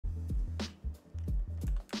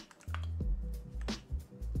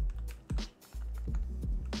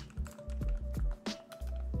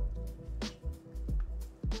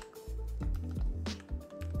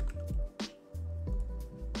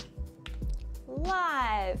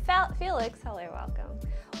live. Felix, hello, welcome.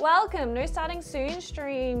 Welcome, no starting soon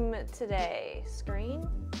stream today. Screen?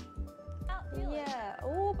 Yeah,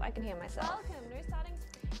 oh, I can hear myself. Welcome, no starting.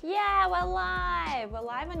 Yeah, we're live. We're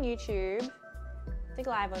live on YouTube. I think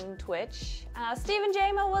live on Twitch. Stephen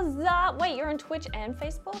Jamer, what's up? Wait, you're on Twitch and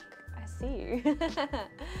Facebook? I see you.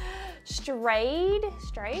 Strayed,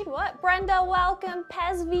 what? Brenda, welcome.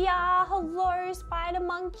 Pez VR, hello. Spider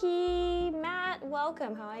Monkey, Matt,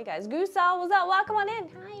 welcome. How are you guys? Goosal, what's up? Welcome on in.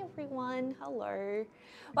 Hi everyone, hello.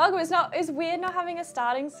 Welcome. It's weird not having a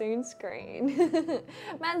starting soon screen.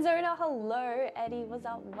 Manzona, hello. Eddie, what's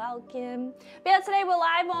up? Welcome. But yeah, today we're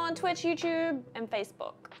live on Twitch, YouTube, and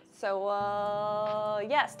Facebook. So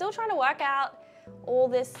yeah, still trying to work out all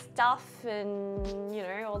this stuff and you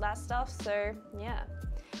know all that stuff. So yeah.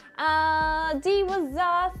 D was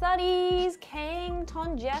 30s, Kang,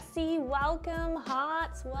 Ton Jesse, welcome,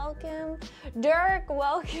 Hearts, welcome, Dirk,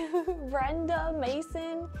 welcome, Brenda,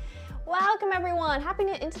 Mason, welcome everyone. Happy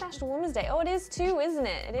International Women's Day. Oh, it is too, isn't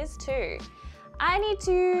it? It is too. I'm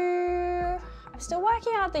still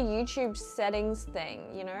working out the YouTube settings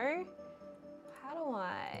thing, you know? How do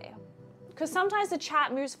I? Because sometimes the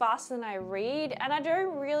chat moves faster than I read and I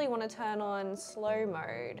don't really want to turn on slow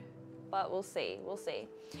mode. But we'll see, we'll see.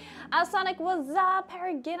 Sonic, what's up?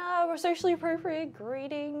 Paragina, we're socially appropriate.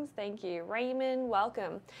 Greetings, thank you. Raymond,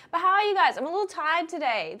 welcome. But how are you guys? I'm a little tired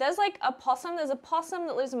today. There's like a possum, there's a possum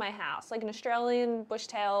that lives in my house, like an Australian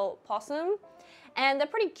bushtail possum. And they're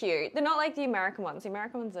pretty cute. They're not like the American ones. The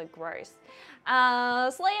American ones are gross.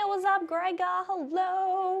 Slayer, what's up? Gregor,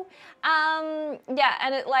 hello. Yeah,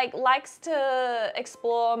 and it like likes to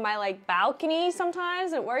explore my like balcony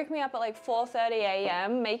sometimes. It woke me up at like 4:30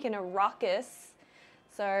 a.m. making a ruckus.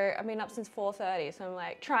 So I've been up since 4:30. So I'm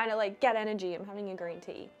like trying to like get energy. I'm having a green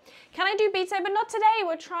tea. Can I do Beat Saber? Not today.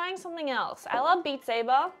 We're trying something else. I love Beat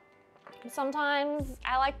Saber. Sometimes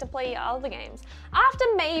I like to play other games. After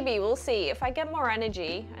maybe, we'll see. If I get more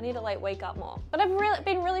energy, I need to like wake up more. But I've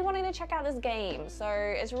been really wanting to check out this game. So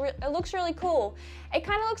it looks really cool. It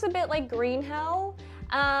kind of looks a bit like Green Hell.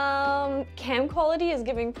 Cam quality is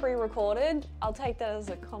giving pre-recorded. I'll take that as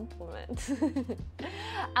a compliment.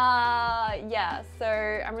 Yeah, so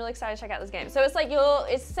I'm really excited to check out this game. So it's like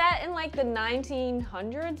it's set in like the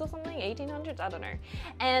 1900s or something, 1800s, I don't know.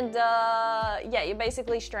 And yeah, you're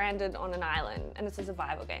basically stranded on an island and it's a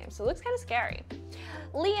survival game. So it looks kind of scary.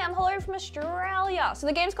 Liam, hello from Australia. So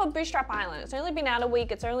the game's called Bootstrap Island. It's only been out a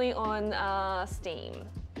week. It's only on Steam.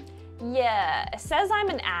 Yeah, it says I'm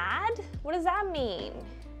an ad? What does that mean?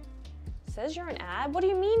 It says you're an ad? What do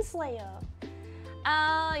you mean, Slayer?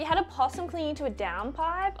 You had a possum clinging to a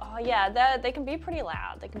downpipe? Oh yeah, they can be pretty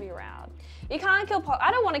loud. They can be loud. You can't kill I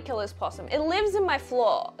don't want to kill this possum. It lives in my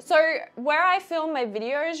floor. So where I film my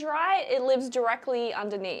videos, right, it lives directly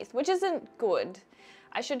underneath, which isn't good.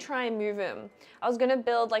 I should try and move him. I was gonna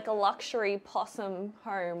build like a luxury possum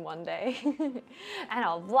home one day. And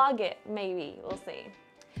I'll vlog it, maybe, we'll see.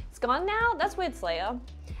 It's gone now? That's weird, Slayer.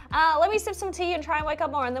 Let me sip some tea and try and wake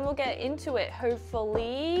up more and then we'll get into it,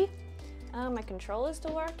 hopefully. My controller's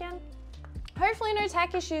still working. Hopefully no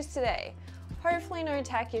tech issues today. Hopefully no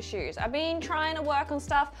tech issues. I've been trying to work on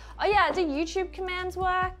stuff. Oh yeah, do YouTube commands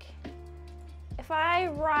work? If I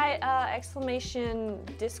write exclamation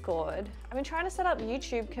Discord, I've been trying to set up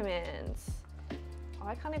YouTube commands. Oh,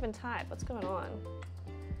 I can't even type. What's going on?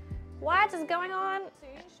 What is going on?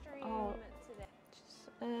 Oh.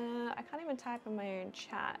 I can't even type in my own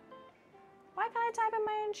chat. Why can't I type in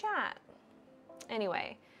my own chat?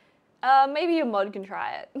 Anyway, maybe a mod can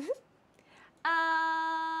try it.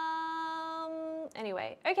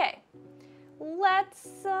 Anyway, okay.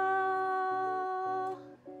 Let's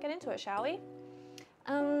get into it, shall we?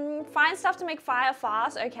 Find stuff to make fire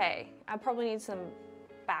fast. Okay, I probably need some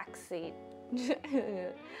backseat.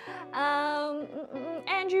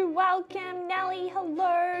 Andrew, welcome. Nelly,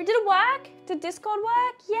 hello. Did it work? Did Discord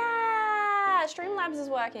work? Yeah! Streamlabs is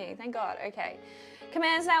working, thank God. Okay.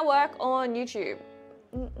 Commands now work on YouTube.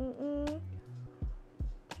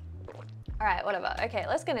 All right, whatever. Okay,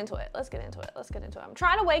 let's get into it. Let's get into it. Let's get into it. I'm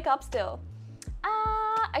trying to wake up still.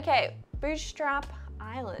 Okay, Bootstrap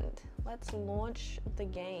Island. Let's launch the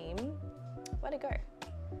game. Where'd it go?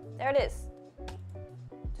 There it is.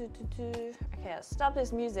 Okay, let's stop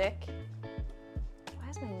this music. Why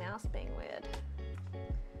is my mouse being weird?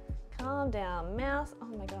 Calm down, mouse. Oh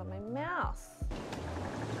my God, my mouse.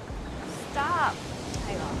 Stop.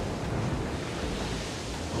 Hang on.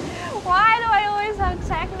 Why do I always have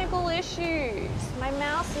technical issues? My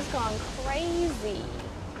mouse has gone crazy.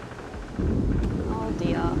 Oh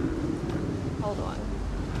dear. Hold on.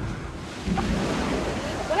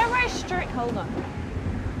 Whenever I hold on.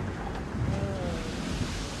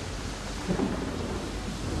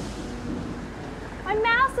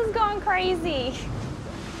 is going crazy.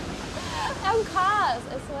 I'm cars,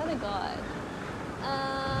 I swear to God.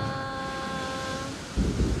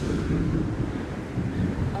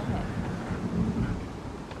 Okay.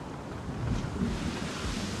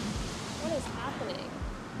 What is happening?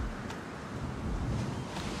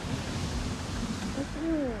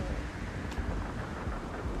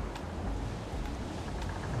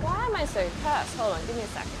 Why am I so cursed? Hold on, give me a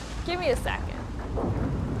second. Give me a second.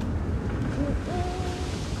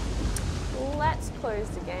 Let's close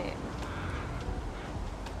the game.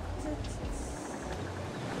 Is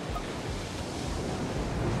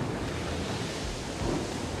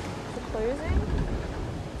it closing?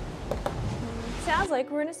 Sounds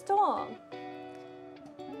like we're in a storm.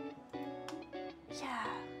 Yeah,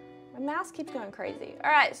 my mouse keeps going crazy.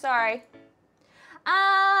 All right, sorry.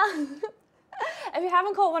 If you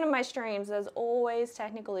haven't caught one of my streams, there's always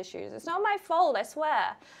technical issues. It's not my fault, I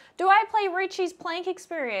swear. Do I play Richie's Plank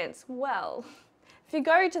Experience? Well, if you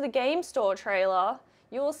go to the game store trailer,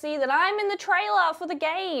 you will see that I'm in the trailer for the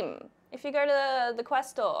game. If you go to the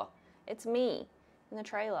quest store, it's me in the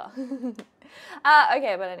trailer.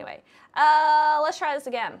 Okay, but anyway, let's try this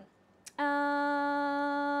again.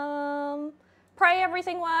 Pray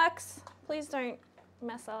everything works. Please don't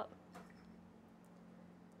mess up.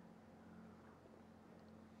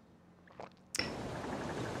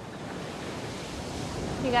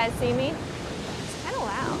 You guys see me? It's kind of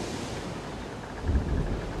loud.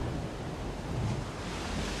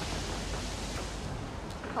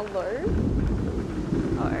 Hello?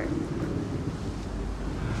 Oh.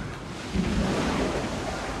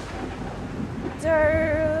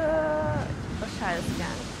 Let's try this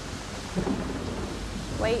again.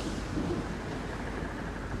 Wait.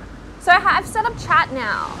 So I've set up chat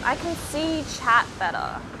now. I can see chat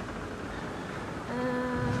better.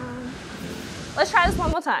 Let's try this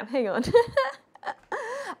one more time. Hang on.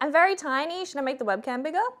 I'm very tiny. Should I make the webcam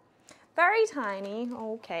bigger? Very tiny.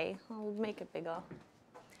 Okay, I'll make it bigger.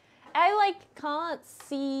 I can't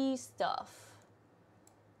see stuff.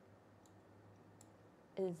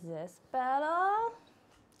 Is this better?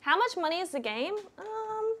 How much money is the game? I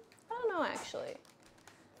don't know actually.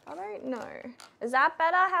 I don't know. Is that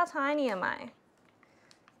better? How tiny am I?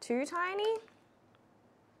 Too tiny?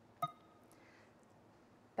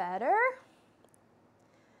 Better?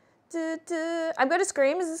 I'm going to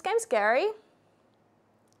scream. Is this game scary?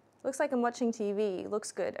 Looks like I'm watching TV.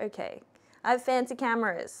 Looks good. Okay. I have fancy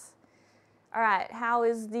cameras. All right. How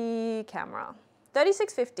is the camera?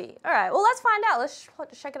 3650. All right. Well, let's find out. Let's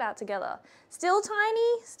check it out together. Still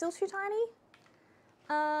tiny? Still too tiny?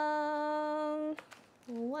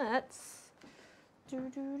 Let's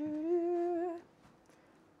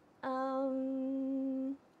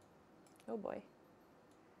oh boy.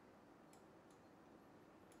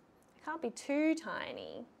 Can't be too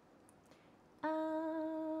tiny.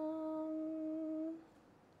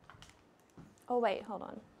 Oh wait, hold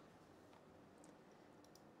on.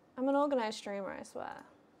 I'm an organized streamer, I swear.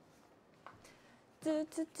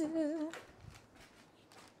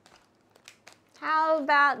 How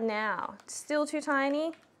about now? Still too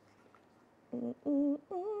tiny?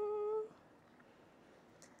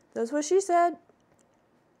 That's what she said.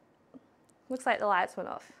 Looks like the lights went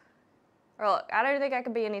off. Or look, I don't think I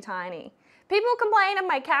could be any tiny. People complain if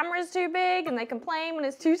my camera's too big, and they complain when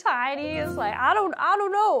it's too tiny. It's like, I don't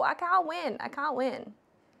know. I can't win. I can't win.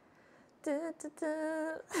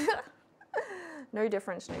 No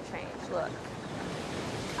difference, no change. Look,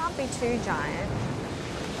 can't be too giant.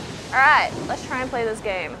 All right, let's try and play this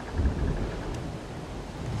game.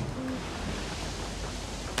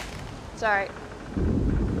 Sorry.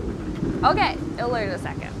 Okay, it'll load in a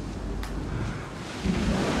second.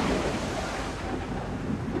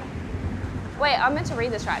 Wait, I meant to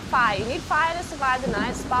read this right. Fire. You need fire to survive the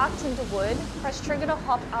night. Sparks into wood. Press trigger to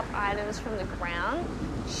hop up items from the ground.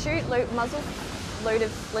 Shoot muzzle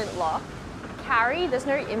loaded flintlock. Carry. There's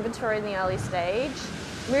no inventory in the early stage.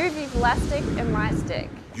 Move the left stick and right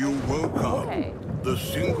stick. You woke up the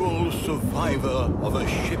single survivor of a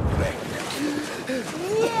shipwreck.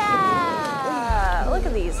 Yeah! Look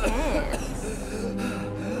at these hands.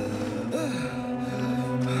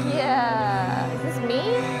 Yeah. Is this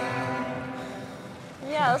me?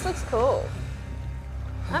 Yeah, this looks cool.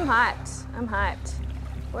 I'm hyped. I'm hyped.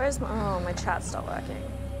 Where's my... Oh, my chat stopped working.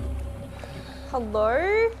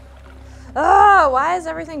 Hello? Oh, why is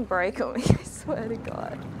everything break on me? I swear to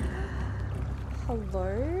God.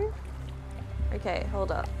 Hello? Okay,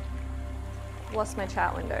 hold up. Lost my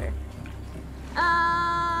chat window.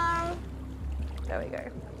 There we go.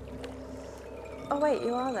 Oh wait,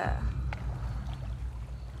 you are there.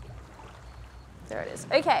 There it is.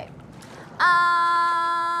 Okay.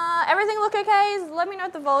 everything look okay? Let me know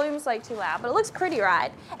if the volume's like too loud, but it looks pretty, right?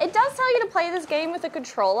 It does tell you to play this game with a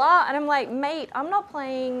controller, and I'm like, mate, I'm not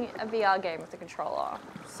playing a VR game with a controller.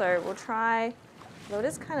 So we'll try, though it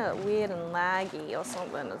is kind of weird and laggy or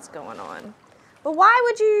something that's going on. But why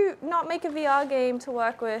would you not make a VR game to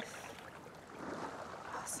work with?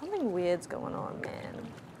 Oh, something weird's going on, man.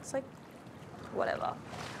 It's like, whatever.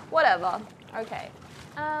 Whatever, okay.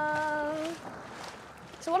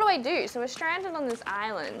 So what do I do? So we're stranded on this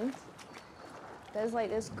island. There's like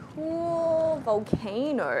this cool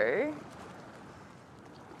volcano.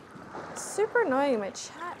 It's super annoying. My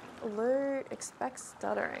chat alert expects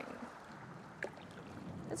stuttering.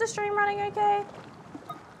 Is the stream running okay?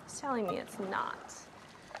 It's telling me it's not.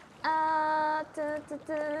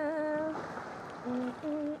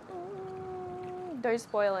 Don't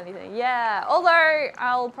spoil anything. Yeah, although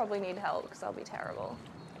I'll probably need help because I'll be terrible.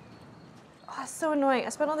 Oh, it's so annoying. I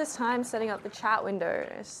spent all this time setting up the chat window.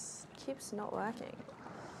 It just keeps not working.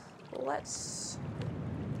 Let's...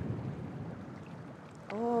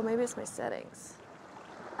 Oh, maybe it's my settings.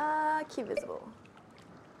 Keep visible.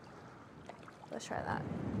 Let's try that.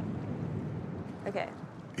 Okay.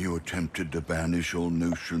 You attempted to banish all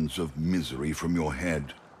notions of misery from your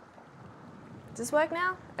head. Does this work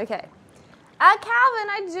now? Okay. Calvin,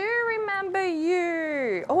 I do remember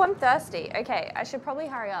you. Oh, I'm thirsty. Okay, I should probably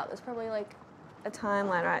hurry up. There's probably like a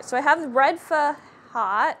timeline, right? So I have red for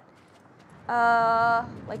heart,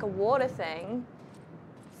 like a water thing.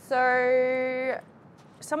 So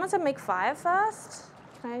someone said make fire first.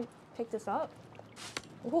 Can I pick this up?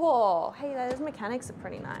 Whoa, hey, those mechanics are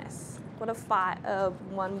pretty nice. What a fire,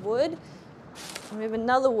 one wood. And we have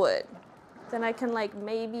another wood. Then I can like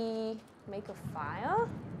maybe make a fire.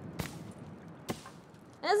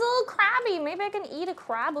 And it's a little crabby. Maybe I can eat a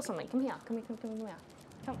crab or something. Come here, come here, come here.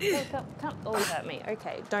 Come. Oh, you hurt me.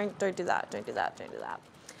 Okay, don't do that. Don't do that.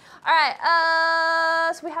 All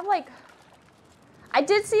right, so we have like, I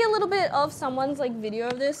did see a little bit of someone's like video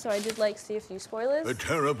of this, so I did like see a few spoilers. A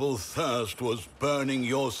terrible thirst was burning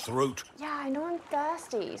your throat. Yeah, I know I'm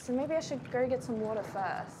thirsty, so maybe I should go get some water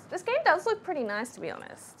first. This game does look pretty nice, to be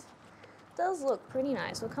honest. It does look pretty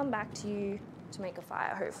nice. We'll come back to you to make a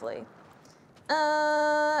fire, hopefully.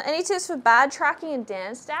 Any tips for bad tracking and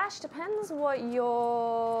dance dash? Depends what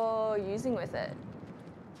you're using with it.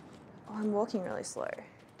 Oh, I'm walking really slow. Do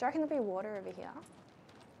you reckon there'll be water over here?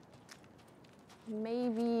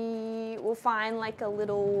 Maybe we'll find like a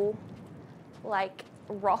little like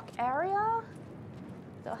rock area.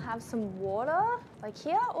 They'll have some water like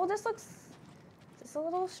here. Oh, this looks, is this a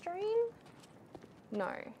little stream?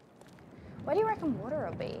 No. Where do you reckon water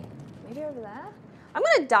will be? Maybe over there? I'm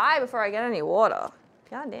gonna die before I get any water.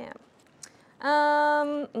 God damn.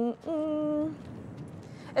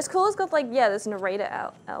 It's cool, it's got like, yeah, this narrator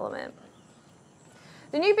element.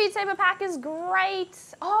 The new Beat Saber pack is great.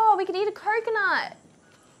 Oh, we could eat a coconut.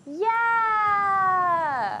 Yeah.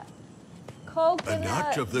 Coconut. A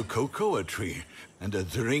nut of the cocoa tree and a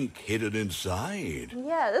drink hidden inside.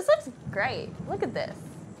 Yeah, this looks great. Look at this.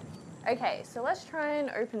 Okay, so let's try and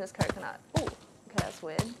open this coconut. Ooh, okay, that's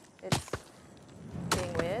weird. It's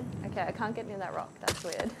being weird. Okay, I can't get near that rock. That's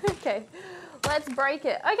weird. Okay, let's break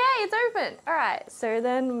it. Okay, it's open. All right, so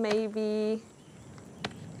then maybe...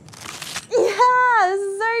 Yeah, this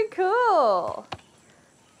is so cool.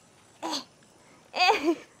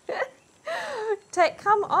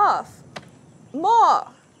 Come off. More.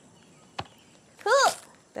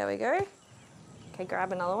 There we go. Okay,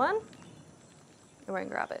 grab another one. I won't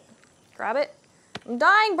grab it. Grab it. I'm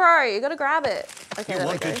dying, bro. You gotta grab it. Okay, you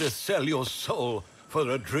wanted to sell your soul for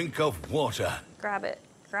a drink of water. Grab it.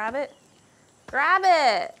 Grab it. Grab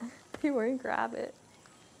it. You won't grab it.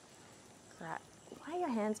 Grab. Why are your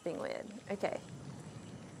hands being weird? Okay.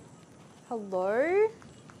 Hello?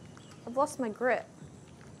 I've lost my grip.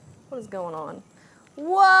 What is going on?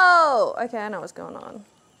 Whoa! Okay, I know what's going on.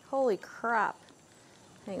 Holy crap.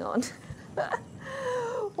 Hang on.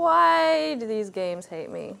 Why do these games hate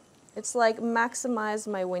me? It's like maximize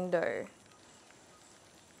my window.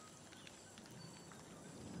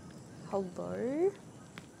 Hello?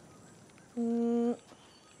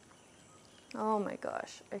 Oh my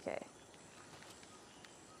gosh. Okay.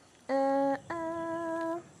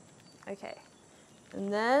 Okay.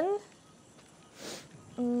 And then...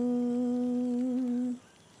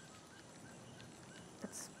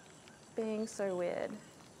 it's being so weird.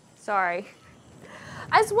 Sorry.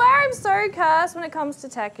 I swear I'm so cursed when it comes to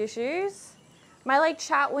tech issues. My like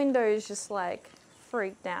chat window is just like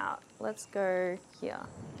freaked out. Let's go here.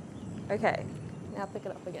 Okay, now pick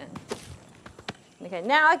it up again. Okay,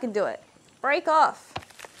 now I can do it. Break off.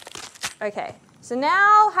 Okay, so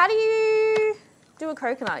now how do you do a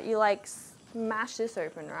coconut, you like smash this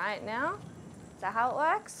open, right? Now? Is that how it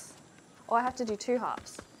works? Or I have to do 2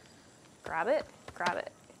 hops. Grab it, grab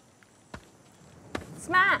it.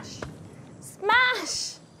 Smash!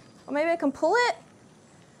 Smash! Or maybe I can pull it?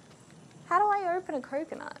 How do I open a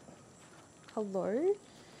coconut? Hello?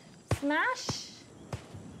 Smash?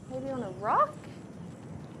 Maybe on a rock?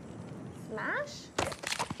 Smash?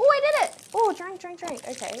 Oh, I did it! Oh, drink.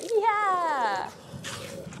 Okay, yeah!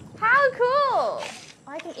 How cool!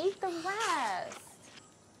 I can eat the rest.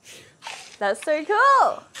 That's so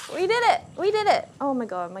cool! We did it! Oh my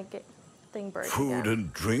god, my thing broke Food again.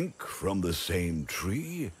 and drink from the same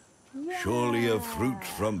tree? Yeah. Surely a fruit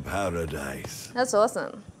from paradise. That's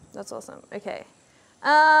awesome. That's awesome. Okay.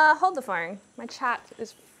 Hold the phone. My chat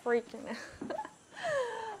is freaking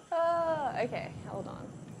out. Okay, hold on.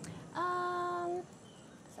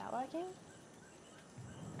 Is that working?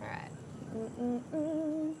 Alright.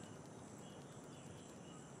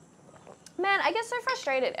 Man, I get so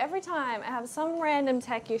frustrated every time I have some random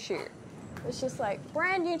tech issue. It's just like,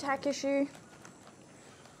 brand new tech issue.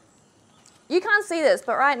 You can't see this,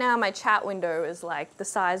 but right now my chat window is like the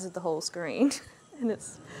size of the whole screen. And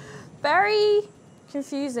it's very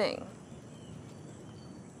confusing.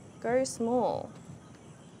 Go small.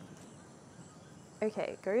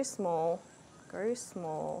 Okay, go small. Go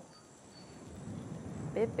small.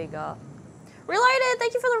 Bit bigger. Reloaded,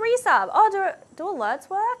 thank you for the resub. Oh, do alerts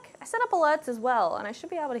work? I set up alerts as well, and I should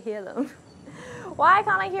be able to hear them. Why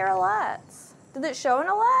can't I hear alerts? Did it show an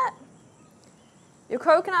alert? Your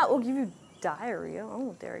coconut will give you diarrhea.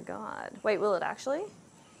 Oh, dear God. Wait, will it actually?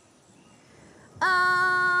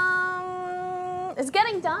 It's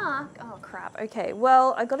getting dark. Oh, crap. Okay,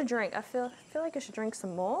 well, I got a drink. I feel like I should drink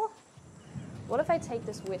some more. What if I take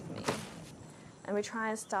this with me? And we try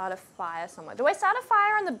and start a fire somewhere. Do I start a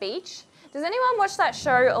fire on the beach? Does anyone watch that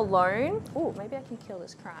show Alone? Oh, maybe I can kill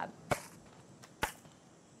this crab.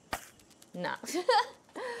 No.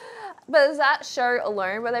 But there's that show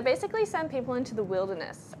Alone where they basically send people into the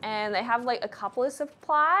wilderness and they have like a couple of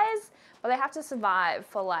supplies, but they have to survive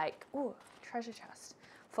for like, ooh, treasure chest,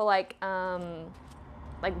 for like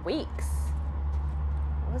weeks.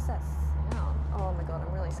 What was that sound? Oh my God,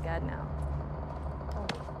 I'm really scared now. Oh,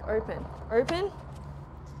 open, open.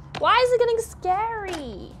 Why is it getting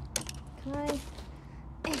scary? Can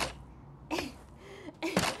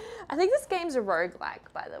I think this game's a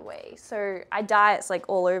roguelike, by the way. So I die, it's like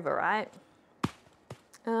all over, right?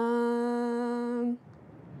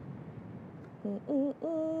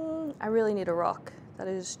 I really need a rock. That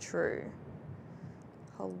is true.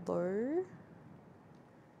 Hello?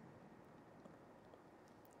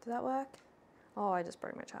 Did that work? Oh, I just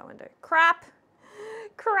broke my chat window. Crap!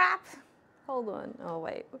 Crap! Hold on. Oh,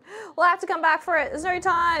 wait. We'll have to come back for it. There's no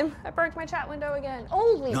time. I broke my chat window again.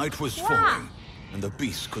 Holy Night was crap. falling, and the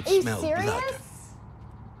beast could smell serious? blood.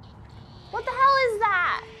 What the hell is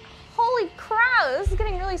that? Holy crap, this is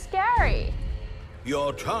getting really scary.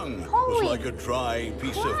 Your tongue Holy was like a dry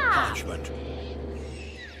piece of crap. parchment.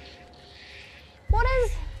 What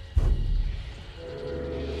is...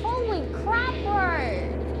 Holy crap, bro.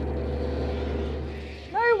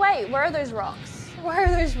 No, wait, where are those rocks? Where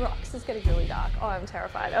are those rocks? It's getting really dark. Oh, I'm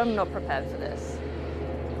terrified. I'm not prepared for this.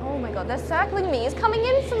 Oh my God, they're circling me. It's coming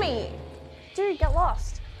in for me. Dude, get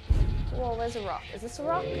lost. Whoa, where's a rock? Is this a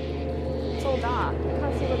rock? It's all dark. I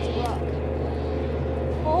can't see what's a rock.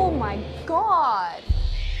 Oh my God.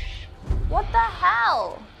 What the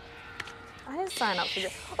hell? I didn't sign up for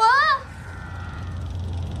this. Ah!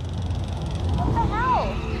 What the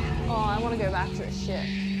hell? Oh, I want to go back to the ship.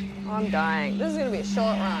 Oh, I'm dying. This is going to be a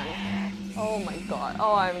short run. Oh my God.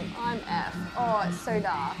 Oh, I'm F. Oh, it's so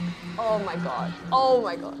dark. Oh my God. Oh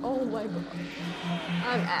my God. Oh my God.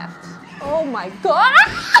 I'm F'd. Oh my God.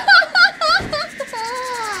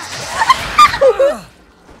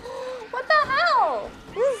 What the hell?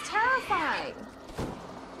 This is terrifying.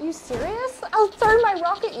 Are you serious? I'll throw my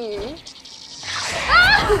rock at you.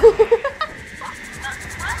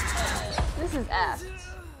 This is F'd.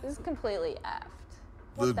 This is completely F'd.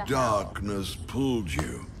 The darkness pulled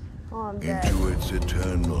you Oh, I'm dead. into its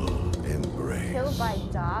eternal embrace. Killed by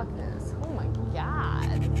darkness. Oh my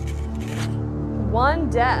God. One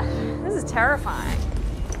death. This is terrifying.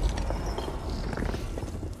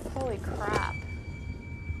 Holy crap.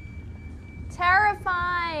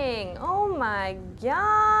 Terrifying. Oh my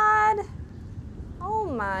God. Oh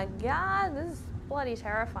my God. This is bloody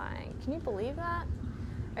terrifying. Can you believe that?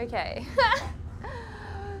 Okay.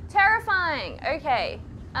 Terrifying. Okay.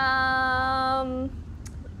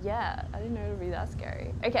 Yeah, I didn't know it would be that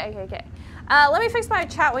scary. Okay. Let me fix my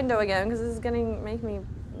chat window again because this is gonna make me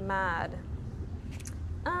mad.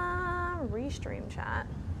 want to restream chat.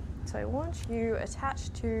 So I want you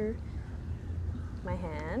attached to my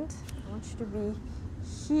hand. I want you to be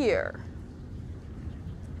here.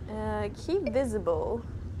 Keep visible.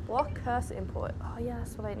 Block cursor input. Oh yeah,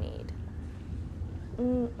 that's what I need.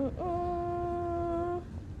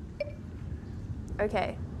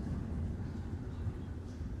 Okay.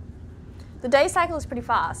 The day cycle is pretty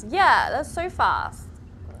fast. Yeah, that's so fast.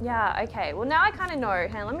 Yeah, okay. Well, now I kind of know.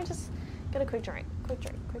 Hey, let me just get a quick drink. Quick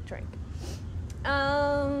drink. Is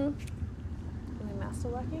my mouse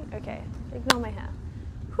still working? Okay, ignore my hair.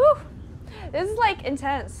 Whew. This is like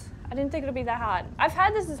intense. I didn't think it would be that hard. I've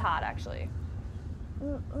heard this is hard, actually.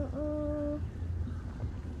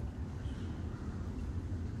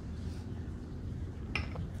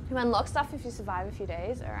 You unlock stuff if you survive a few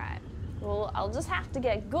days? All right. Well, I'll just have to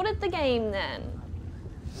get good at the game then.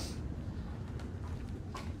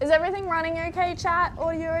 Is everything running okay, chat?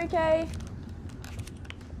 Audio okay?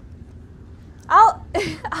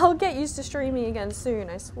 I'll get used to streaming again soon,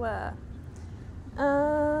 I swear.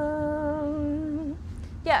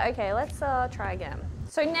 Yeah, okay, let's try again.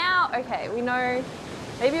 So now, okay, we know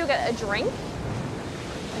maybe we'll get a drink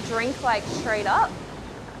like straight up.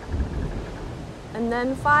 And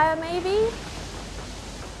then fire, maybe?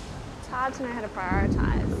 It's hard to know how to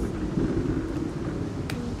prioritize.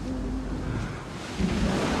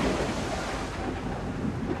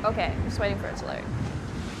 Okay, I'm just waiting for it to load.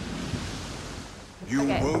 You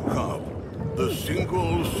woke up, the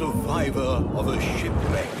single survivor of a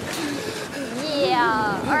shipwreck.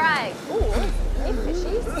 Yeah, alright. Ooh, hey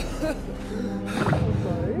fishies.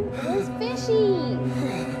 Those fishies.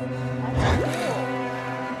 That's cool.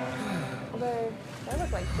 Although, they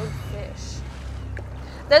look like big fish.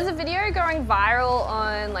 There's a video going viral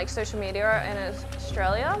on like social media in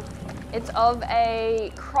Australia. It's of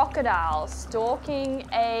a crocodile stalking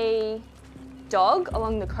a dog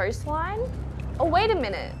along the coastline. Oh, wait a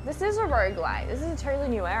minute. This is a roguelite. This is a totally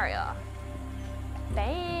new area.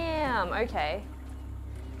 Bam, okay.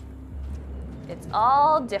 It's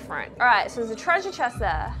all different. All right, so there's a treasure chest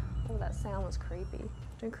there. Oh, that sound was creepy.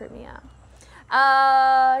 Don't creep me out.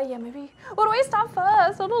 Yeah, maybe. What do I start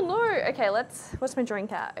first? I don't know. Okay, what's my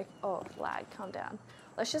drink at? Oh, lag, calm down.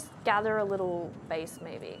 Let's just gather a little base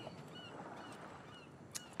maybe.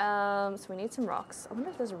 So we need some rocks. I wonder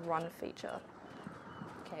if there's a run feature.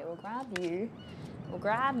 Okay, we'll grab you. We'll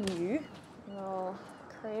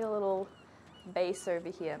create a little base over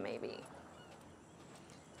here maybe.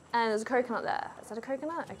 And there's a coconut there. Is that a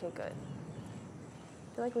coconut? Okay, good.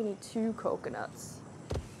 I feel like we need 2 coconuts.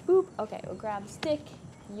 Boop. Okay, we'll grab a stick.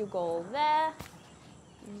 You go there.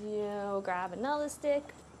 You grab another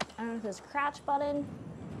stick. I don't know if there's a crouch button.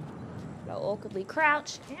 I'll awkwardly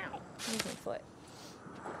crouch. Ow. Use my foot.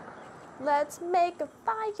 Let's make a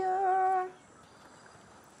fire.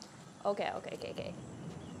 Okay.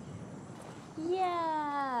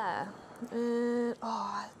 Yeah. And,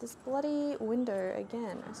 oh, this bloody window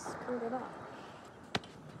again. I screwed it up.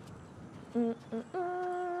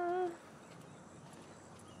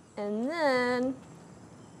 And then,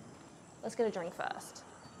 let's get a drink first.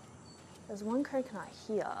 There's 1 coconut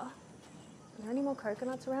here. Are there any more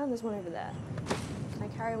coconuts around? There's one over there. Can I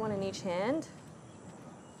carry 1 in each hand?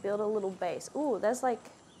 Build a little base. Ooh, there's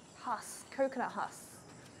like husks, coconut husks.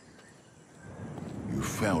 You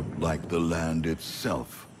felt like the land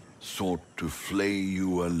itself sought to flay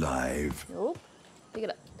you alive. Nope. Pick it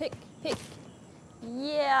up. Pick.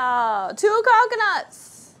 Yeah, 2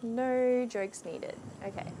 coconuts. No jokes needed.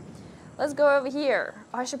 Okay, let's go over here.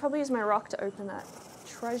 Oh, I should probably use my rock to open that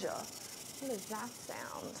treasure. What does that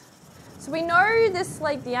sound? So we know this,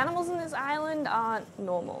 like, the animals in this island aren't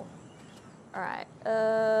normal. All right.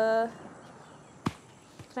 Can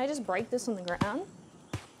I just break this on the ground?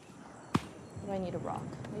 Or do I need a rock?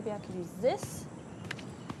 Maybe I could use this.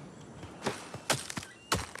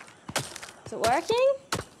 Is it working?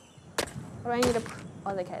 Or do I need a...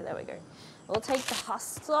 Oh, okay, there we go. We'll take the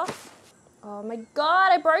husks off. Oh my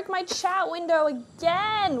god, I broke my chat window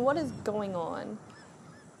again! What is going on?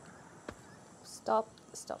 Stop.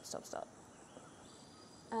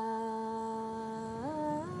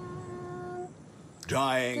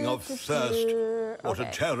 Dying of thirst. What a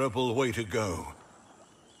terrible way to go.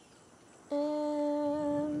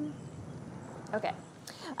 Okay.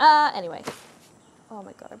 Anyway. Oh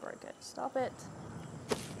my god, I broke it. Stop it.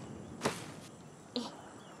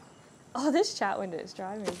 Oh, this chat window is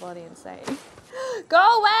driving me bloody insane.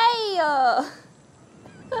 Go away!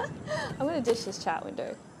 I'm gonna ditch this chat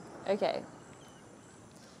window. Okay.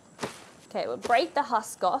 Okay, we'll break the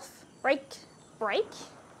husk off. Break.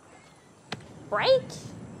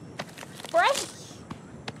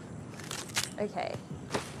 Okay.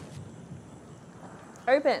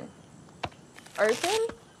 Open. Open,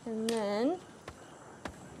 and then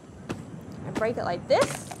I break it like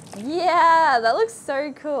this. Yeah, that looks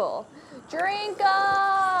so cool. Drink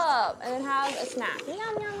up, and then have a snack. Yum,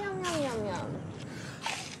 yum, yum, yum, yum, yum.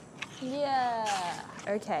 Yeah,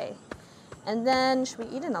 okay. And then, should we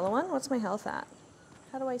eat another one? What's my health at?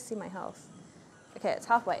 How do I see my health? Okay, it's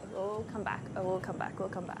halfway. We'll come back. Oh, we'll come back. We'll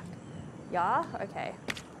come back. Yeah? Okay.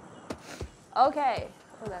 Okay.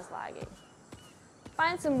 Oh, that's laggy.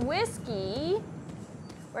 Find some whiskey.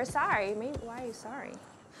 We're sorry. Maybe, why are you sorry?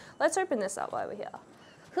 Let's open this up while we're here.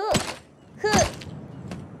 Huh. Huh.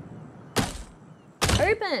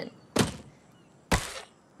 Open.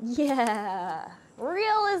 Yeah.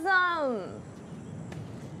 Realism.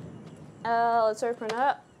 Let's open it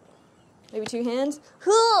up. Maybe 2 hands.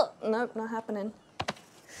 Huh. Nope, not happening.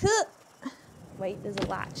 Huh. Wait, there's a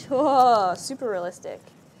latch. Oh, super realistic.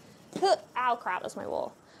 Huh. Ow, crap, that's my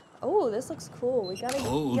wall. Oh, this looks cool. We got a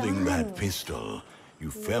Holding gun. that pistol,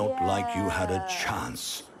 you felt like you had a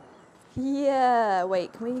chance. Yeah,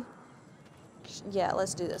 wait, can we? Yeah,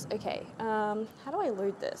 let's do this. Okay, how do I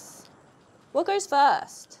load this? What goes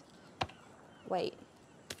first? Wait.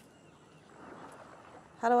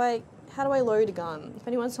 How do I load a gun? If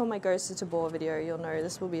anyone saw my Ghost to Bore video, you'll know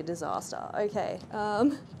this will be a disaster. Okay,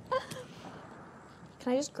 can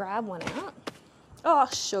I just grab one out? Oh,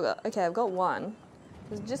 sugar. Okay, I've got one.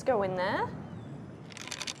 Does it just go in there?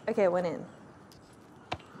 Okay, it went in.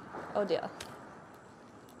 Oh dear.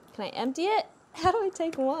 Can I empty it? How do I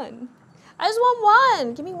take one? I just want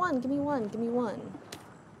one! Give me one, give me one, give me one.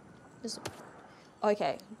 Just,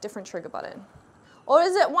 okay, different trigger button. Or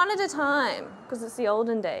is it one at a time? Because it's the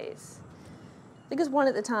olden days. I think it's one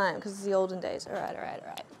at a time because it's the olden days. All right, all right, all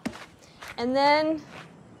right. And then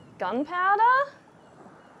gunpowder?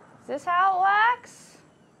 Is this how it works?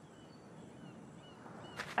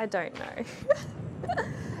 I don't know.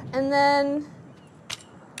 And then,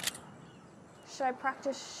 should I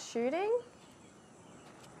practice shooting?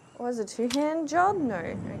 Or is it a 2-hand job? No,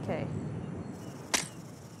 okay.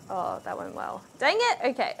 Oh, that went well. Dang it,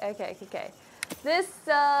 okay, okay, okay. This,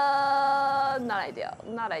 not ideal,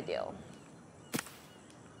 not ideal.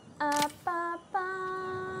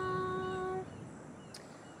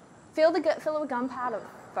 Fill it with gunpowder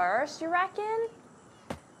first, you reckon?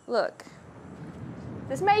 Look.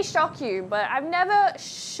 This may shock you, but I've never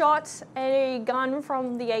shot a gun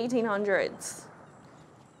from the 1800s.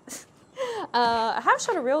 I have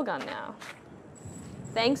shot a real gun now.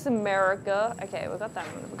 Thanks, America. Okay, we got that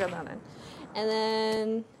one. We got that one. And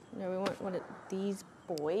then, no, we want one of these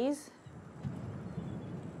boys.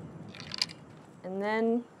 And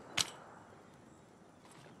then,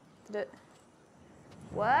 did it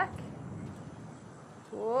work?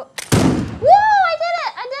 Whoa. Woo! I did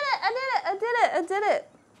it! I did it! I did it! I did it! I did it!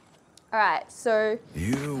 All right, so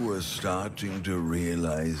You were starting to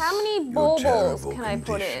realize how many your baubles terrible can I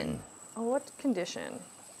put in? condition. Oh, what condition?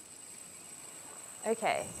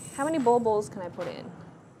 Okay, how many baubles can I put in?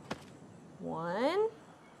 1,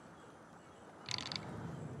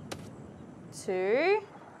 2.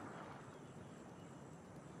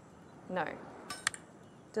 No.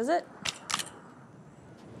 Does it?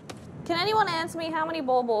 Can anyone answer me how many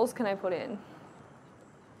baubles can I put in?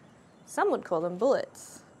 Some would call them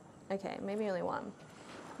bullets. Okay, maybe only 1.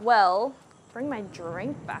 Well, bring my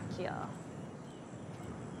drink back here.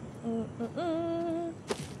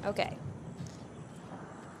 Okay.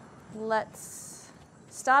 Let's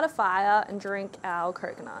start a fire and drink our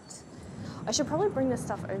coconut. I should probably bring this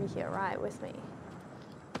stuff over here, right, with me.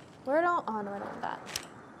 Where it all? Oh no, I don't want that.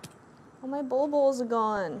 Oh, my baubles are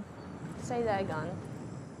gone. Stay there, gun.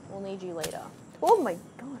 We'll need you later. Oh my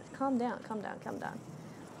god, calm down, calm down, calm down.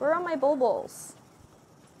 Where are my baubles?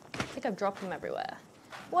 I think I've dropped them everywhere.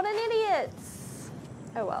 What an idiot!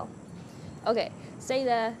 Oh well. Okay, stay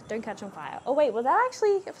there, don't catch on fire. Oh wait, will that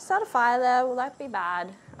actually, if I start a fire there, will that be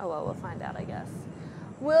bad? Oh well, we'll find out, I guess.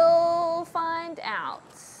 We'll find out.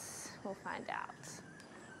 We'll find out.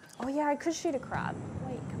 Oh yeah, I could shoot a crab.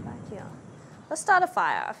 Wait, come back here. Let's start a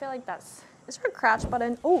fire. I feel like that's, is there a crouch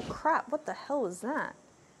button? Oh crap, what the hell is that?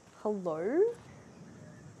 Hello?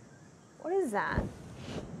 What is that?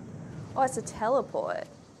 Oh, it's a teleport.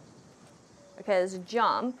 Okay, there's a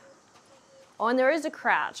jump. Oh, and there is a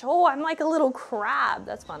crouch. Oh, I'm like a little crab.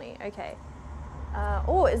 That's funny. Okay.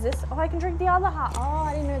 Oh, is this? Oh, I can drink the other half. Oh,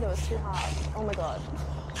 I didn't know there was 2 halves. Oh my god.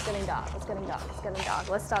 It's getting dark. It's getting dark. It's getting dark.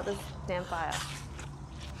 Let's start this damn fire.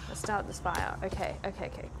 Let's start this fire. Okay, okay,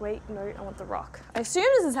 okay. Wait, no, I want the rock. I assume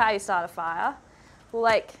this is how you start a fire. Well,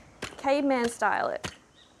 like, caveman style it.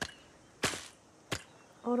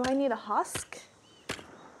 Oh, do I need a husk?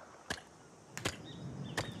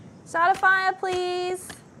 Start a fire, please.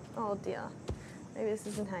 Oh dear. Maybe this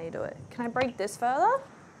isn't how you do it. Can I break this further?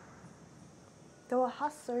 There were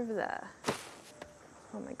husks over there.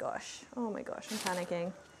 Oh my gosh. Oh my gosh, I'm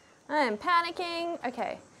panicking. I am panicking.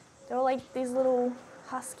 Okay. There were like these little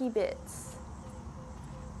husky bits.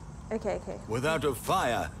 Okay, okay. Without a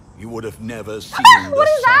fire, you would have never seen What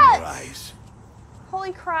the is that? sunrise.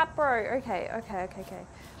 Holy crap, bro. Okay, okay, okay, okay.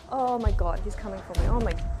 Oh my god, he's coming for me. Oh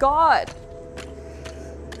my god.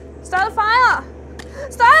 Start a fire!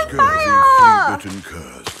 Start a fire! Flea-bitten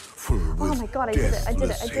curse, full Oh with my god, I did it, I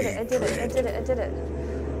did it, I did it, I did it, I did it, I did it.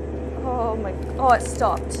 Oh my, oh it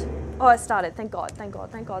stopped. Oh it started, thank god, thank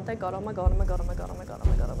god, thank god, thank god, oh my god, oh my god, oh my god, oh my god, oh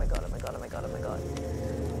my god, oh my god, oh my god, oh my god, oh my god.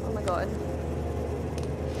 Oh my god.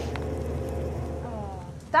 Oh.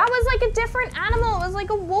 That was like a different animal, it was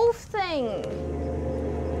like a wolf thing.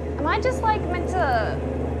 Am I just like meant to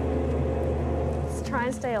try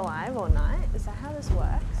and stay alive all night? Is that how this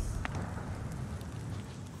works?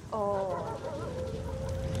 Oh.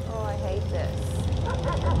 Oh, I hate this.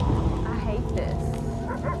 I hate this.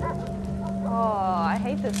 Oh, I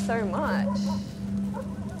hate this so much.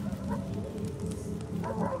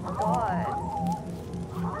 Oh my god.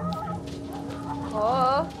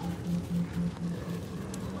 Oh.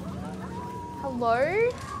 Hello?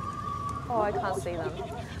 Oh, I can't see them.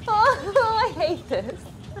 Oh, I hate this.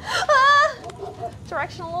 Ah!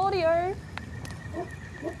 Directional audio.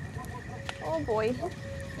 Oh boy.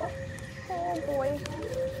 Oh boy.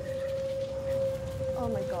 Oh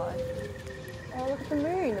my god. Oh, look at the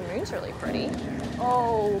moon. The moon's really pretty.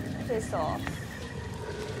 Oh, piss off.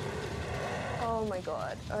 Oh my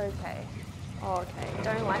god. Okay. Okay.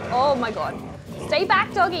 Don't like. Oh my god. Stay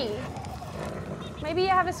back, doggy. Maybe you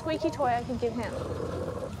have a squeaky toy I can give him.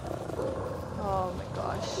 Oh my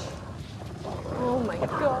gosh. Oh my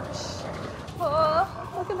gosh. Oh,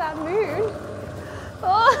 look at that moon.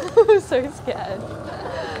 Oh, I'm so scared.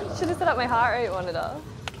 Should have set up my heart rate monitor.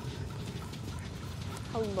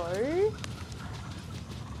 Hello?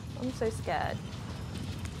 I'm so scared.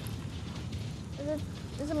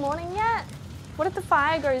 Is it morning yet? What if the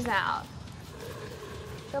fire goes out?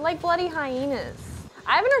 They're like bloody hyenas.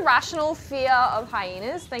 I have an irrational fear of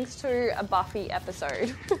hyenas thanks to a Buffy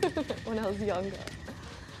episode when I was younger.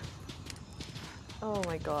 Oh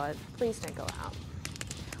my god, please don't go out.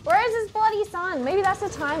 Where is this bloody sun? Maybe that's the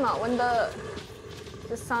timer when the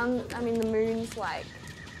moon's like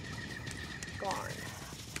gone.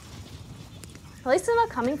 At least they're not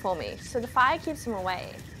coming for me, so the fire keeps them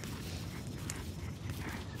away.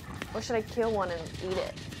 Or should I kill one and eat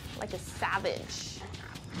it? Like a savage.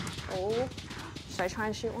 Oh, should I try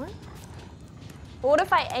and shoot one? Or what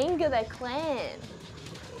if I anger their clan?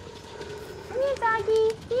 Come here,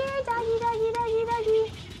 doggy. Here, doggy, doggy, doggy,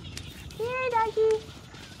 doggy. Here, doggy.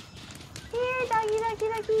 Here, doggy, doggy,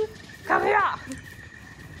 doggy. Come here.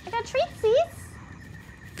 I got treatsies.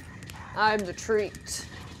 I'm the treat.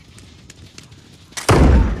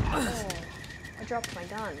 Oh, I dropped my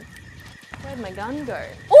gun. Where'd my gun go?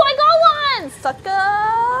 Oh, I got one!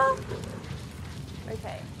 Sucker!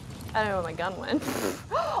 Okay. I don't know where my gun went.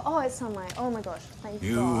 Oh, it's on my... Oh my gosh, thank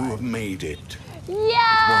You God. made it. Yeah!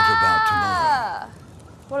 What about tomorrow?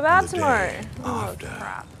 What about tomorrow? After. Oh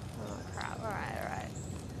crap. Oh crap. Alright, alright.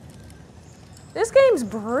 This game's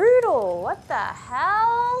brutal. What the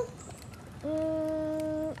hell?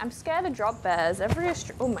 I'm scared of drop bears.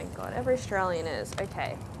 Oh my god, every Australian is.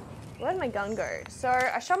 Okay. Where'd my gun go? So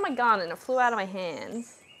I shot my gun and it flew out of my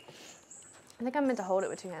hands. I think I meant to hold it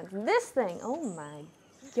with two hands. This thing, oh my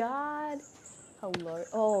god. Hello.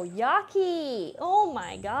 Oh, yucky. Oh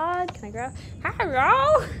my god. Can I grab?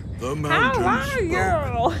 Hello. The mountains How are you?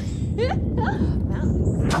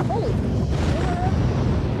 Mountains. Holy.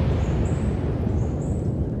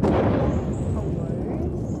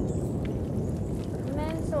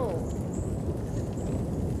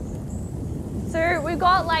 So we've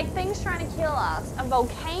got like things trying to kill us. A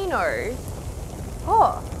volcano.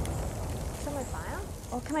 Oh. Is that my fire?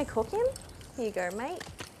 Oh, can I cook him? Here you go, mate.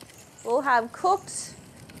 We'll have cooked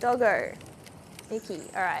doggo. Icky.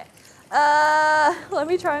 Alright. Let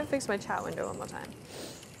me try and fix my chat window one more time.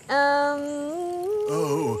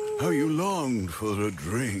 Oh, how you longed for a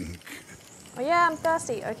drink. Oh yeah, I'm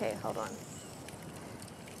thirsty. Okay, hold on.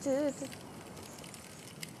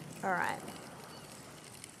 Alright.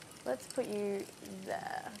 Let's put you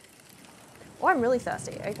there. Oh, I'm really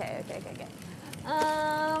thirsty. Okay.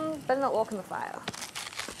 Better not walk in the fire.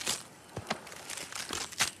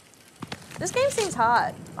 This game seems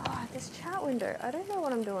hard. Oh, this chat window. I don't know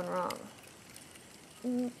what I'm doing wrong.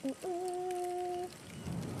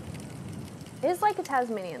 It's like a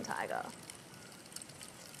Tasmanian tiger.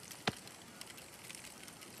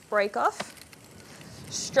 break off.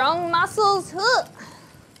 Strong muscles. Huh.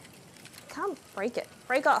 Can't break it.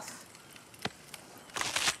 Break off.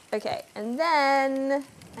 Okay, and then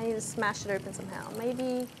I need to smash it open somehow.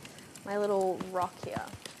 Maybe my little rock here.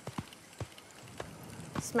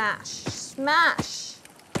 Smash. Smash.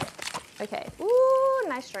 Okay. Ooh,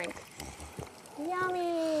 nice drink.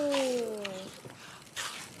 Yummy.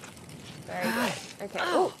 Very good. Okay.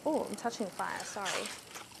 Oh, I'm touching the fire. Sorry.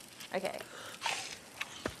 Okay.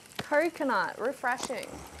 Coconut. Refreshing.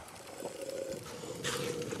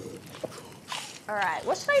 All right.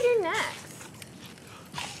 What should I do next?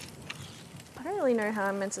 I don't really know how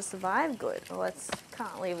I'm meant to survive good. Well,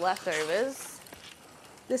 can't leave leftovers.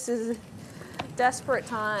 This is desperate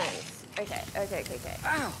times. Okay.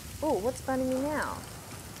 Ow. Oh, what's burning me now?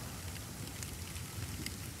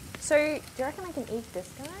 So, do you reckon I can eat this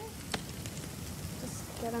guy? Just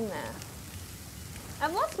get him there.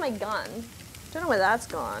 I've lost my gun. Don't know where that's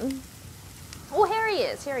gone. Oh, here he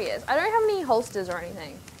is. Here he is. I don't have any holsters or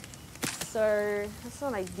anything. So, that's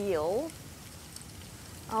not ideal.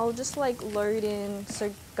 I'll just like load in,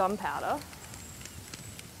 so gunpowder.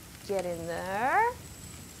 Get in there.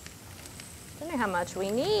 Don't know how much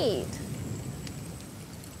we need.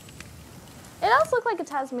 It does look like a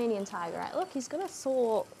Tasmanian tiger, right? Look, he's got a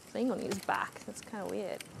sore thing on his back. That's kind of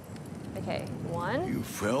weird. Okay, one. You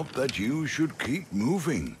felt that you should keep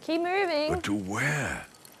moving. Keep moving. But to where?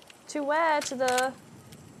 To where? To the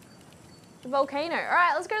volcano. All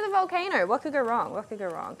right, let's go to the volcano. What could go wrong? What could go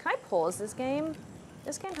wrong? Can I pause this game?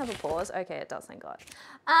 This game has a pause. Okay, it does, thank God.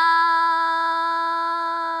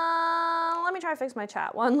 Let me try to fix my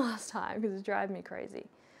chat one last time because it's driving me crazy.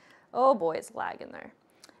 Oh boy, it's lagging though.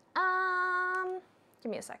 Give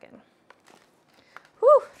me a second.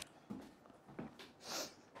 Whew.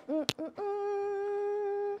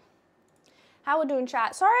 How we're doing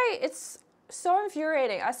chat? Sorry, it's so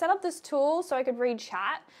infuriating. I set up this tool so I could read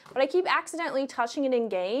chat, but I keep accidentally touching it in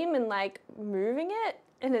game and like moving it,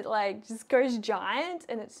 and it like just goes giant,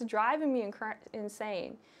 and it's driving me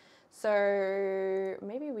insane. So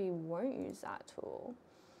maybe we won't use that tool.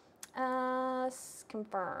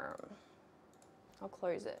 Confirm. I'll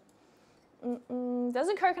close it.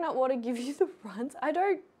 Doesn't coconut water give you the runs? I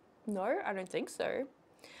don't know. I don't think so.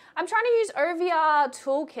 I'm trying to use OVR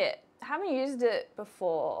toolkit. I haven't used it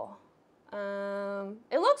before.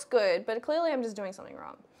 It looks good, but clearly I'm just doing something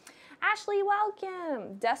wrong. Ashley,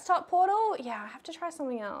 welcome. Desktop portal? Yeah, I have to try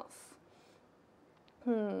something else.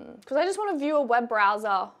 Because I just want to view a web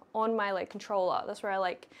browser on my like controller. That's where I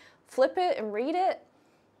like flip it and read it.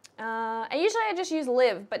 And usually I just use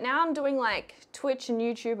Live, but now I'm doing like Twitch and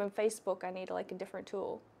YouTube and Facebook. I need like a different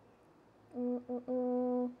tool. I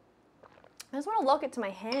just want to lock it to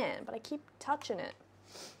my hand, but I keep touching it.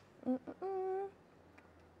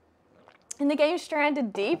 And the game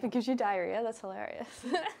Stranded Deep, it gives you diarrhea. That's hilarious.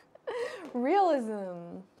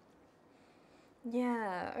 Realism.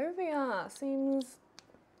 Yeah, OVR seems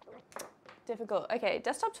difficult. Okay,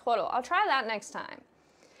 desktop portal. I'll try that next time.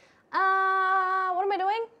 What am I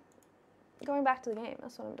doing? Going back to the game.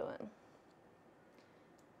 That's what I'm doing.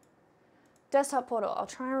 Desktop portal. I'll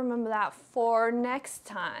try and remember that for next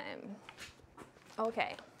time.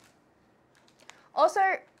 Okay. Also,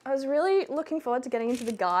 I was really looking forward to getting into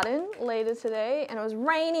the garden later today, and it was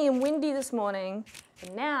rainy and windy this morning,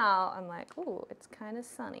 and now I'm like, ooh, it's kind of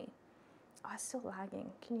sunny. Oh, it's still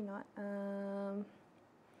lagging. Can you not? Oh,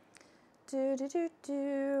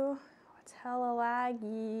 it's hella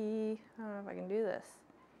laggy. I don't know if I can do this.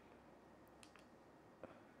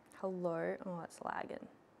 Hello? Oh, it's lagging.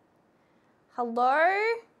 Hello?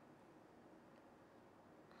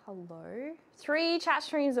 Hello? 3 chat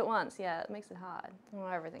streams at once. Yeah, it makes it hard. Oh,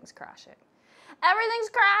 everything's crashing. Everything's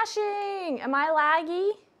crashing! Am I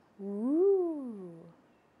laggy? Ooh.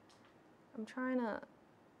 I'm trying to...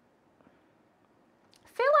 I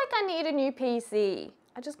feel like I need a new PC.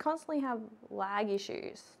 I just constantly have lag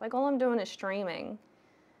issues. Like all I'm doing is streaming.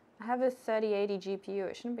 I have a 3080 GPU.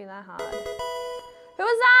 It shouldn't be that hard. Who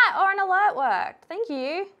was that? Oh, an alert worked. Thank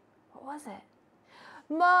you. What was it?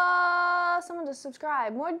 Someone just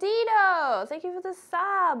subscribed. Mordito, thank you for the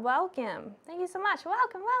sub. Welcome. Thank you so much.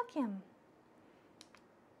 Welcome, welcome.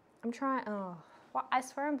 I'm trying. Oh, I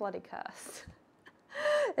swear I'm bloody cursed.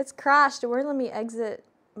 It's crashed. It won't let me exit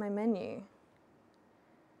my menu.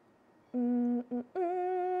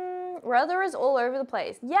 Weather is all over the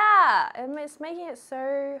place. Yeah, it's making it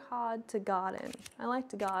so hard to garden. I like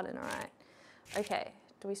to garden, all right. Okay,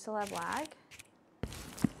 do we still have lag?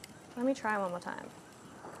 Let me try one more time.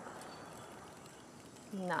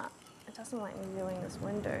 Nah, it doesn't like me viewing this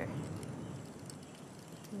window.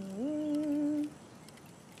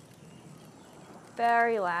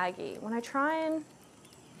 very laggy. When I try and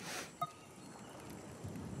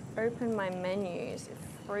open my menus, it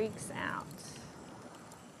freaks out.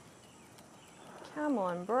 Come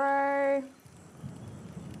on, bro.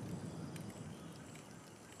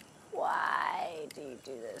 Why do you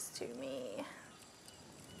do this to me?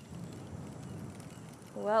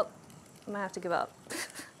 Well, I might have to give up.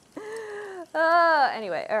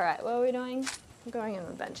 Anyway, all right, what are we doing? I'm going on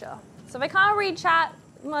an adventure. So if I can't read chat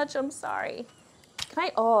much, I'm sorry. Can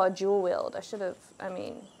I, oh, dual wield. I should have,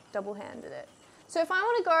 double-handed it. So if I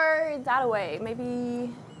want to go that way, maybe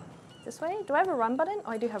this way? Do I have a run button?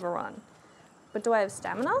 Oh, I do have a run. But do I have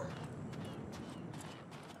stamina?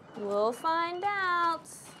 We'll find out.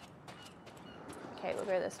 Okay, we'll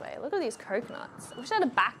go this way. Look at these coconuts. I wish I had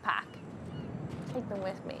a backpack. Take them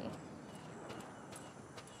with me.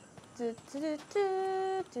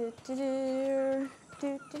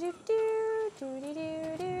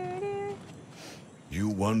 You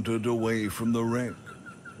wandered away from the wreck,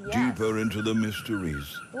 Yes. deeper into the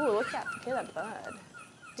mysteries. Ooh, look at that bird.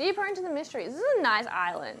 Deeper into the mysteries. This is a nice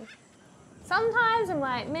island. Sometimes I'm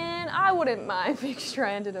like, man, I wouldn't mind being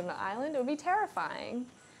stranded on an island. It would be terrifying.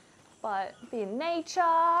 But be in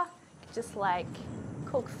nature, just like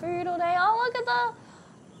cook food all day. Oh, look at the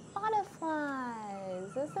butterflies.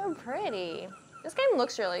 They're so pretty. This game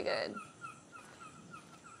looks really good.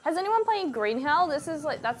 Has anyone played Green Hell? This is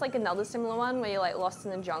like, that's like another similar one where you're like lost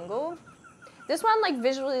in the jungle. This one like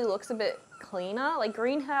visually looks a bit cleaner. Like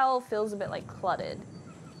Green Hell feels a bit like cluttered.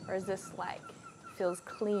 Whereas this like feels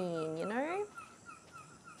clean, you know?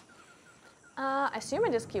 I assume I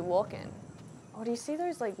just keep walking. Oh, do you see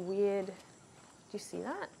those like weird, do you see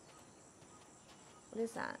that? What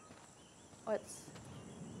is that? Oh, it's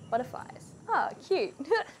butterflies. Oh, cute.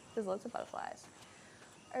 There's lots of butterflies.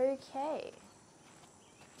 Okay.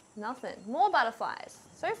 Nothing. More butterflies.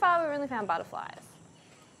 So far, we've only found butterflies.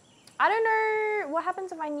 I don't know what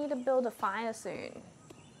happens if I need to build a fire soon.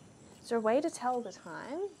 Is there a way to tell the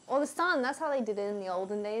time? Or the sun, that's how they did it in the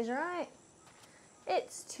olden days, right?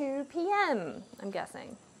 It's 2 p.m., I'm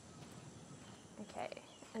guessing. Okay,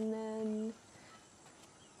 and then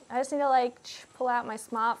I just need to like pull out my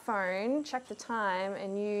smartphone, check the time,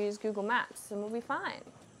 and use Google Maps, and we'll be fine.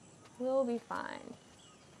 We'll be fine.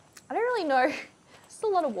 I don't really know. It's a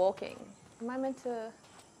lot of walking. Am I meant to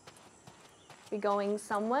be going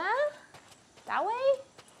somewhere? That way?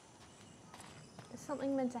 Is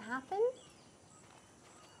something meant to happen?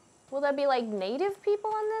 Will there be like native people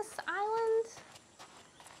on this island?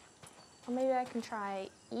 Or maybe I can try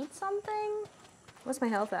eat something? What's my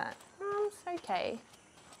health at? It's okay.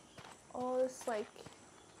 Oh, it's like,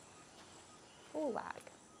 oh, lag.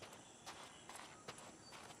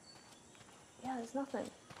 Yeah, there's nothing.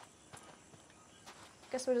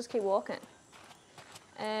 Guess we'll just keep walking.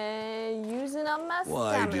 And using up my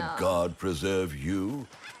Why stamina. did God preserve you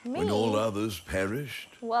Me? when all others perished?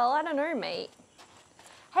 Well, I don't know, mate.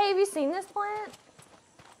 Hey, have you seen this plant?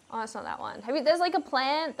 Oh, it's not that one. There's like a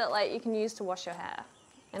plant that like you can use to wash your hair,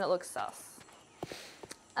 and it looks sus.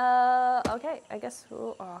 Okay, I guess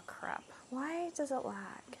we'll, oh crap. Why does it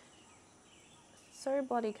lag? So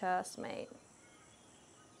body cursed, mate.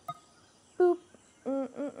 Boop.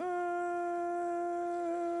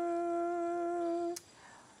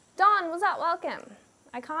 Dawn, what's up? Welcome.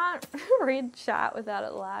 I can't read chat without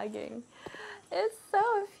it lagging. It's so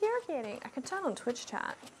infuriating. I can turn on Twitch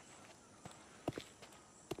chat.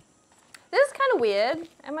 This is kind of weird.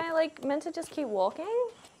 Am I like meant to just keep walking?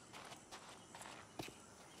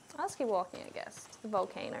 I'll just keep walking, I guess, to the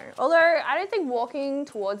volcano. Although, I don't think walking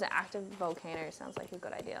towards an active volcano sounds like a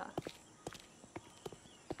good idea.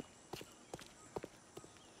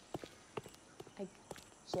 I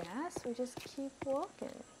guess we just keep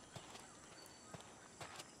walking.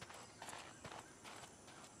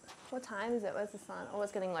 What time is it? Where's the sun? Oh,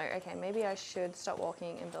 it's getting low. Okay, maybe I should stop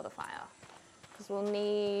walking and build a fire. Because we'll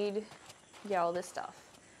need, yeah, all this stuff.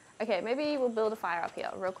 Okay, maybe we'll build a fire up here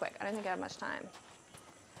real quick. I don't think I have much time.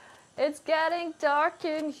 It's getting dark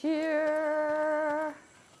in here.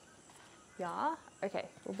 Yeah? Okay,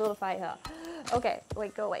 we'll build a fire here. Okay,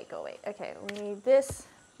 wait, go away, go away. Okay, we need this.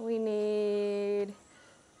 We need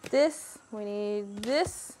this. We need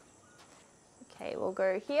this. Okay, we'll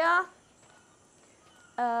go here.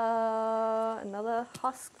 Another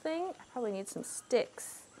husk thing. I probably need some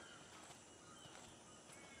sticks.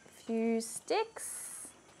 A few sticks.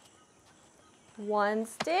 1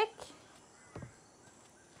 stick.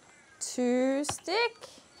 2 stick.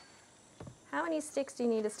 How many sticks do you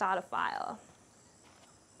need to start a fire?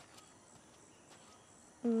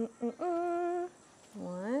 1,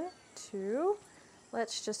 2.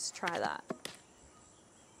 Let's just try that.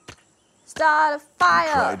 Start a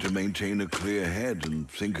fire. Try to maintain a clear head and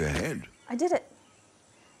think ahead. I did it.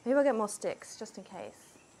 Maybe I'll get more sticks, just in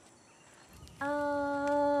case.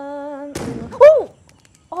 Oh!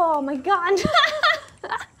 Oh, my gun.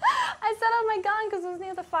 I set up my gun because it was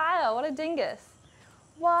near the fire. What a dingus.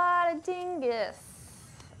 What a dingus.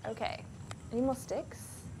 Okay. Any more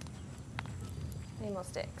sticks? Any more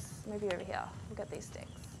sticks? Maybe over here. We'll get these sticks.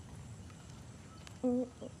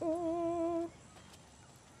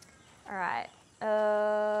 Alright.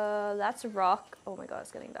 That's a rock. Oh my god,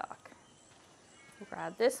 it's getting dark. We'll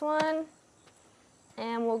grab this one.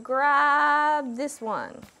 And we'll grab this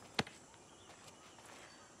one.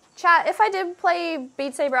 Chat, if I did play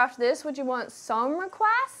Beat Saber after this, would you want song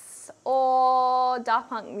requests or Daft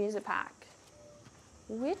Punk music pack?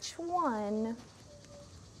 Which one?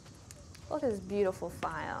 Look at this beautiful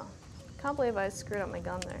fire. Can't believe I screwed up my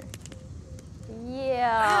gun there.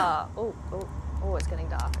 Yeah. Oh, it's getting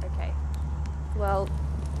dark. Okay. Well,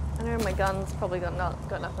 I know my gun's probably got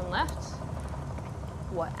nothing left.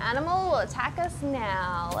 What animal will attack us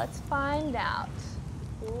now? Let's find out.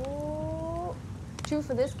 Ooh. 2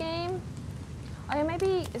 for this game. Oh yeah,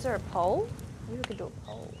 maybe, is there a poll? Maybe we could do a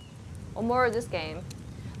poll. Or more of this game.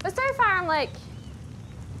 But so far I'm like,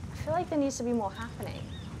 I feel like there needs to be more happening.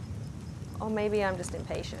 Or maybe I'm just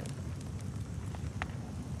impatient.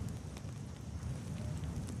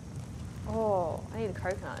 Oh, I need a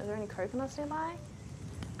coconut. Is there any coconuts nearby?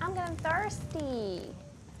 I'm getting thirsty.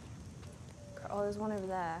 Oh, there's one over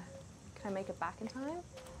there. Can I make it back in time?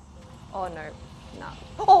 Oh, no. No.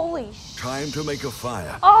 Holy shit. Time to make a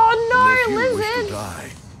fire. Oh, no, unless you wish lizards. to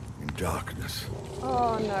die in darkness.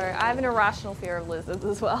 Oh, no. I have an irrational fear of lizards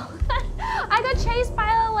as well. I got chased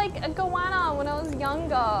by like a goanna when I was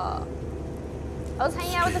younger. I was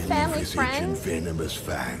hanging out with a family friend. And venomous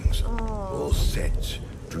fangs, all set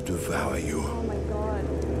to devour you. Oh my god.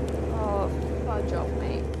 Oh, fudge off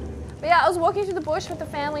me. But yeah, I was walking through the bush with a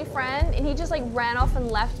family friend and he just like ran off and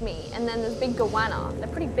left me. And then this big goanna, they're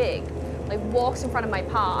pretty big, like walks in front of my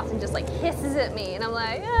path and just like hisses at me. And I'm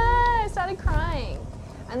like, ah, I started crying.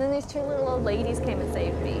 And then these 2 little old ladies came and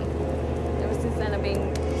saved me. It was since then of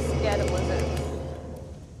being scared of lizards.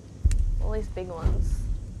 All these big ones.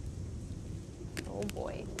 Oh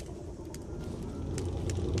boy.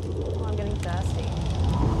 Oh, I'm getting thirsty.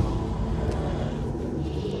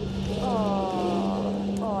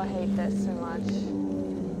 Oh, I hate this so much.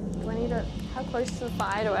 Do I need to, how close to the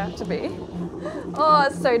fire do I have to be? Oh,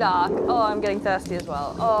 it's so dark. Oh, I'm getting thirsty as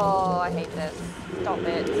well. Oh, I hate this. Stop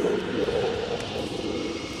it.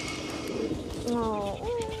 Oh.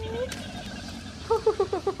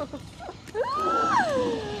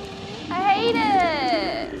 I hate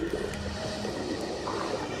it.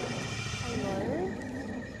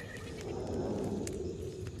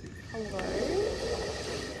 Hello?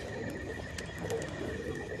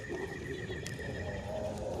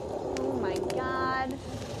 Oh my god.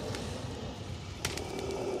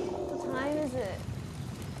 What time is it?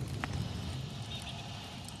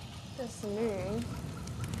 Just noon.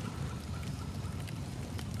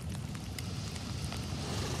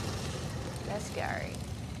 That's scary.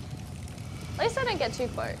 At least I don't get too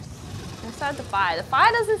close. I started the fire. The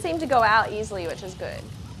fire doesn't seem to go out easily, which is good.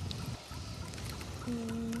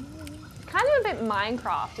 Kind of a bit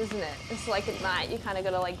Minecraft, isn't it? It's like at night, you kind of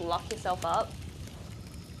gotta like lock yourself up.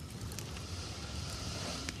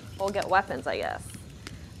 Or get weapons, I guess.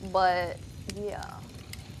 But, yeah.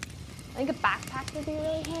 I think a backpack would be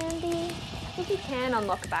really handy. I think you can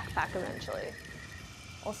unlock a backpack eventually.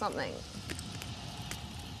 Or something.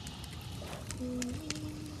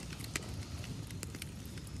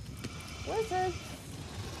 Lizards.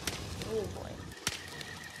 Oh boy.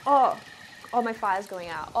 Oh. Oh, my fire's going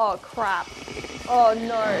out. Oh, crap. Oh,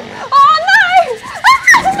 no. Oh,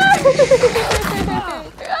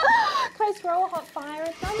 no! Can I throw a hot fire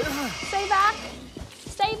at them? Stay back.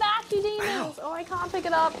 Stay back, you demons. Oh, I can't pick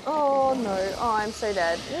it up. Oh, no. Oh, I'm so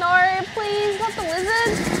dead. No, please, not the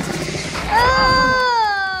lizard.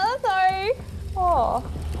 Ah, sorry. Oh.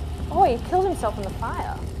 Oh, he killed himself in the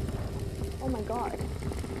fire. Oh, my God.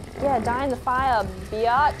 Yeah, die in the fire,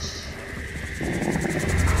 biatch.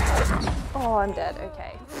 Oh, I'm dead.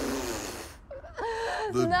 Okay.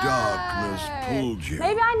 The darkness pulled you.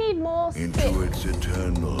 Maybe I need more into sticks. its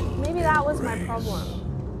eternal Maybe that was my embrace. problem.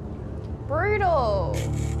 Brutal.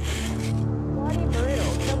 Bloody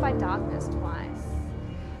brutal. Killed by darkness twice.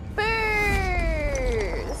 Boo!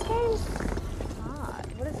 This game's hard.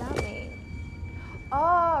 What does that mean?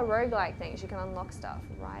 Oh, roguelike things. You can unlock stuff.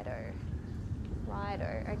 Righto.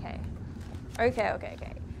 Righto. Okay. Okay, okay,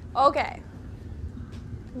 okay. Okay.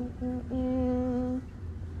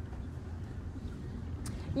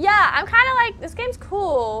 Yeah, I'm kind of like, this game's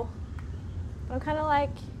cool, but I'm kind of like,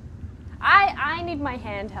 I need my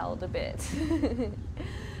hand held a bit.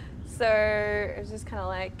 So it's just kind of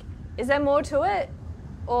like, is there more to it?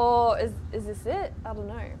 Or is this it? I don't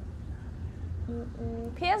know.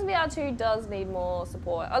 PSVR 2 does need more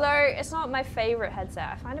support, although it's not my favorite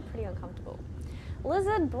headset. I find it pretty uncomfortable.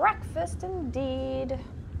 Lizard breakfast indeed.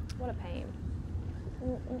 What a pain.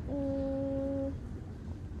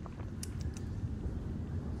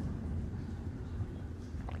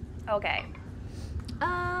 Okay.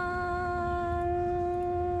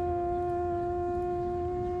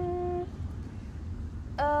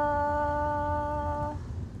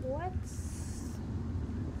 What's...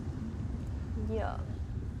 Yeah.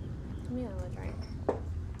 Give me another drink.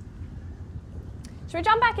 Should we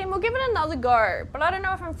jump back in? We'll give it another go, but I don't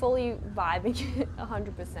know if I'm fully vibing it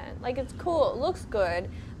 100%. Like, it's cool, it looks good,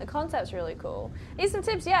 the concept's really cool. Need some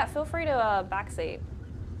tips? Yeah, feel free to backseat.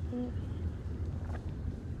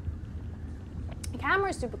 The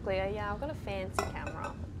camera is super clear. Yeah, I've got a fancy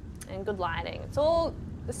camera and good lighting. It's all,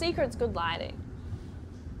 the secret's good lighting.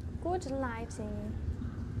 Good lighting.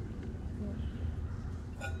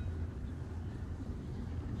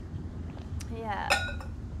 Yeah,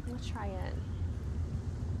 let's try it.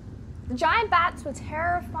 The giant bats were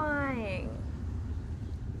terrifying.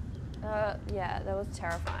 Yeah, that was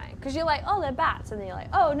terrifying. Because you're like, oh, they're bats. And then you're like,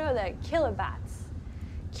 oh, no, they're killer bats.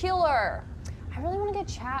 Killer. I really want to get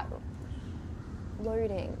chat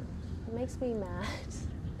loading. It makes me mad.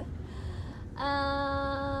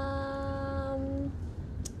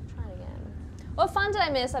 Try it again. What fun did I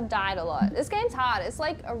miss? I've died a lot. This game's hard. It's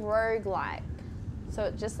like a roguelike. So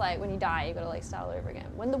it's just like when you die, you gotta like start all over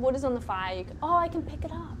again. When the wood is on the fire, you can, oh, I can pick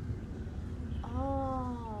it up.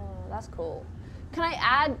 Oh, that's cool. Can I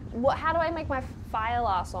add, how do I make my fire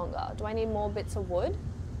last longer? Do I need more bits of wood?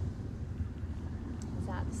 Is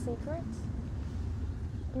that the secret?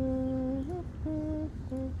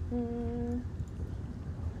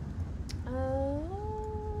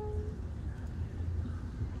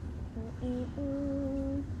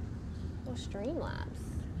 Or Streamlabs.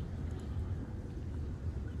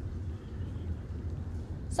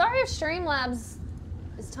 Sorry if Streamlabs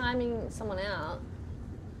is timing someone out.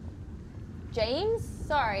 James?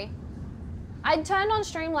 Sorry. I turned on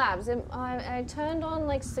Streamlabs. I turned on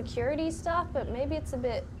like security stuff, but maybe it's a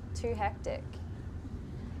bit too hectic.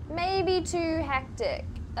 Maybe too hectic.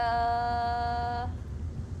 Yeah,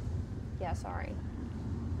 sorry.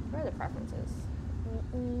 Where are the preferences?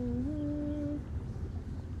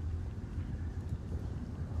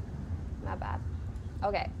 My bad.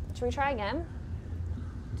 Okay, should we try again?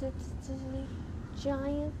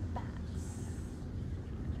 Giant bats.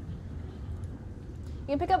 You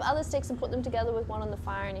can pick up other sticks and put them together with one on the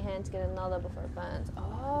fire in your hand to get another before it burns.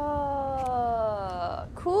 Oh,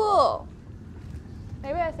 cool.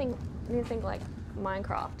 Maybe I need to think like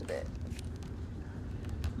Minecraft a bit.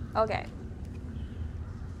 Okay.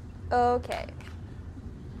 Okay.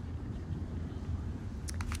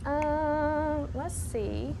 Let's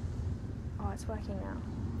see. Oh, it's working now.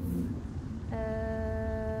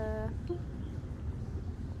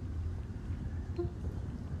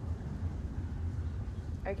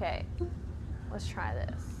 Okay, let's try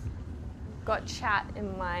this. Got chat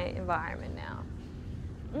in my environment now.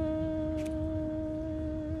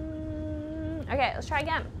 Okay, let's try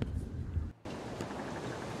again.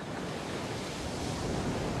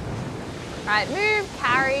 All right, move,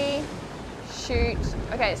 carry, shoot.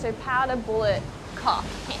 Okay, so powder, bullet, cock.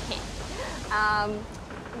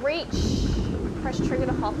 Reach, press trigger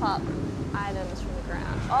to hop up items from the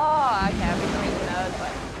ground. Oh, okay, I've been doing nerd,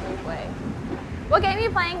 but move way. What game are you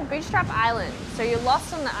playing? Bootstrap Island. So you're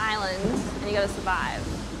lost on the island and you gotta survive.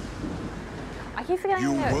 I keep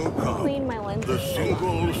forgetting to clean my lenses. The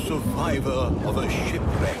single survivor of a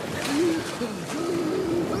shipwreck.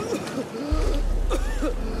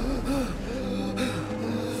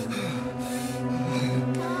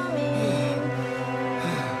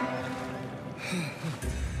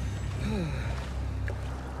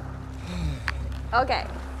 Okay.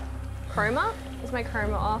 Chroma? Is my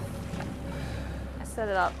chroma off? I set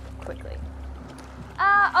it up quickly.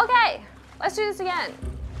 Okay. Let's do this again.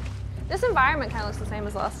 This environment kind of looks the same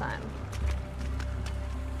as last time.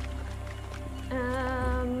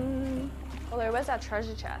 Although, where's our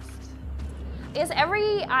treasure chest? I guess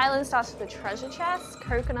every island starts with a treasure chest,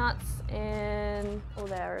 coconuts, and... oh,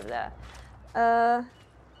 there, over there.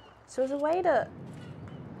 So there's a way to...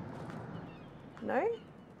 no?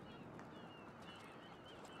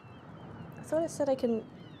 I thought it said I can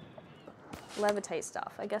levitate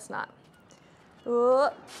stuff. I guess not. Ooh.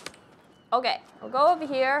 Okay, we'll go over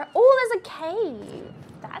here. Oh, there's a cave.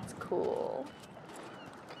 cool.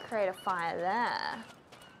 Create a fire there.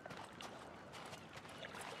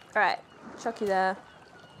 All right, chuck you there.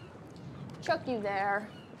 Chuck you there.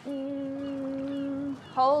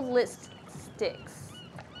 Hold lit sticks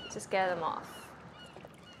to scare them off.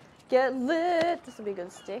 Get lit. This will be a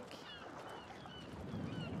good stick.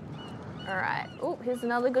 All right. Oh, here's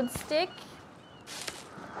another good stick.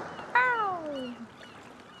 Ow.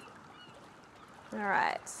 All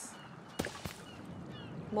right.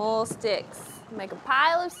 More sticks. Make a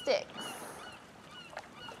pile of sticks.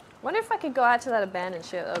 Wonder if I could go out to that abandoned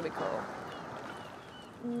ship. That would be cool.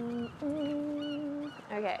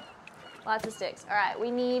 Okay. Lots of sticks. All right.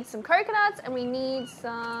 We need some coconuts and we need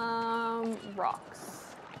some rocks.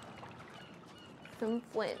 Some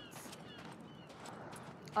flints.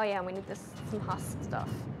 Oh yeah, we need this, some husk stuff.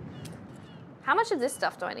 How much of this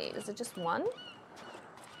stuff do I need? Is it just one?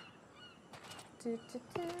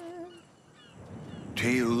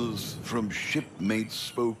 Tales from shipmates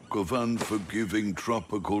spoke of unforgiving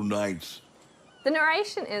tropical nights. The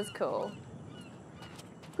narration is cool.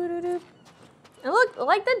 And look,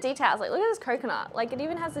 like the details, like look at this coconut. Like it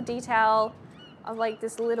even has the detail of like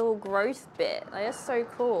this little growth bit. Like it's so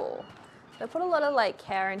cool. They put a lot of like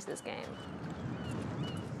care into this game.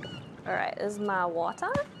 All right, this is my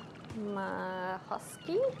water, my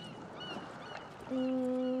husky.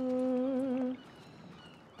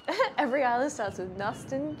 Every island starts with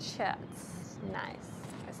Nustin chats. Nice.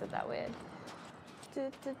 I said that weird.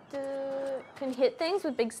 Can hit things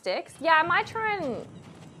with big sticks. Yeah, I might try and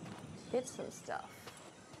hit some stuff.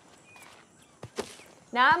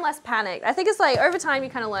 Now I'm less panicked. I think it's like over time you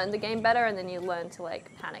kind of learn the game better and then you learn to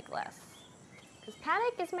like panic less. Because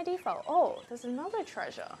panic is my default. Oh, there's another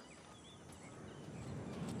treasure.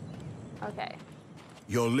 Okay.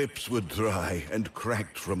 Your lips were dry and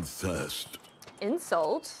cracked from thirst.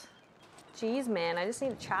 Insult? Jeez, man, I just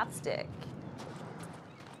need a chapstick.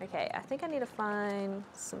 Okay, I think I need to find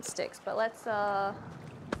some sticks, but let's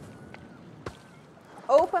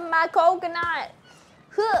open my coconut.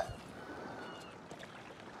 Huh.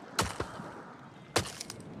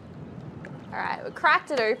 All right, we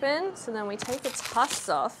cracked it open, so then we take its husks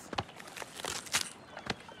off.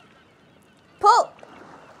 Pull!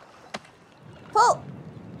 Pull!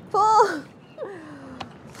 Pull!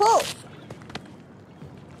 Pull!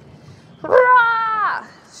 Hurrah!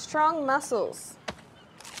 Strong muscles.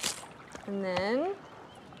 And then,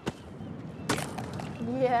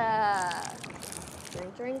 yeah.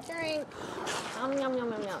 Drink, drink, drink. Yum, yum,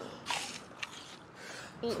 yum, yum, yum.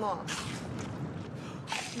 Eat more.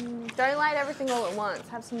 Don't light everything all at once.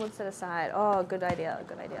 Have some wood set aside. Oh, good idea,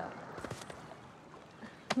 good idea.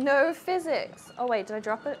 No physics. Oh wait, did I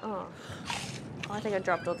drop it? Oh, I think I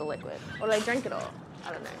dropped all the liquid. Or did I drink it all?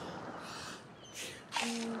 I don't know.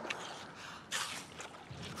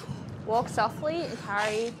 Walk softly and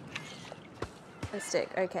carry a stick.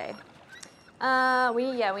 Okay.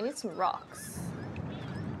 We need some rocks.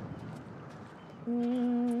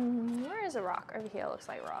 Where is a rock? Over here looks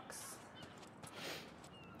like rocks.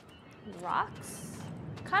 Rocks?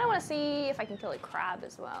 Kind of want to see if I can kill a crab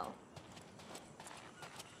as well.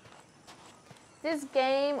 This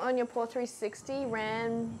game on your poor 360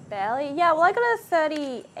 ran barely. Yeah, well I got a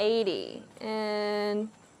 3080 and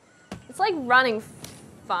it's like running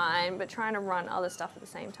fine, but trying to run other stuff at the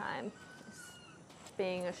same time is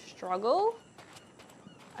being a struggle.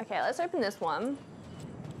 Okay, let's open this one.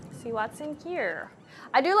 See what's in here.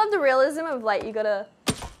 I do love the realism of like you gotta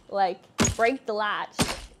like break the latch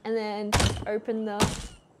and then open the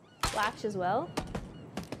latch as well.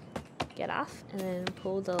 Get off and then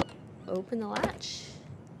open the latch.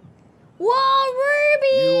 Whoa,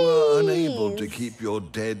 rubies! You are unable to keep your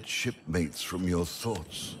dead shipmates from your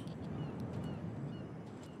thoughts.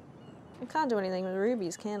 I can't do anything with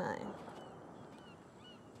rubies, can I?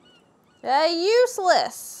 They're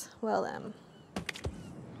useless. Well then.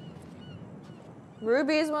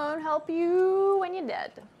 Rubies won't help you when you're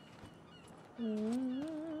dead.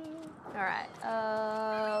 All right,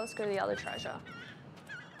 let's go to the other treasure,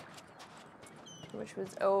 which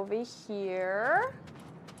was over here.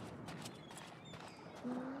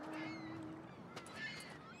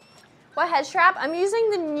 What head strap? I'm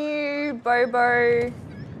using the new Bobo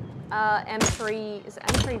M3, is it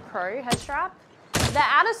M3 Pro head strap? They're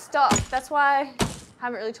out of stock. That's why I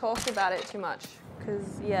haven't really talked about it too much,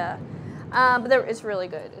 because yeah. But it's really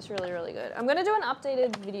good. It's really, really good. I'm gonna do an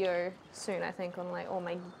updated video soon, I think, on like all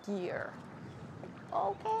my gear.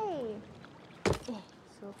 Okay. So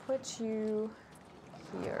we'll put you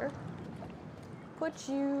here. Put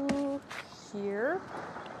you here.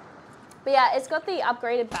 But yeah, it's got the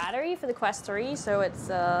upgraded battery for the Quest 3, so it's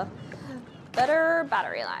Better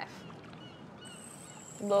battery life.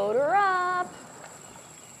 Load her up.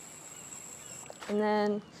 And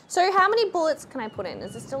then, so how many bullets can I put in?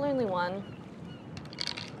 Is there still only one?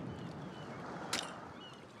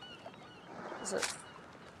 Is it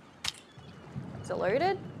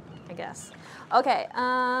loaded? I guess. Okay,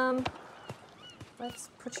 let's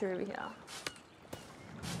put you over here.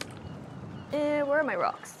 Where are my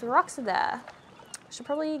rocks? The rocks are there. I should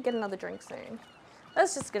probably get another drink soon.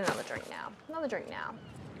 Let's just get another drink now. Another drink now.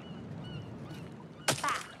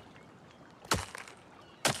 Ah.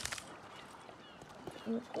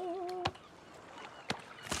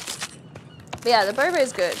 But yeah, the boba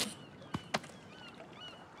is good.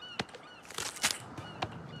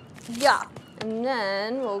 Yeah, and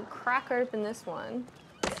then we'll crack open this one.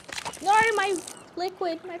 No, my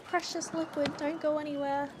liquid, my precious liquid, don't go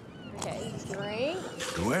anywhere. Okay, drink.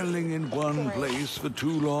 Dwelling in one place for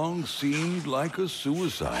too long seemed like a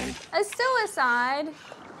suicide. A suicide?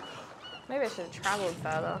 Maybe I should have traveled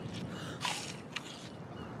further.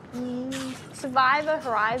 Survivor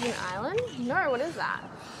Horizon Island? No, what is that?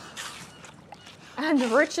 I'm the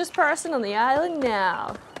richest person on the island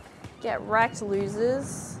now. Get wrecked,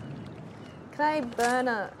 losers. Can I burn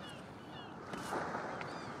a...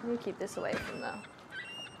 Let me keep this away from the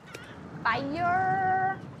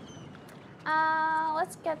fire.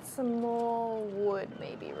 Let's get some more wood,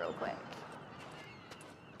 maybe, real quick.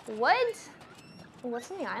 Wood? What's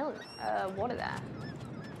in the island? Water there.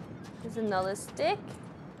 There's another stick.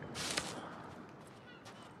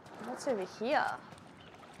 What's over here?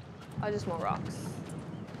 Oh, just more rocks.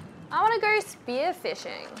 I want to go spear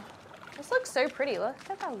fishing. This looks so pretty. Look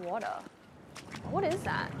at that water. What is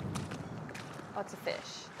that? Oh, it's a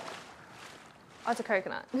fish. Oh, it's a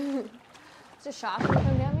coconut. Is a shark gonna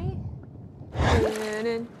come down me?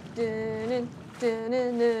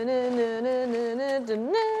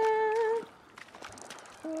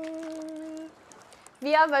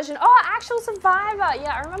 VR version. Oh, actual Survivor.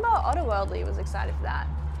 Yeah, I remember Otterworldly was excited for that.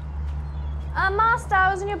 Master,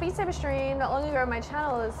 I was in your Beat Saber stream not long ago. My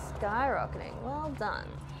channel is skyrocketing. Well done.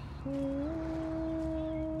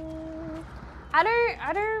 I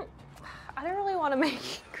don't really want to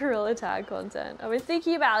make Gorilla Tag content. I've been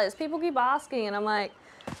thinking about this. People keep asking, and I'm like,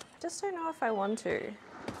 I just don't know if I want to.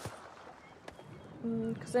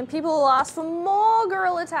 Because then people will ask for more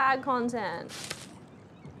Gorilla Tag content.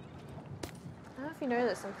 I don't know if you know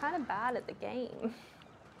this, I'm kind of bad at the game.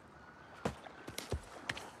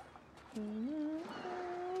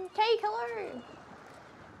 Okay, killer.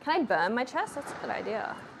 Can I burn my chest? That's a good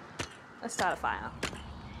idea. Let's start a fire.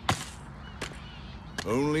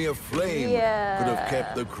 Only a flame could have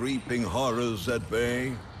kept the creeping horrors at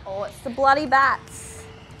bay. Oh, it's the bloody bats.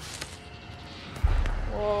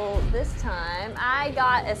 Well, this time I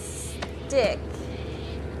got a stick.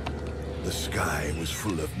 The sky was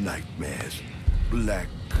full of nightmares. Black,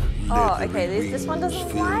 okay, leathery this one doesn't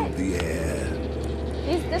wings light. filled the air.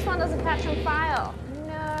 This one doesn't catch on fire.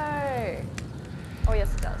 No. Oh,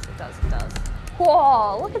 yes, it does. It does. It does.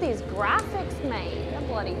 Whoa, look at these graphics, mate. They're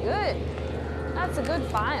bloody good. That's a good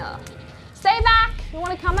fire. Stay back. You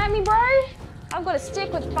want to come at me, bro? I've got a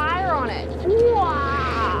stick with fire on it.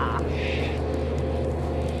 Wah.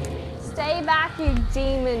 Stay back, you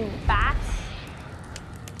demon bat.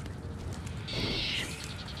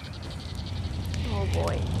 Oh,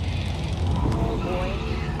 boy. Oh, boy.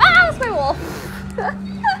 Ah, that's my wolf.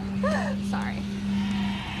 Sorry.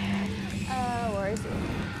 Where is he?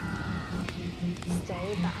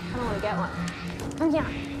 Stay back. I don't want to get one. Come here.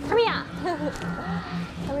 Come here.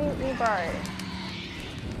 Come here, bro.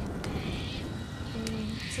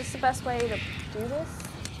 Is this the best way to do this?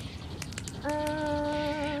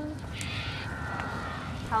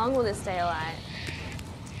 How long will this stay alight?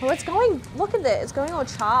 Oh, it's going, look at this. It's going all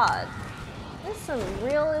charred. There's some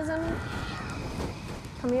realism.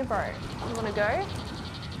 Come here, bro. You wanna go?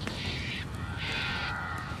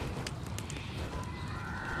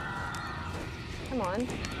 Come on.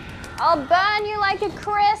 I'll burn you like a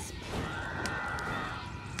crisp.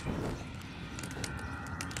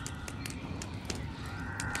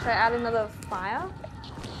 Should I add another fire?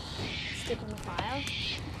 Stick on the fire?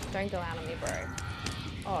 Don't go out on me, bro.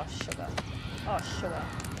 Oh, sugar. Oh, sugar.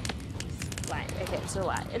 Light. Okay, it's a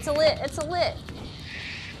light. It's a lit. It's a lit.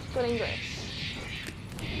 Good English.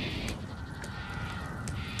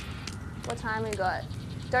 What time we got?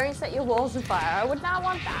 Don't set your walls on fire. I would not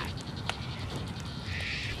want that.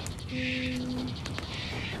 I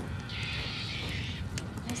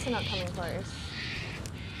guess they're not coming close.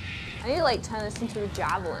 I need to like turn this into a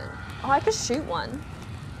javelin. Oh, I could shoot one.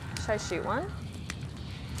 Should I shoot one?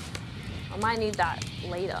 I might need that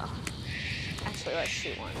later. Actually, let's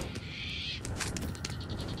shoot one.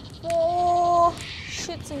 For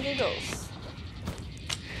shits and giggles.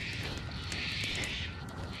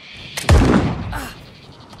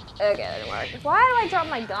 Okay, that didn't work. Why do I drop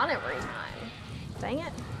my gun every time? Dang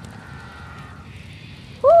it.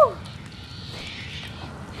 Woo!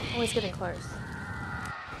 Always getting close.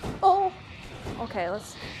 Oh! Okay,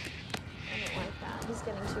 let's... I don't like that. He's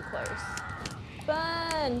getting too close.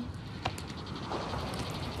 Burn!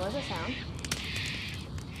 What does it sound?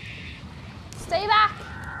 Stay back!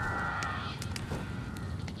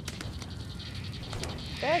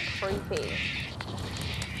 They're creepy.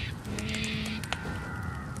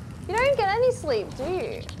 You don't get any sleep, do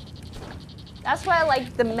you? That's where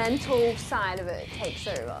like the mental side of it takes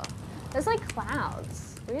over. There's like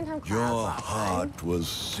clouds. We didn't have clouds Your last heart time. was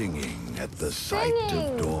singing at the sight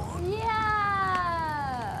of dawn.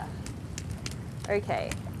 Yeah!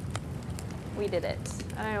 Okay. We did it.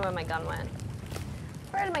 I don't know where my gun went.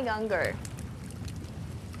 Where did my gun go?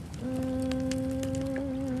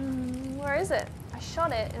 Where is it? I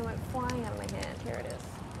shot it and it went flying out of my hand. Here it is.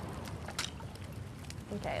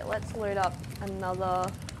 Okay, let's load up another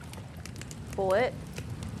bullet.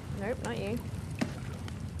 Nope, not you.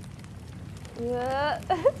 Yeah,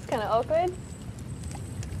 it's kind of awkward.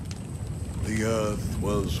 The earth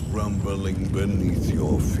was rumbling beneath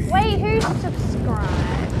your feet. Wait, who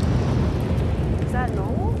subscribed? Is that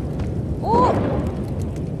normal? Oh!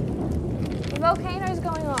 The volcano's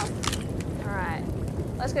going off. Alright,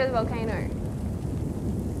 let's go to the volcano.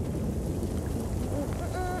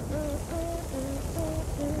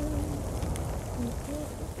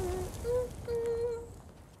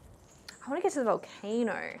 I want to get to the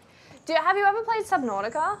volcano. Have you ever played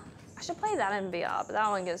Subnautica? I should play that in VR, but that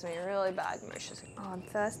one gives me really bad motion. Oh, I'm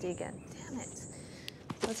thirsty again. Damn it.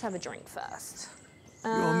 Let's have a drink first.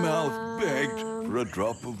 Your mouth begged for a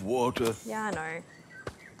drop of water. Yeah, I know.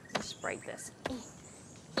 Let's just break this.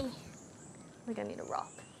 I think I need a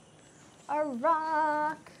rock. A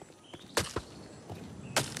rock.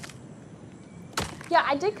 Yeah,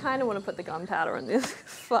 I did kind of want to put the gunpowder in this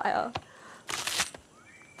fire.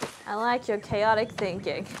 I like your chaotic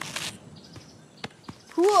thinking.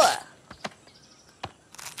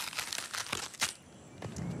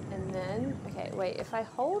 And then, okay, wait, if I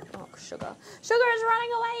hold, oh, sugar. Sugar is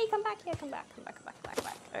running away, come back here, come back.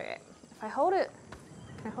 Okay, if I hold it,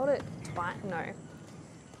 can I hold it twice? No. I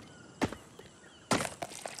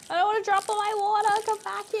don't want to drop all my water, come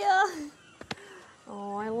back here.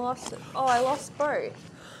 Oh, I lost it. Oh, I lost both.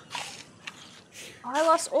 Oh, I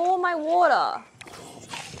lost all my water.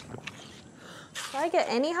 Did I get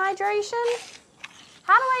any hydration?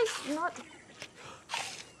 How do I not?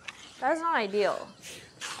 That's not ideal.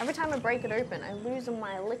 Every time I break it open, I lose all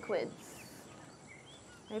my liquids.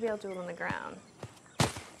 Maybe I'll do it on the ground.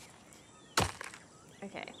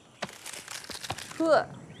 Okay.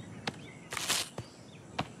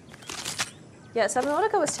 Yeah,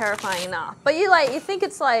 Subnautica was terrifying enough. But you think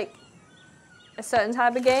it's like a certain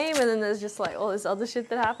type of game, and then there's just like all this other shit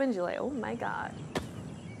that happens. You're like, oh my god.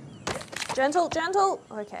 Gentle, gentle.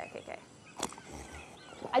 Okay.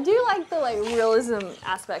 I do like the realism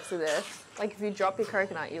aspects of this. Like if you drop your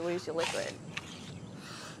coconut, you lose your liquid.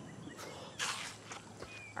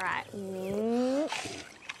 All right.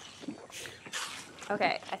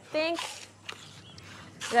 Okay, I think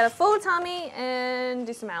we got a full tummy and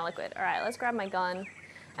do some out liquid. All right, let's grab my gun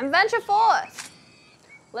and venture forth.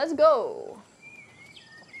 Let's go.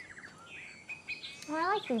 Oh,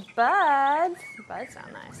 I like these birds. Birds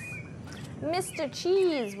sound nice. Mr.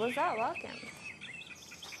 Cheese, was that welcome?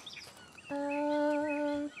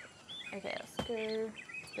 Okay, let's go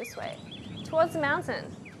this way, towards the mountain.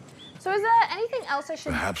 So is there anything else I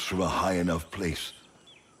should... Perhaps from a high enough place,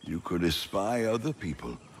 you could espy other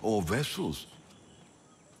people or vessels.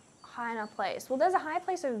 High enough place. Well, there's a high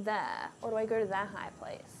place over there. Or do I go to that high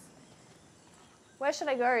place? Where should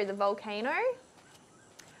I go? The volcano?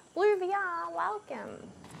 Blue VR, welcome.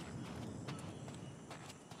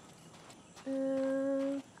 I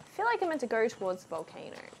feel like I meant to go towards the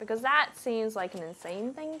volcano because that seems like an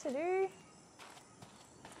insane thing to do.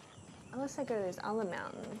 Unless I go to those other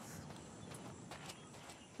mountains.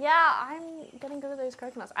 Yeah, I'm getting good at those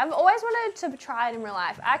coconuts. I've always wanted to try it in real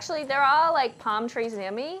life. Actually, there are like palm trees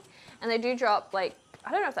near me and they do drop like,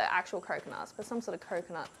 I don't know if they're actual coconuts, but some sort of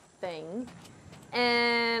coconut thing.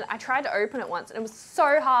 And I tried to open it once and it was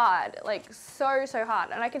so hard, like so hard.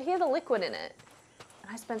 And I could hear the liquid in it.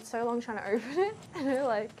 And I spent so long trying to open it. And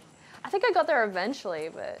I think I got there eventually,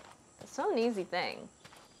 but it's not an easy thing.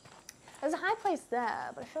 There's a high place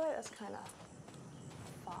there, but I feel like that's kind of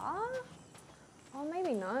far. Or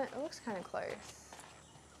maybe not, it looks kind of close.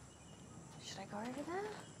 Should I go over there?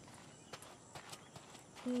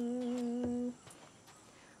 Where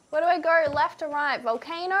do I go? Left or right?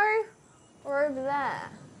 Volcano? Or over there?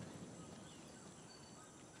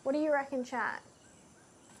 What do you reckon, chat?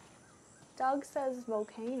 Doug says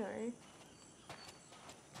volcano.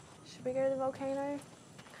 Should we go to the volcano?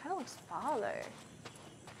 Kind of looks far though.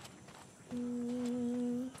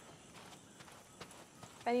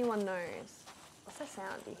 If anyone knows. What's that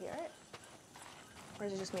sound? Do you hear it? Or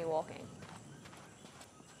is it just me walking?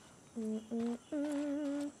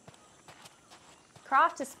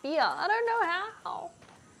 Craft a spear. I don't know how.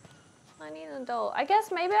 I need an adult. I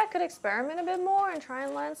guess maybe I could experiment a bit more and try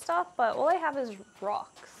and learn stuff, but all I have is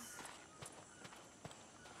rocks.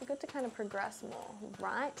 It's good to kind of progress more,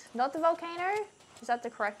 right? Not the volcano? Is that the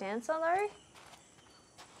correct answer though?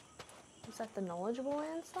 Is that the knowledgeable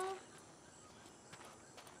answer?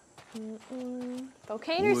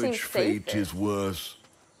 Volcano seems Which fate safer. is worse?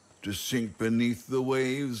 To sink beneath the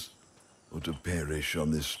waves, or to perish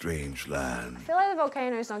on this strange land? I feel like the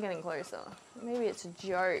volcano's not getting closer. Maybe it's a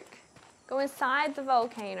joke. Go inside the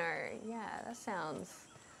volcano. Yeah, that sounds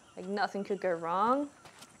like nothing could go wrong.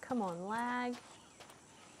 Come on, lag.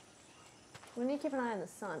 We need to keep an eye on the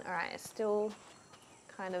sun. All right, it's still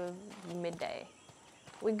kind of midday.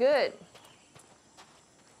 We're good.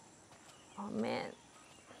 Oh man,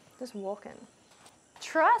 just walking.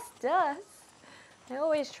 Trust us. I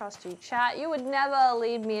always trust you, chat. You would never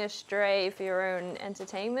lead me astray for your own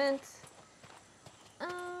entertainment.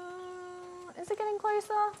 Is it getting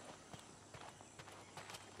closer?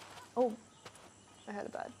 Oh, I heard a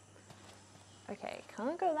bird. Okay,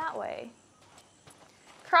 can't go that way.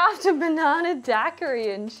 Craft a banana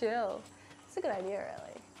daiquiri and chill. That's a good idea,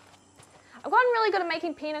 really. I've gotten really good at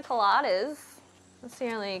making pina coladas. That's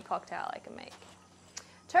the only cocktail I can make.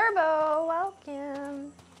 Turbo,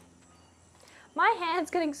 welcome. My hand's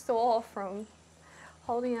getting sore from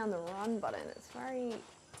holding down the run button. It's very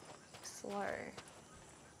slow.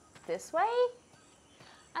 This way?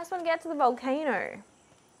 I just want to get to the volcano.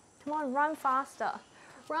 Come on, run faster.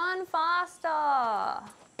 Run faster.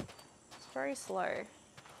 It's very slow.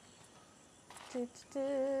 The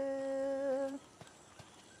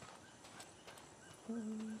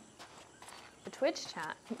Twitch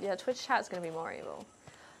chat. Yeah, Twitch chat's gonna be more evil.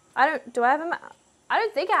 Do I have a map? I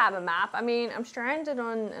don't think I have a map. I mean, I'm stranded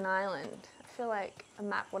on an island. I feel like a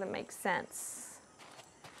map wouldn't make sense.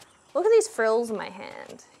 Look at these frills in my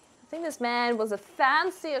hand. I think this man was a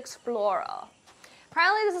fancy explorer.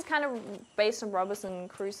 Apparently this is kind of based on Robinson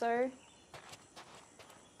Crusoe.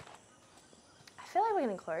 I feel like we're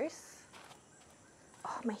getting close.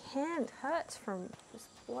 Oh, my hand hurts from this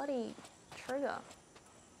bloody trigger.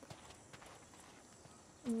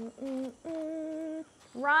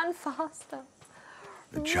 Run faster.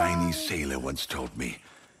 A Chinese sailor once told me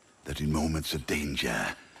that in moments of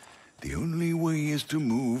danger, the only way is to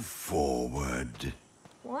move forward.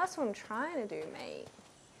 Well, that's what I'm trying to do, mate.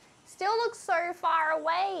 Still looks so far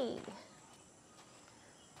away.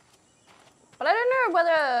 But I don't know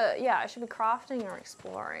whether, yeah, I should be crafting or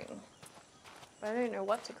exploring. But I don't know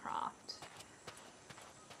what to craft.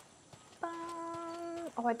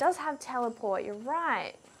 Oh, it does have teleport, you're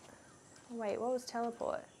right. Wait, what was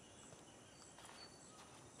teleport?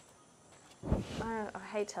 I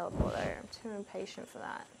hate teleport though, I'm too impatient for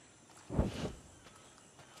that.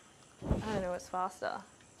 I don't know what's faster.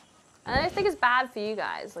 And I think it's bad for you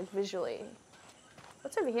guys, like visually.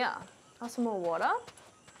 What's over here? Oh, some more water.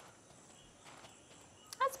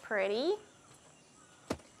 That's pretty.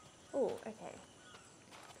 Oh, okay.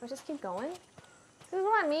 Do I just keep going? This is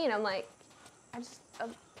what I mean. I'm like,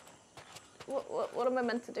 what am I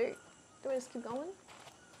meant to do? Do I just keep going?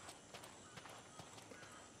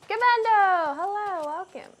 Gavendo! Hello,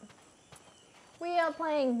 welcome. We are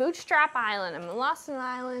playing Bootstrap Island. I'm lost in an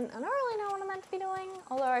island. I don't really know what I'm meant to be doing,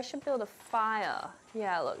 although I should build a fire.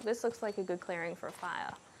 Yeah, look, this looks like a good clearing for a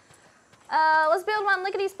fire. Let's build one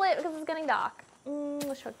lickety-split because it's getting dark.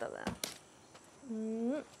 Let's chuck that there.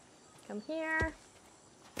 Come here.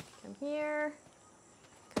 Come here.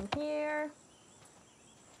 Come here.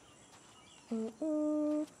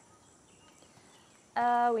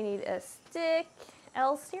 We need a stick.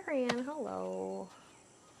 El Syrian, hello.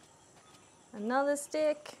 Another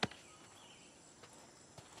stick.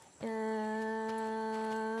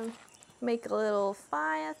 Make a little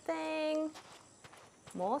fire thing.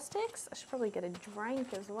 More sticks? I should probably get a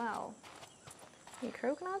drink as well. Any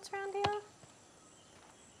coconuts around here?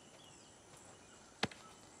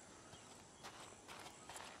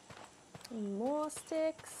 More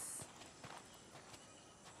sticks.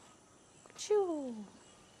 Choo.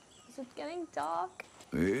 Is it getting dark?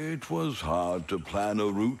 It was hard to plan a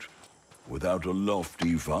route without a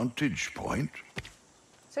lofty vantage point.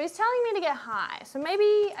 So he's telling me to get high. So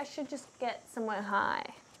maybe I should just get somewhere high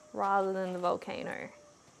rather than the volcano.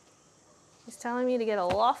 He's telling me to get a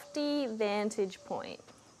lofty vantage point.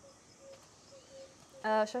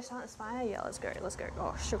 Should I start this fire? Yeah, let's go, let's go.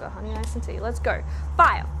 Oh, sugar, honey, nice and tea. Let's go.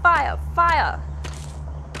 Fire, fire, fire.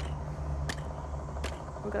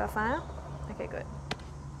 We got our fire? Okay, good.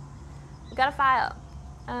 We got a fire.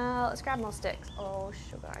 Let's grab more sticks. Oh,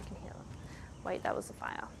 sugar, I can hear them. Wait, that was the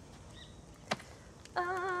fire.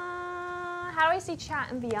 How do I see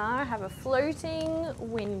chat in VR? I have a floating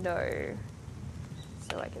window.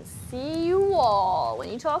 So I can see you all when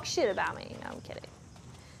you talk shit about me. No, I'm kidding.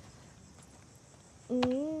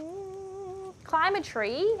 Climb a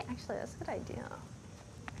tree? Actually, that's a good idea.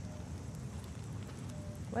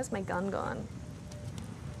 Where's my gun gone?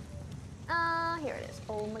 Here it is.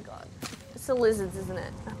 Oh my god. It's the lizards, isn't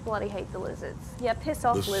it? I bloody hate the lizards. Yeah, piss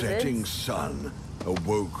off, lizards. The setting sun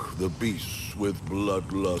awoke the beasts with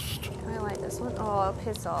bloodlust. Can I light this one? Oh,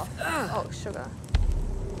 piss off. Oh, sugar.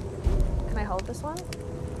 Can I hold this one?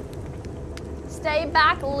 Stay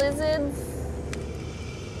back, lizards.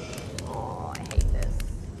 Oh, I hate this.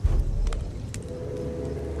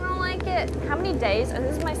 I don't like it. How many days? Oh,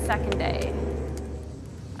 this is my second day.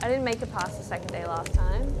 I didn't make it past the second day last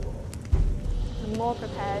time. I'm more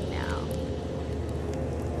prepared now.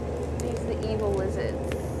 These are the evil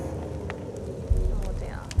lizards. Oh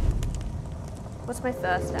dear. What's my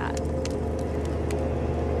thirst at? I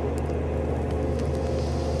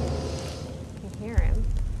can hear him.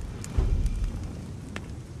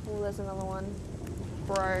 Oh, there's another one.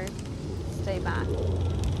 Bro, stay back.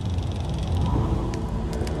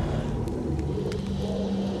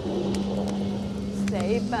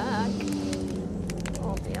 Stay back.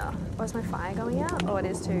 Oh dear. Where's my fire going out? Oh, it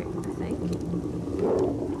is too, I think.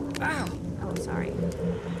 Ow! Oh, sorry.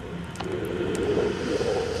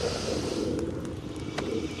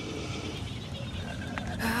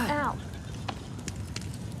 Ow!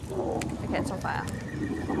 Okay, it's on fire.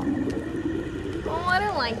 Oh, I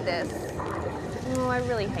don't like this. Oh, I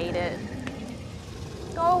really hate it.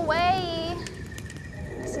 Go away!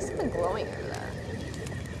 I see something glowing over there.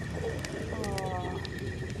 Oh,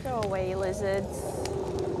 go away, lizards.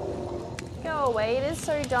 Go away, it is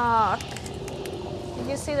so dark. You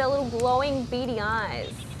can see their little glowing beady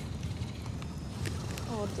eyes.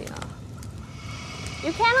 Oh dear.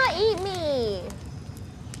 You cannot eat me!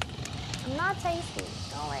 I'm not tasty.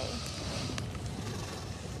 Go away.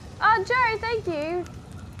 Oh, Joe, thank you.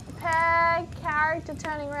 Pair character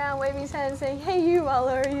turning around, waving his hand, saying, "Hey, you, while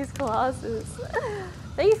lowering his glasses."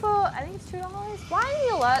 Thank you for, I think it's $2. Why do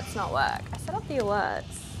the alerts not work? I set up the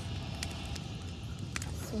alerts.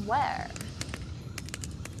 I swear.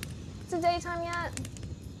 Is it daytime yet?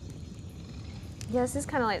 Yeah, this is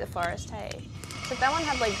kind of like the forest, hey. But that one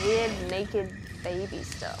had like weird naked baby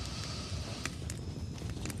stuff.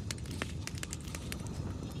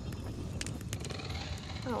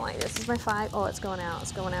 I don't like this. This is my fire. Oh, it's going out.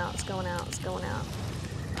 It's going out. It's going out. It's going out.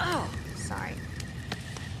 Oh, sorry.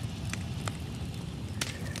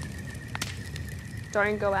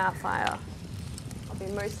 Don't go out, fire. I'll be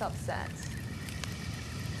most upset.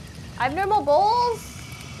 I have no more balls?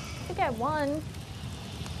 I think I have one.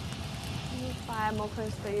 Fire more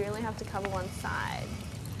close, but you only have to cover one side.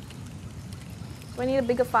 Do I need a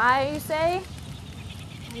bigger fire, you say?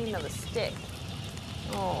 I need another stick.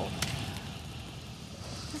 Oh.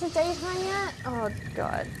 Is it daytime yet? Oh,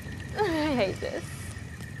 God. I hate this.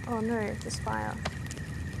 Oh, no, this fire.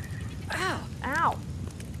 Ow! Ow!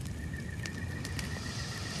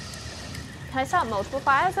 Can I start multiple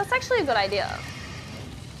fires? That's actually a good idea.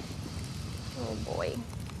 Oh, boy.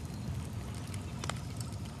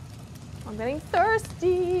 I'm getting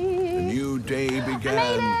thirsty. A new day began. I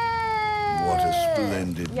made it! What a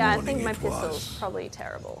splendid Yeah, I morning think my it pistol's was. probably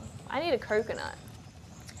terrible. I need a coconut.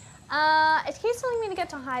 It keeps telling me to get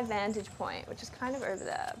to high vantage point, which is kind of over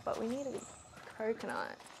there, but we need a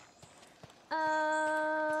coconut.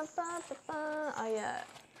 Oh yeah,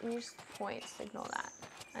 use points, ignore that.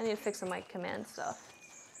 I need to fix some of my command stuff.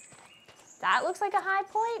 That looks like a high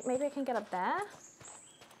point. Maybe I can get up there.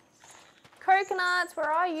 Coconuts, where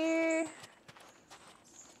are you?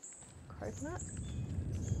 Coconut?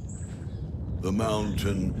 The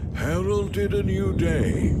mountain heralded a new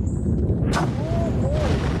day. Oh boy.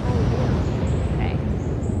 Oh dear. Okay.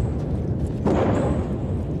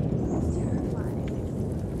 That's terrifying.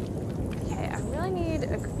 Okay, I really need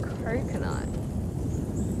a coconut.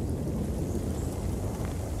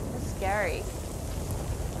 That's scary.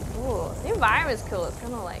 Ooh, the environment's cool. It's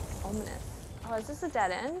kind of like ominous. Oh, is this a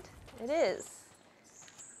dead end? It is.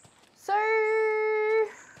 So,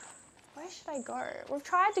 where should I go? We've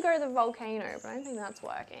tried to go to the volcano, but I don't think that's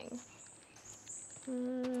working.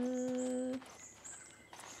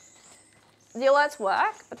 The alerts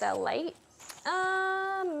work, but they're late.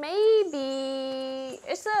 Maybe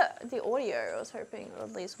it's the audio. I was hoping it would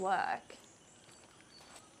at least work.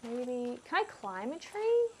 Maybe can I climb a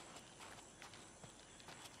tree?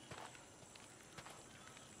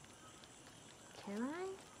 Can I?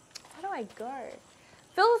 How do I go?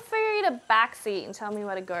 Feel free to backseat and tell me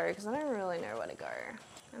where to go because I don't really know where to go.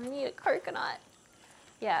 And I need a coconut.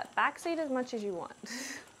 Yeah, backseat as much as you want.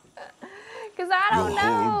 Because I don't know.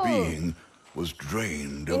 Your whole being was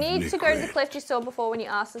drained of You need to go to the cliff you saw before when you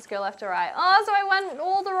asked this girl left or right. Oh, so I went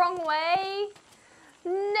all the wrong way?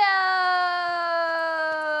 No.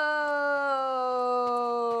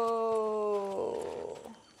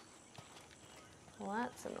 Well,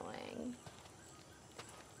 that's annoying.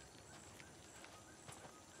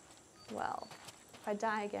 Well, if I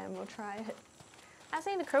die again, we'll try it. I just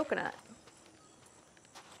need a coconut.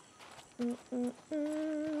 Running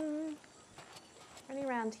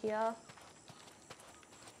around here.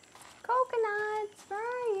 Coconuts, where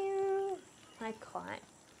are you? Can I climb?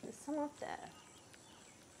 There's some up there.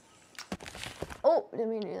 Oh, didn't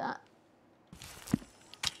mean to do that.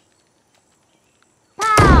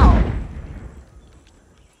 Pow!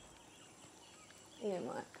 It didn't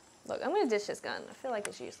work. Look, I'm gonna ditch this gun. I feel like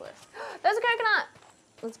it's useless. There's a coconut!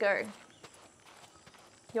 Let's go.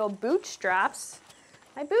 Your bootstraps.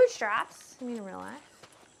 My bootstraps. I mean in real life.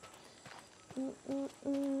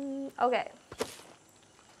 Okay.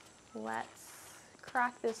 Let's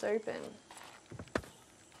crack this open.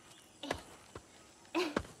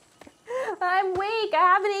 I'm weak. I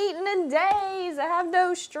haven't eaten in days. I have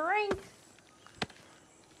no strength.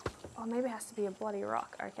 Oh, maybe it has to be a bloody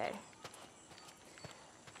rock. Okay.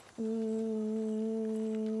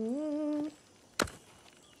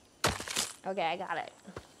 Okay, I got it.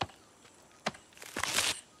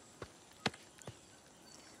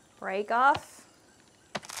 Break off.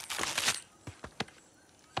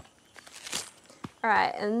 All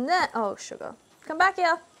right, and then, oh, sugar. Come back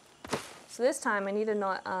here. So this time I need to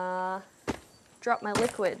not drop my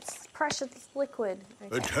liquids. Precious liquid.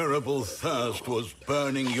 Okay. A terrible thirst was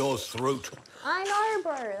burning your throat. I know,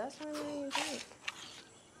 bro. That's what I'm going to drink.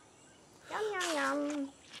 Yum, yum, yum.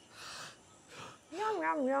 Yum,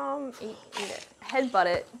 yum, yum. Eat it. Headbutt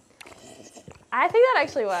it. I think that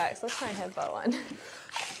actually works. Let's try and headbutt one.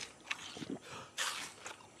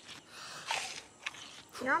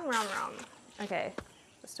 Yum, yum, yum. Okay,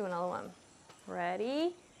 let's do another one.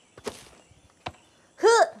 Ready?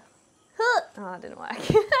 Huh! Huh! Oh, it didn't work.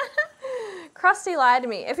 Krusty lied to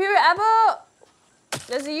me. If you ever,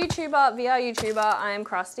 there's a YouTuber, VR YouTuber, I am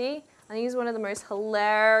Krusty. I think he's one of the most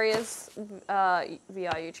hilarious VR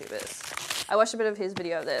YouTubers. I watched a bit of his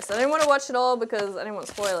video of this. I didn't want to watch it all because I didn't want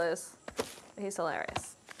spoilers. But he's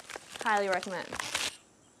hilarious. Highly recommend.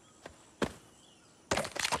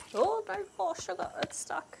 Oh, don't fall, sugar. It's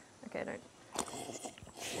stuck. Okay, don't.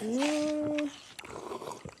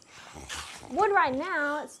 Wood right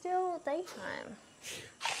now, it's still daytime.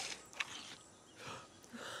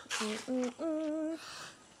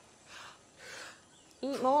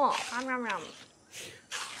 Eat more. Yum, yum, yum.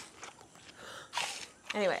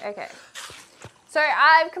 Anyway, okay. So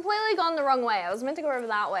I've completely gone the wrong way. I was meant to go over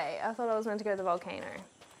that way. I thought I was meant to go to the volcano.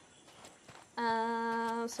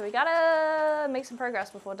 So we gotta make some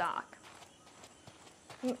progress before dark.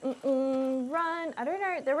 Run. I don't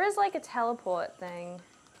know. There is like a teleport thing.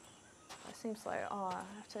 That seems slow. Oh, I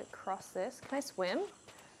have to cross this. Can I swim?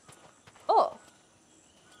 Oh.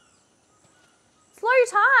 It's low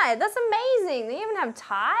tide. That's amazing. They even have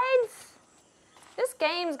tides? This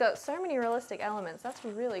game's got so many realistic elements. That's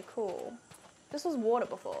really cool. This was water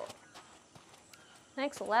before.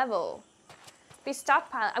 Next level. Be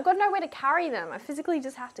stockpiled. I've got nowhere to carry them. I physically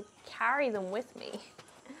just have to carry them with me.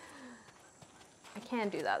 I can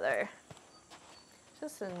do that though.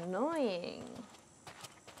 Just annoying.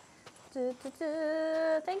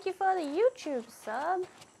 Thank you for the YouTube sub.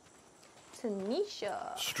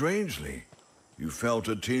 Tanisha. Strangely, you felt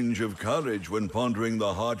a tinge of courage when pondering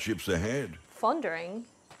the hardships ahead. Fondering?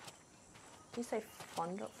 Did you say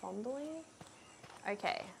fondling?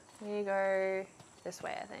 Okay, we go this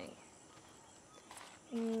way, I think.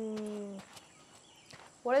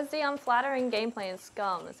 What is the unflattering gameplay in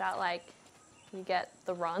Scum? Is that like you get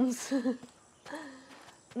the runs?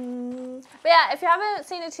 But yeah, if you haven't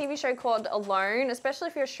seen a TV show called Alone, especially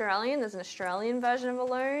if you're Australian, there's an Australian version of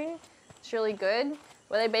Alone. It's really good,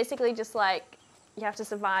 where they basically just like, you have to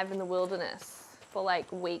survive in the wilderness for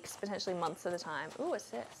like weeks, potentially months at a time. Ooh, what's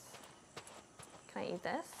this? Can I eat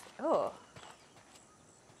this? Oh.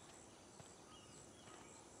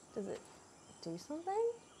 Does it do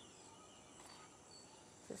something?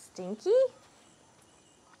 Is it stinky?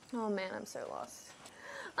 Oh man, I'm so lost.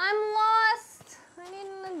 I'm lost! I need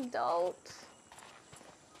an adult.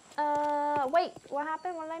 Wait, what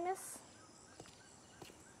happened? What did I miss?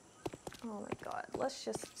 Oh my god, let's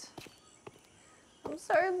just... I'm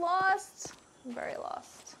so lost. I'm very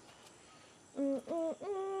lost. When's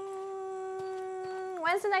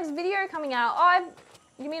the next video coming out? Oh,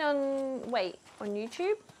 you mean on, wait, on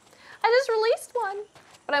YouTube? I just released one,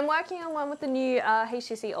 but I'm working on one with the new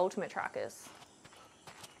HTC Ultimate trackers.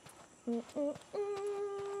 And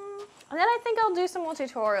then I think I'll do some more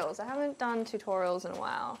tutorials. I haven't done tutorials in a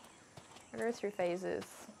while. I go through phases.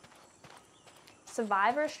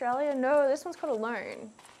 Survivor Australia? No, this one's called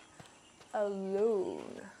Alone.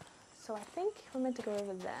 Alone. So I think we're meant to go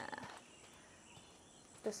over there.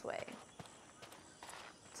 This way.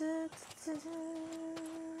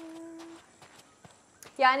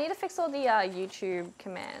 Yeah, I need to fix all the YouTube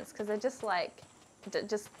commands because they're just like,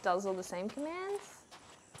 just does all the same commands.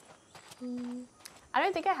 I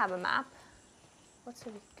don't think I have a map.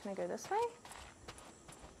 Can I go this way?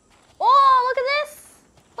 Oh, look at this!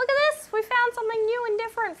 Look at this! We found something new and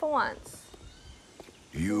different for once.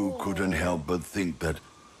 You couldn't help but think that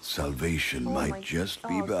salvation might just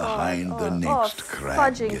be behind the next crag.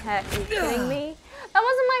 Fudging heck, are you kidding me? That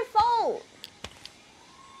wasn't my fault!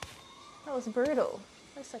 That was brutal.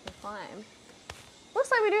 At least I can climb. Looks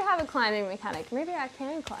like we do have a climbing mechanic. Maybe I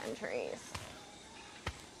can climb trees.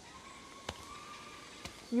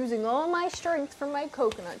 Using all my strength from my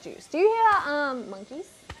coconut juice. Do you hear monkeys?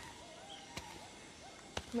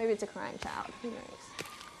 Maybe it's a crying child. Who knows?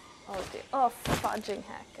 Oh dear. Oh, fudging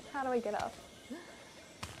heck. How do I get up?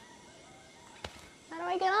 How do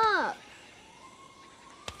I get up?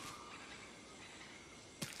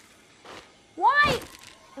 Why?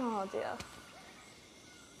 Oh dear.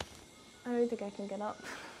 I don't think I can get up.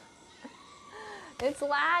 It's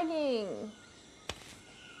lagging.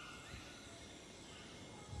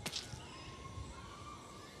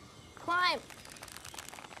 Climb.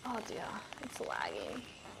 Oh dear, it's lagging.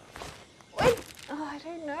 Wait. Oh, I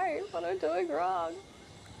don't know what I'm doing wrong.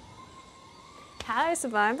 How did I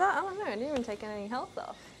survive that? I don't know. I didn't even take any health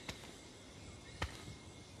off.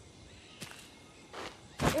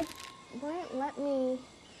 It won't let me.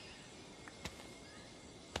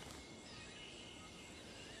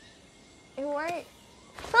 It won't.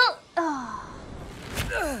 Oh.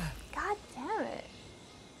 God damn it.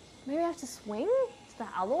 Maybe I have to swing to the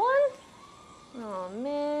other one? Oh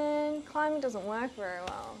man, climbing doesn't work very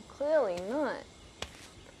well. Clearly not.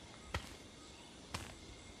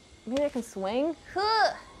 Maybe I can swing?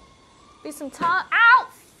 Be some ow!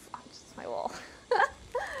 Oh, just my wall.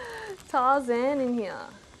 Tarzan in here.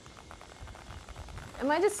 Am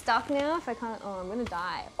I just stuck now if I can't? Oh, I'm gonna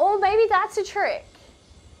die. Or maybe that's a trick.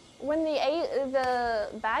 When the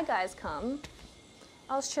bad guys come,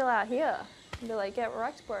 I'll just chill out here and be like, get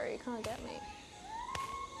wrecked, bro, you can't get me.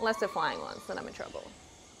 Unless they're flying ones, then I'm in trouble.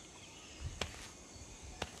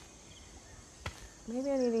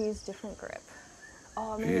 Maybe I need to use different grip.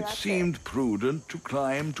 Oh, maybe it seemed prudent to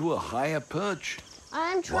climb to a higher perch.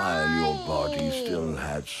 I'm trying. While your body still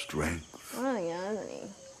had strength. I don't think it has any.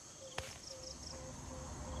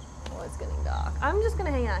 Oh, it's getting dark. I'm just gonna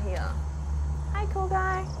hang out here. Hi, cool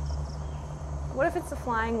guy. What if it's the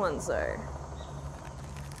flying ones though?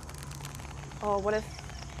 Oh, what if...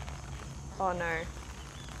 Oh no.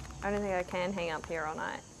 I don't think I can hang up here all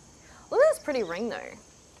night. Look at this pretty ring though.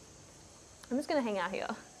 I'm just gonna hang out here.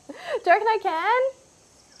 Do you reckon I can?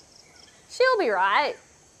 She'll be right.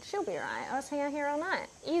 She'll be right. I'll just hang out here all night.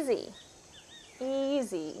 Easy.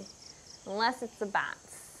 Easy. Unless it's the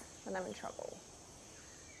bats, then I'm in trouble.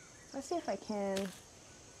 Let's see if I can.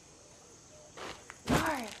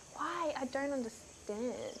 No, why? I don't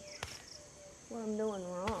understand what I'm doing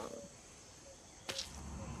wrong.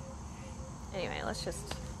 Anyway, let's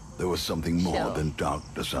just... There was something more than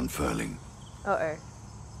darkness unfurling. Uh-oh.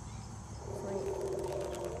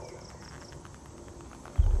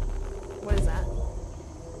 What is that?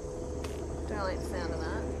 Don't like the sound of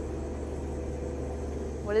that.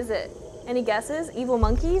 What is it? Any guesses? Evil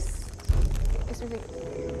monkeys? Makes me think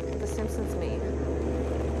The Simpsons meme.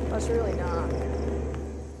 Oh, it's really dark.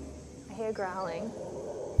 I hear growling.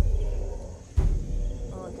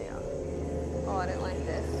 Oh dear. Oh, I don't like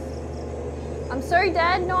this. I'm so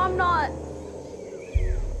dead? No, I'm not.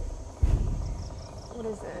 What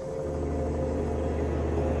is it?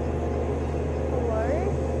 Hello?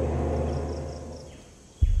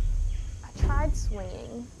 I tried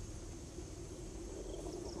swinging.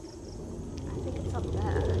 I think it's up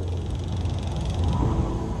there.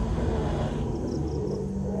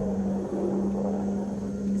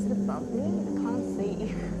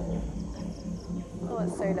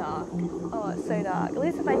 it's so dark. Oh, it's so dark. At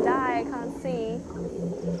least if I die, I can't see.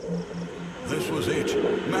 This was it.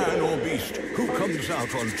 Man or beast, who comes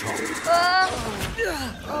out on top?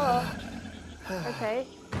 Okay.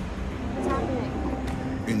 What's happening?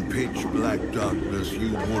 In pitch black darkness,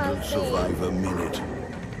 you wouldn't survive a minute.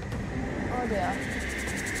 Oh dear.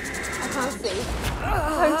 I can't see.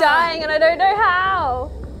 I'm dying and I don't know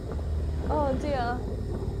how. Oh dear.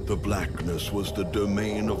 The blackness was the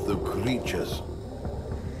domain of the creatures.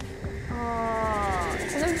 Oh,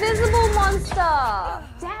 it's an invisible monster.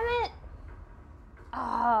 Damn it.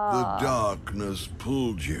 Oh. The darkness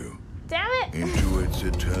pulled you Damn it. into its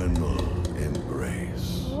eternal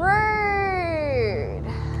embrace. Rude.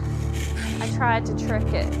 I tried to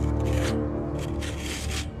trick it.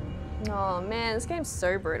 Oh man, this game's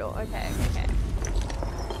so brutal. Okay, okay.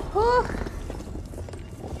 Whew.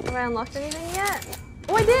 Have I unlocked anything yet?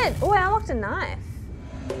 Oh, I did. Oh, I unlocked a knife.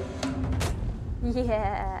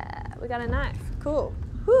 Yeah, we got a knife. Cool.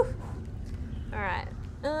 Whew. All right.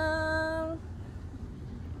 Well.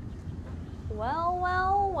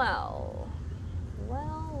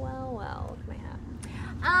 Look at my hat.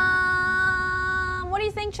 What do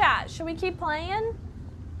you think, chat? Should we keep playing?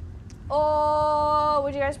 Or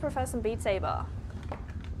would you guys prefer some Beat Saber?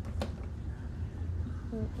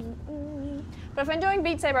 But if I'm doing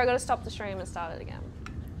Beat Saber, I gotta stop the stream and start it again.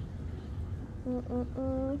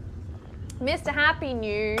 Mr. Happy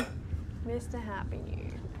New. Mr. Happy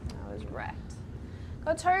New. I was wrecked.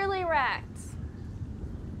 Got totally wrecked.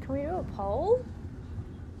 Can we do a poll?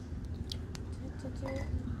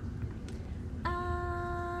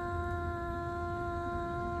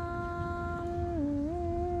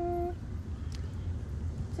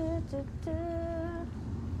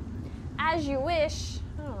 As you wish.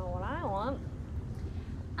 I don't know what I want.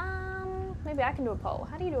 Maybe I can do a poll.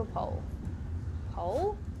 How do you do a poll?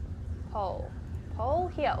 Poll? Poll. Poll?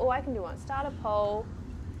 Here. Oh, I can do one. Start a poll.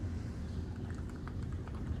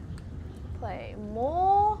 Play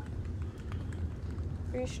more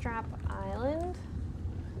Bootstrap Island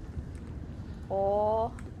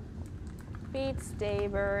or Beat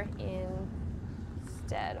Saber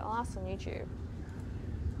instead. I'll ask on YouTube.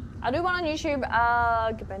 I'll do one on YouTube.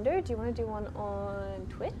 Gabendo, do you want to do one on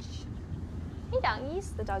Twitch? Hey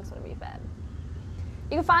doggies, the dogs want to be fed.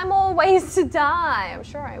 You can find more ways to die. I'm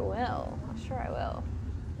sure I will. I'm sure I will.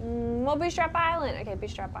 More Bootstrap Island. Okay,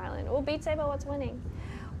 Bootstrap Island. Oh, Beat Saber, what's winning?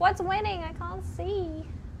 What's winning? I can't see.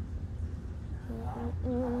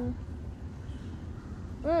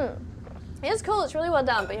 It's cool, it's really well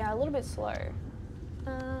done, but yeah, a little bit slow.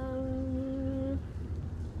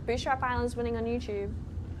 Bootstrap Island's winning on YouTube.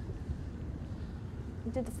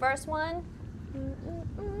 Did the first one.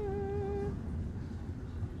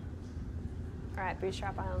 All right,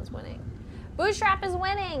 Bootstrap Island's winning. Bootstrap is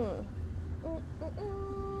winning.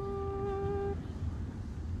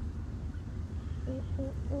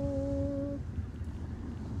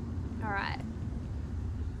 All right.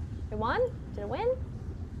 It won? Did it win?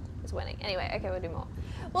 It's winning. Anyway, okay, we'll do more.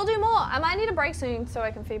 We'll do more. I might need a break soon so I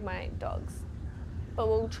can feed my dogs. But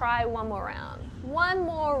we'll try one more round. One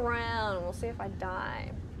more round. We'll see if I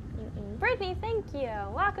die. Brittany, thank you.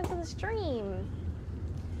 Welcome to the stream.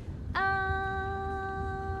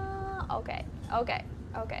 Okay.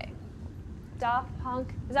 Daft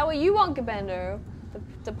Punk. Is that what you want, Gabendo?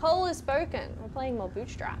 The poll is spoken. We're playing more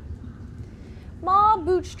Bootstrap. More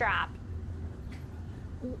Bootstrap.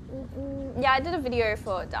 Yeah, I did a video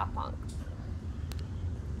for Daft Punk.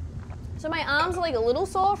 So my arms are like a little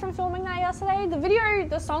sore from filming that yesterday.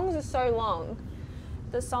 The songs are so long.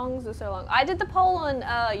 The songs are so long. I did the poll on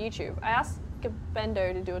YouTube. I asked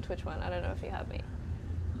Gabendo to do a Twitch one. I don't know if he heard me.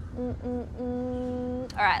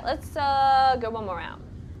 All right, let's go one more round.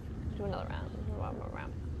 Do another round. One more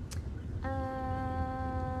round.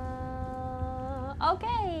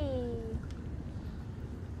 Okay.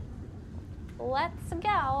 Let's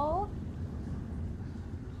go.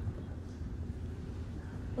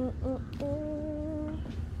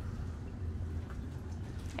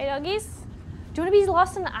 Hey doggies, do you want to be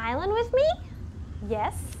lost on the island with me?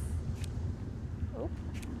 Yes. Oh.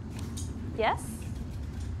 Yes.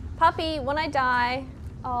 Puppy, when I die,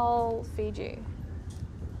 I'll feed you.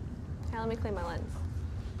 Okay, let me clean my lens.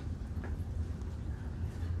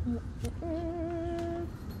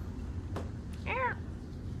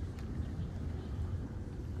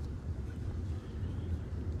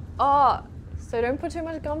 Oh, so don't put too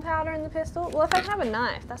much gunpowder in the pistol? Well, if I can have a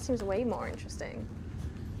knife, that seems way more interesting.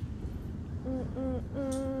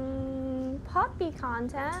 Puppy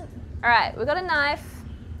content. All right, we got a knife.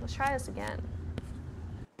 Let's try this again.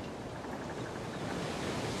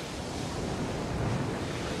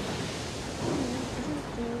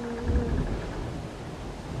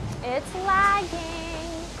 It's lagging.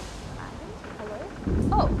 Hello?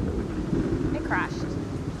 Oh, it crashed.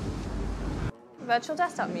 Virtual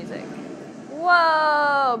desktop music.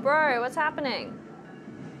 Whoa, bro, what's happening?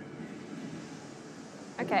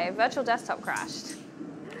 Okay, virtual desktop crashed.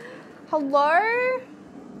 Hello? I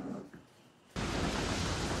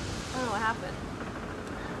don't know what happened.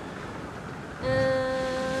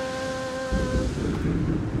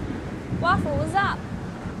 Waffle, what's up?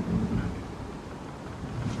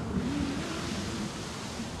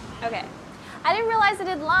 Okay. I didn't realize I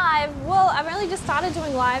did live. Well, I've only just started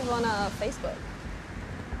doing live on Facebook.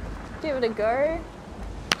 Give it a go.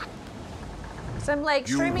 So I'm like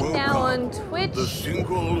streaming now on Twitch, the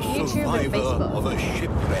single YouTube, and survivor Facebook. of a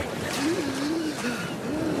shipwreck.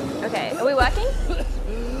 Okay, are we working?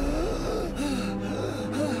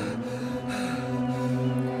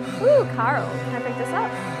 Ooh, Carl, can I pick this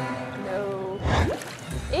up? No.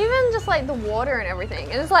 Even just like the water and everything.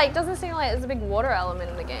 And it's like, doesn't seem like there's a big water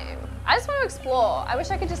element in the game. I just want to explore. I wish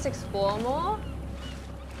I could just explore more.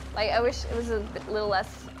 Like, I wish it was a little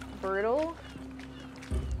less brutal.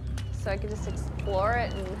 So I could just explore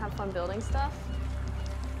it and have fun building stuff.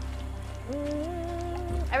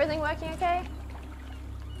 Everything working okay?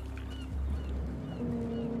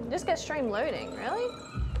 Just get stream loading, really?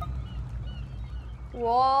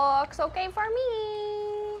 Works okay for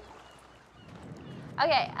me.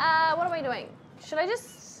 Okay, what am I doing? Should I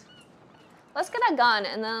just... Let's get a gun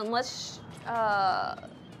and then let's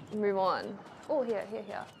move on. Oh, here.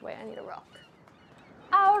 Wait, I need a rock.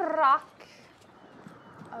 A rock.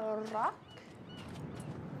 A rock?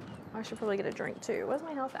 I should probably get a drink too. Where's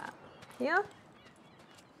my health at? Here?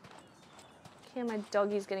 Okay, my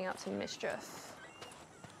doggy's getting up to mischief.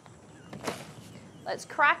 Let's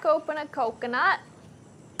crack open a coconut.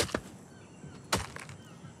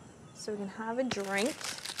 So we can have a drink.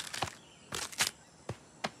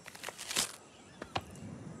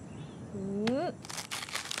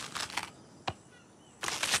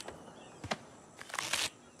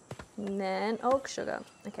 And then oak sugar.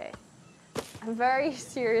 Okay. I'm very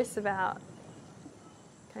serious about...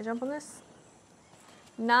 Can I jump on this?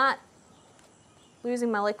 Not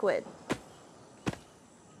losing my liquid.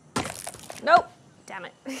 Nope. Damn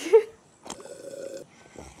it.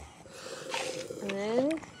 And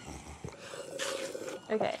then...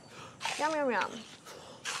 Okay. Yum, yum, yum.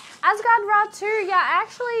 Asgard Ra 2, yeah, I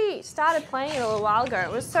actually started playing it a little while ago.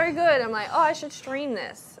 It was so good. I'm like, oh, I should stream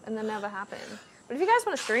this. And then never happened. But if you guys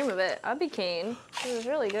want to stream of it, I'd be keen. It was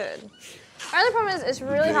really good. My only problem is it's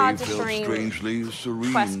really hard to stream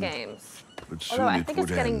quest games. Although I think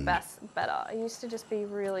it's getting better. I used to just be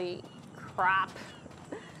really crap.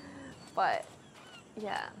 But,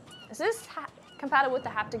 yeah. Is this compatible with the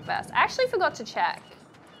haptic vest? I actually forgot to check.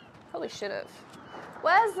 Probably should have.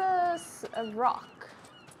 Where's this rock?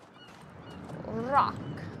 Rock.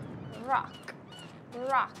 Rock.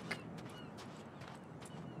 Rock.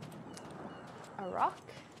 A rock?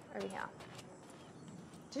 Over here.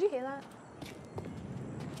 Did you hear that?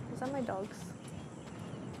 Is that my dogs?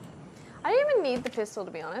 I don't even need the pistol, to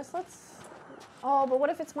be honest. Let's... Oh, but what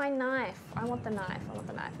if it's my knife? I want the knife. I want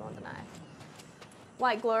the knife. I want the knife.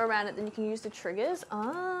 White glow around it, then you can use the triggers. Ah.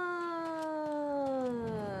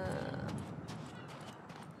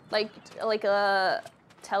 Like a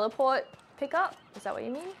teleport pickup? Is that what you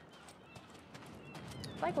mean?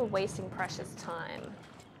 Like we're wasting precious time.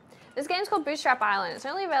 This game's called Bootstrap Island. It's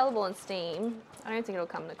only available on Steam. I don't think it'll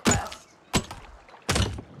come to Quest.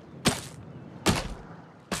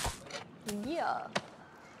 Yeah.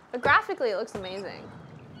 But graphically, it looks amazing.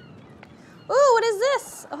 Ooh, what is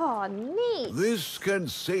this? Oh, neat. This can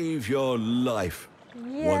save your life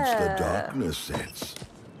once the darkness sets.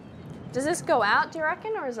 Does this go out, do you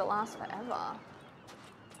reckon, or does it last forever?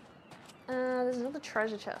 There's another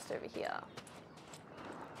treasure chest over here.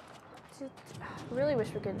 I really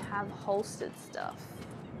wish we could have holstered stuff.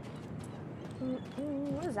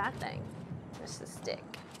 What is that thing? Just a stick.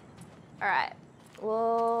 All right.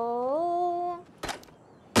 Well,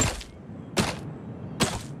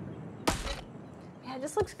 yeah, it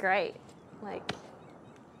just looks great. Like,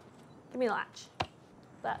 give me a latch.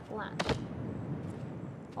 That latch.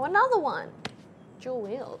 Oh, another one. Dual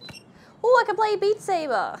wield. Oh, I can play Beat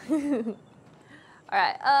Saber. All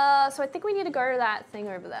right, so I think we need to go to that thing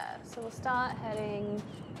over there. So we'll start heading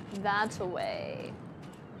that way.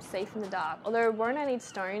 Safe in the dark. Although, won't I need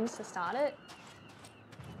stones to start it?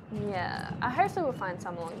 Yeah, I hopefully we'll find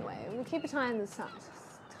some along the way. We'll keep an eye on the sun.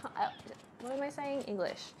 What am I saying?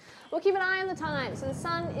 English. We'll keep an eye on the time. So the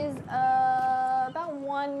sun is about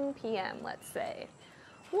 1 p.m., let's say.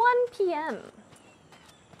 1 p.m.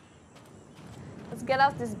 Let's get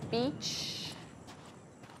off this beach.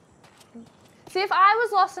 See, if I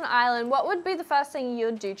was lost on an island, what would be the first thing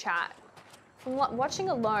you'd do, chat? From watching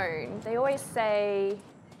alone, they always say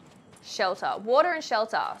shelter, water and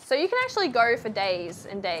shelter. So you can actually go for days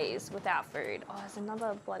and days without food. Oh, there's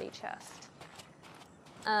another bloody chest.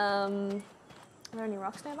 Are there any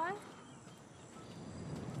rocks nearby?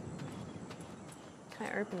 Can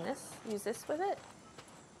I open this? Use this with it?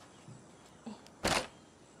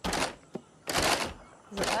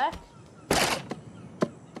 Does it work?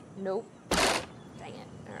 Nope. Dang it.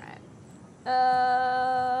 Alright.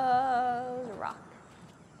 There's a rock.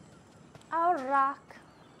 A rock.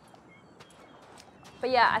 But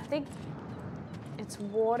yeah, I think it's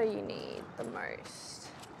water you need the most.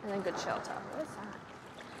 And then good shelter. What is that?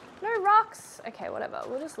 No rocks. Okay, whatever.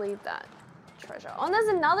 We'll just leave that treasure. Oh, and there's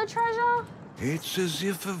another treasure? It's as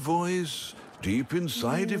if a voice deep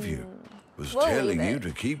inside of you was telling you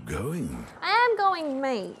to keep going. I am going,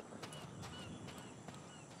 mate.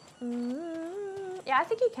 Yeah, I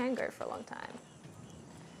think you can go for a long time.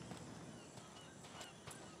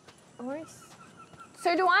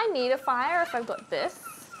 So do I need a fire if I've got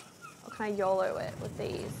this? Or can I YOLO it with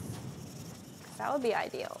these? 'Cause that would be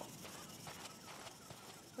ideal.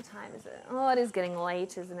 What time is it? Oh, it is getting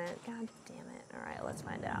late, isn't it? God damn it. All right, let's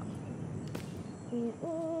find out.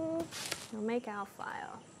 We'll make our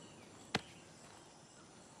fire.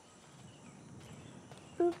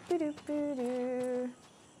 Boop, doo, doo, doo, doo.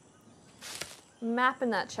 Map in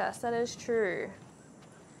that chest, that is true.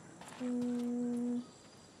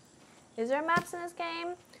 Is there maps in this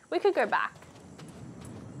game? We could go back.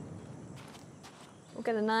 We'll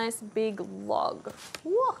get a nice big log.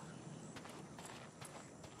 Whoa.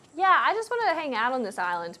 Yeah, I just wanted to hang out on this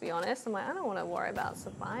island, to be honest. I'm like, I don't want to worry about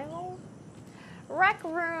survival. Rec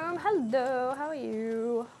room, hello, how are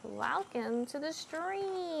you? Welcome to the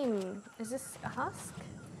stream. Is this a husk?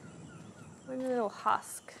 What a little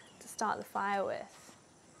husk to start the fire with.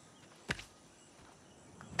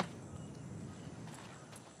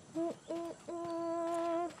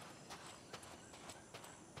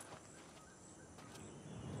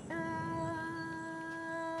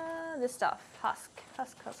 This stuff, husk.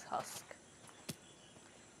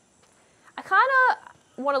 I kind of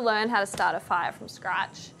want to learn how to start a fire from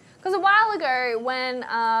scratch. Because a while ago when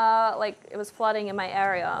like it was flooding in my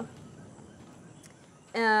area,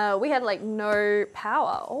 we had like no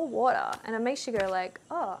power or water, and it makes you go like,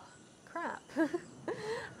 oh crap,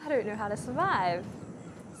 I don't know how to survive.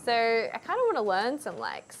 So I kind of want to learn some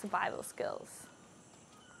like survival skills.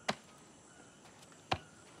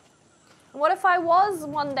 What if I was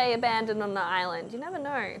one day abandoned on an island? You never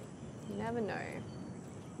know. You never know.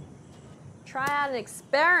 Try out an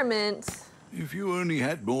experiment. If you only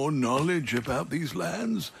had more knowledge about these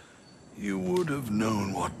lands, you would have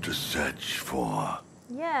known what to search for.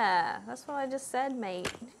 Yeah, that's what I just said, mate.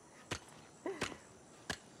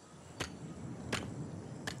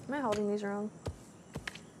 Am I holding these wrong?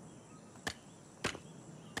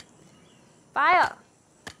 Fire!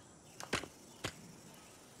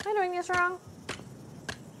 Am I doing this wrong?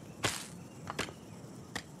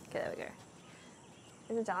 Okay, there we go.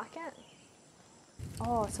 Is it dark yet?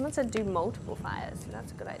 Oh, someone said do multiple fires. So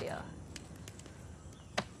that's a good idea.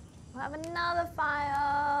 We'll have another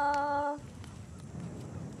fire.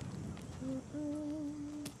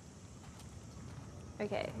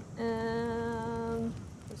 Okay.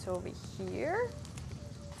 It's over here.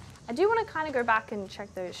 I do want to kind of go back and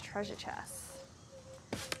check those treasure chests.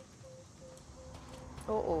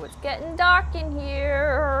 Oh, it's getting dark in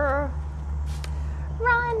here.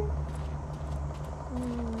 Run.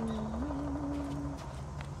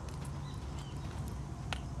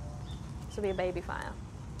 This will be a baby fire.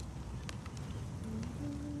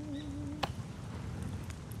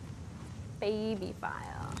 Baby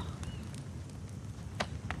fire.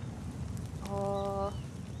 Oh.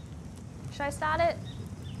 Should I start it?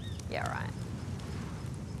 Yeah, right.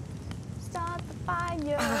 Start the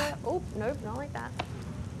fire. Oh, nope, not like that.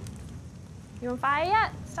 You on fire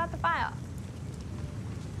yet? Start the fire.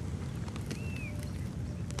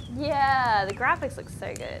 Yeah, the graphics look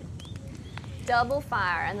so good. Double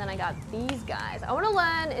fire, and then I got these guys. I want to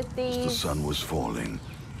learn if these... As the sun was falling,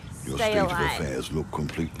 your state of affairs looked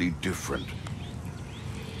completely different.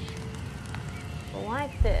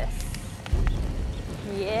 Like this.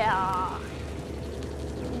 Yeah.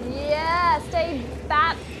 Yeah, stay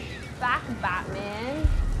back, Batman.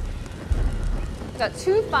 I got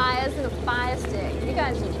 2 fires and a fire stick. You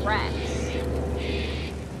guys are wrecked.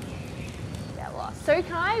 Get lost. So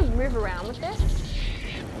can I move around with this?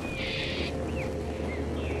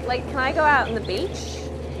 Like, can I go out on the beach?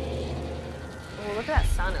 Oh, look at that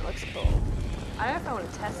sun, it looks cool. I don't know if I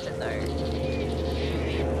want to test it though.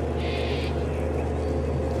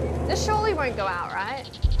 This surely won't go out, right?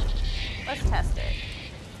 Let's test it.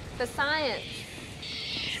 For science.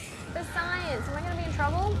 For science. Am I gonna be in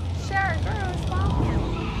trouble? Sure, Bruce, welcome.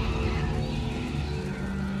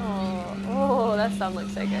 Oh, that sun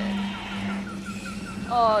looks so good.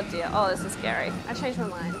 Oh dear, oh this is scary. I changed my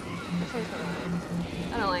mind.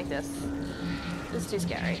 I don't like this. This is too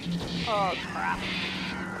scary. Oh crap.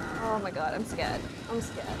 Oh my god, I'm scared. I'm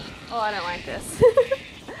scared. Oh, I don't like this.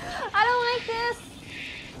 I don't like this.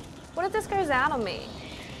 What if this goes out on me?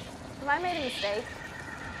 Have I made a mistake?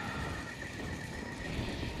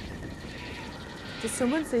 Did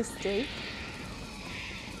someone say steak?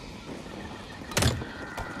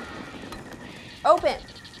 Open.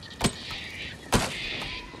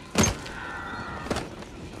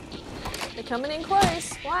 They're coming in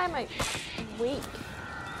close. Why am I weak?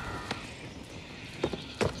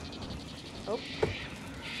 Oh.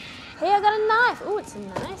 Hey, I got a knife. Oh, it's a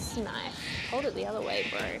nice knife. Hold it the other way,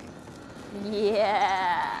 bro.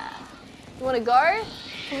 Yeah. You want to go?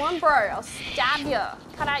 Come on, bro. I'll stab you.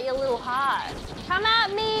 Cut out your little heart. Come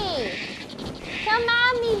at me. Come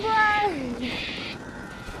at me, bro.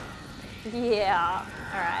 Yeah.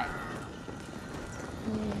 All right.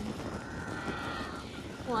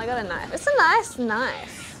 Well, I got a knife. It's a nice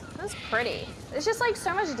knife. That's pretty. There's just like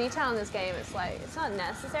so much detail in this game. It's like, it's not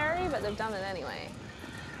necessary, but they've done it anyway.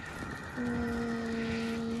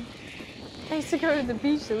 I used to go to the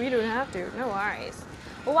beach so we don't have to. No worries.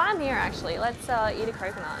 Well, while I'm here, actually, let's eat a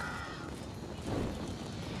coconut.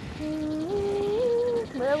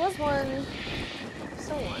 There was one.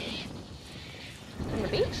 Still one. On the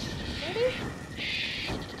beach, maybe?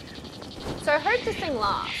 So I hope this thing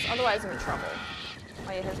lasts, otherwise I'm in trouble.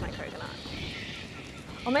 Oh yeah, here's my coconut.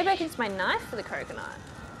 Or maybe I can use my knife for the coconut.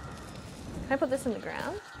 Can I put this in the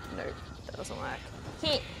ground? No, that doesn't work.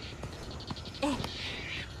 That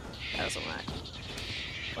doesn't work.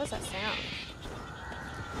 What does that sound?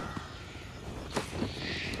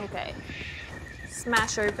 Okay.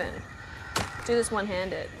 Smash open. Do this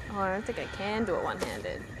one-handed. Oh, I don't think I can do it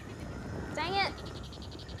one-handed. Dang it.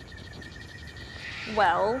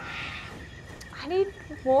 Well, I need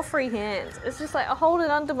more free hands. It's just like I hold it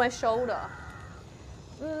under my shoulder.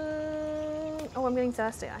 Oh, I'm getting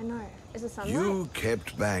thirsty. I know. Is it sunlight? You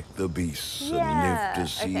kept back the beasts and lived to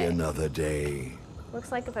see another day. Looks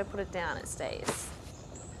like if I put it down, it stays.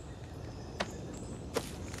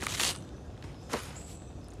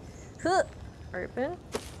 Huh. Open.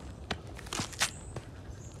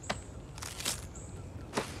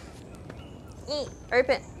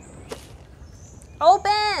 Open.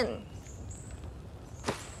 Open!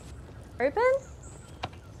 Open?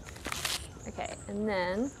 Okay, and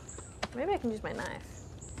then maybe I can use my knife.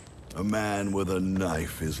 A man with a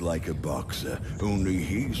knife is like a boxer, only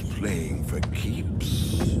he's playing for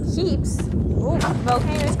keeps. Keeps? Oh,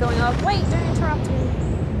 volcano's going off. Wait, don't interrupt me.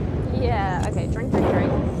 Yeah, okay, drink.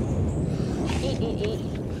 Eat.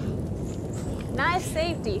 Knife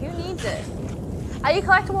safety, who needs it? You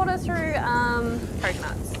collect water through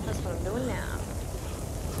coconuts. That's what I'm doing now.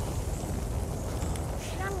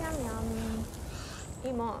 Yum.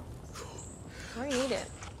 Eat more. I already need it.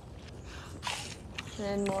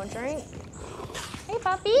 And then more drink. Hey,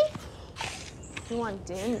 puppy. You want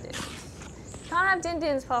din-dins? Can't have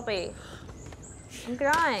din-dins, puppy. I'm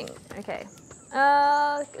crying. Okay.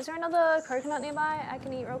 Is there another coconut nearby I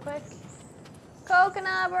can eat real quick?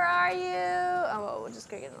 Coconut, where are you? Oh, well, we'll just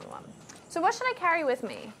go get another one. So what should I carry with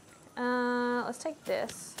me? Let's take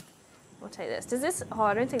this. We'll take this. Does this, oh,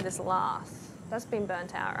 I don't think this lasts. That's been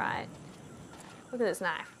burnt out, right? Look at this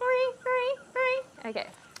knife. Okay.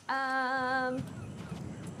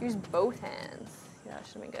 Use both hands. Yeah, that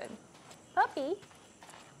should be good. Puppy.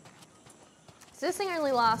 So this thing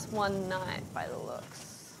only lasts one night by the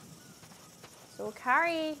looks. So we'll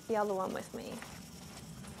carry the other one with me.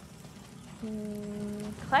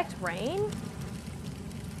 Collect rain?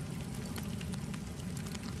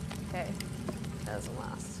 Okay, that doesn't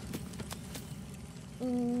last.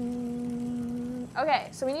 Okay,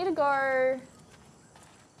 so we need to go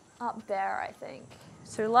up there, I think.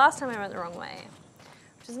 So last time I went the wrong way,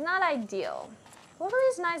 which is not ideal. What are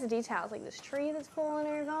these nice details, like this tree that's fallen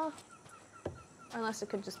over? Or unless it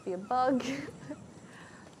could just be a bug.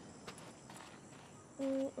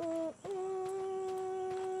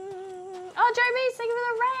 Oh, Joe, thank you for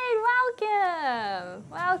the raid.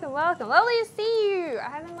 Welcome. Lovely to see you. I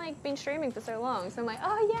haven't like been streaming for so long, so I'm like,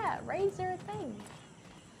 oh yeah, raids are a thing.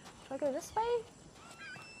 Do I go this way?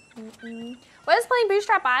 We're just playing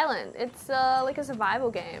Bootstrap Island. It's like a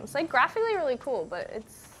survival game. It's like graphically really cool, but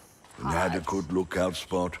it's hard. An adequate lookout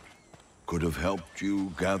spot could have helped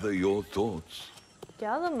you gather your thoughts.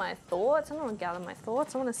 Gather my thoughts. I don't want to gather my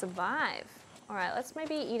thoughts. I want to survive. All right, let's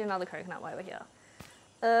maybe eat another coconut while we're here.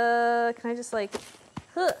 Can I just like,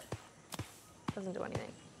 doesn't do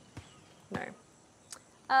anything. No.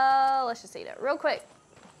 Let's just eat it real quick.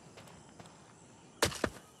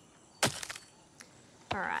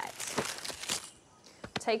 All right.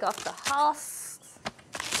 Take off the husks.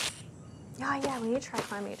 Oh yeah, we need to try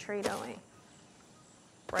climbing a tree, don't we?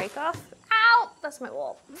 Break off. Ow! That's my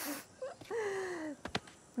wall.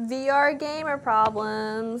 VR gamer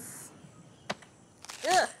problems.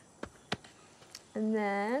 Ugh. And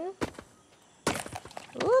then,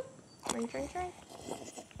 whoop, drink.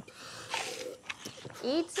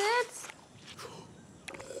 Eats it.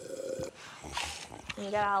 And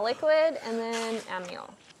we got our liquid and then our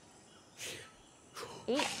meal.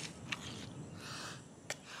 Eat.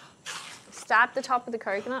 Stab the top of the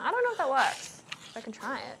coconut. I don't know if that works. I can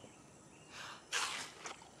try it.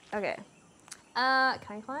 Okay.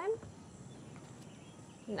 Can I climb?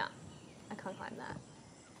 No, I can't climb that.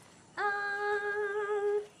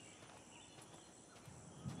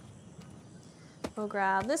 We'll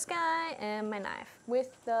grab this guy and my knife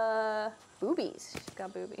with the boobies. She's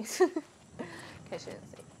got boobies. In case you didn't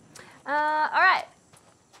see. All right.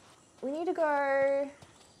 We need to go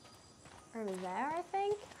over there, I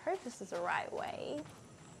think. I hope this is the right way.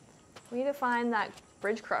 We need to find that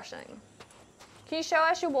bridge crossing. Can you show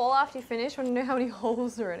us your wall after you finish? I want to know how many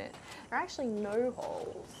holes are in it. There are actually no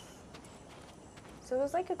holes. So it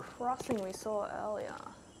was like a crossing we saw earlier.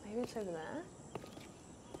 Maybe it's over there.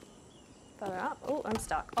 Further up. Oh, I'm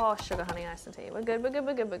stuck. Oh, sugar, honey, iced tea. We're good.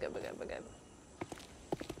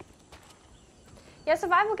 Yeah,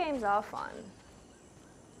 survival games are fun.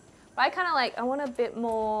 But I kind of like, I want a bit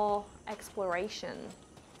more exploration.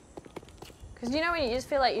 Because you know when you just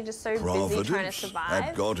feel like you're just so busy trying to survive?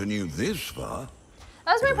 Had gotten you this far.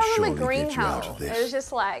 That was my problem with Green Hell. It was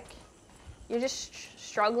just like, you're just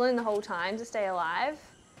struggling the whole time to stay alive.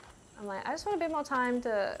 I'm like, I just want a bit more time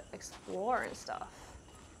to explore and stuff.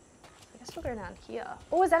 So I guess we'll go down here.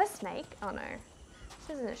 Oh, is that a snake? Oh no.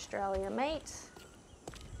 This is in Australia, mate.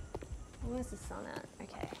 Where's the sun at?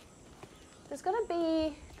 Okay. There's gotta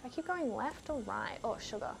be, do I keep going left or right? Oh,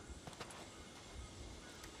 sugar.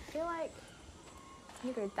 I feel like I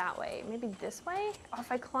need to go that way. Maybe this way? Oh,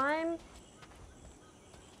 if I climb.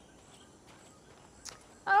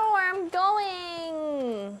 Oh, where I'm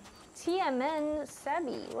going. TMN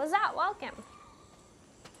Sebi. What's that? Welcome.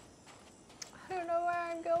 I don't know where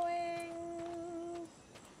I'm going.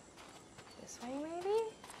 This way, maybe?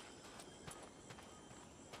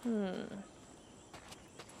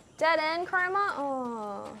 Dead end, Chroma?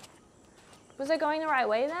 Oh. Was I going the right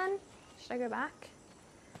way then? Should I go back?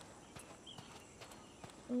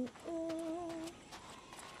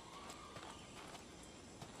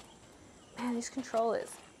 Man, these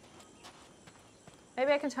controllers.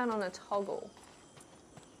 Maybe I can turn on a toggle.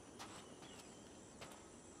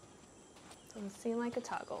 Doesn't seem like a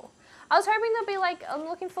toggle. I was hoping there'd be like, I'm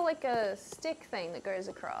looking for like a stick thing that goes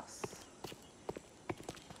across.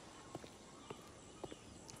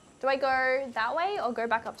 Do I go that way or go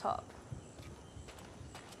back up top?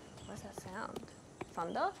 What's that sound?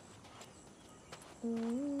 Thunder?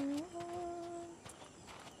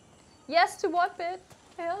 Yes to what bit?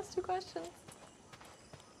 I asked 2 questions.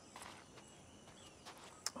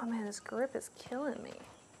 Oh man, this grip is killing me.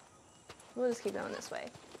 We'll just keep going this way.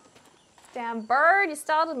 Damn bird, you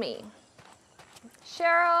startled me.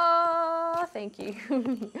 Cheryl, thank you.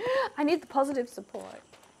 I need the positive support.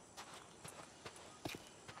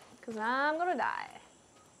 Because I'm gonna die.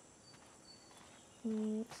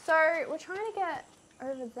 So, we're trying to get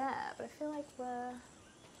over there, but I feel like we're...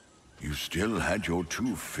 You still had your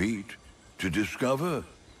 2 feet to discover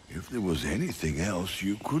if there was anything else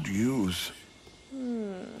you could use.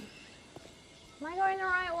 Am I going the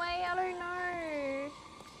right way? I don't know.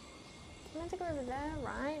 I'm meant to go over there,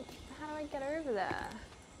 right? How do I get over there?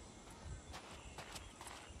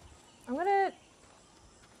 I'm gonna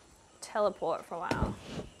teleport for a while.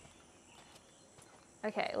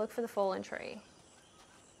 Okay, look for the fallen tree.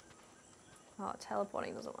 Oh,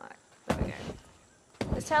 teleporting doesn't work. There we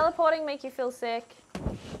go. Does teleporting make you feel sick?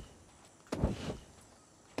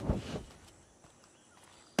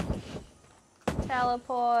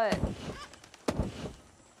 Teleport.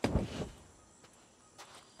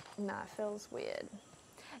 Nah, it feels weird.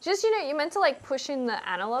 Just, you know, you're meant to like push in the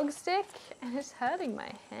analog stick and it's hurting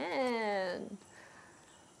my hand.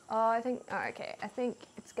 Oh, okay, I think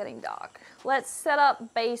it's getting dark. Let's set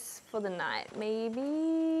up base for the night, maybe.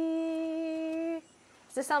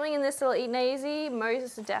 Is there something in this that'll eat Naysy?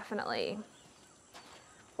 Moses, definitely.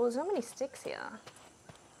 Well, there's not many sticks here.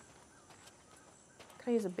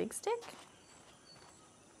 Can I use a big stick?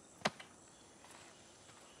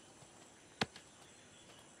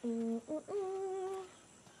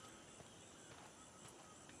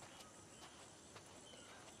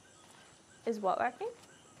 Is what working?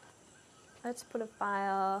 Let's put a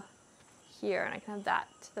fire here and I can have that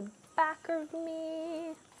to the back of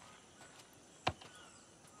me.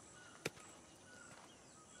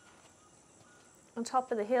 On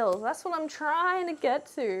top of the hills. That's what I'm trying to get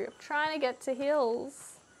to. I'm trying to get to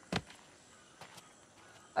hills.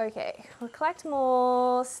 Okay, we'll collect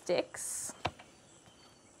more sticks.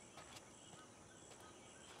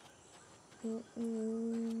 But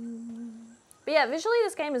yeah, visually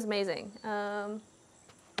this game is amazing. But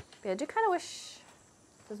yeah, I do kind of wish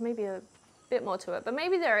there's maybe a bit more to it, but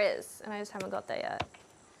maybe there is, and I just haven't got there yet.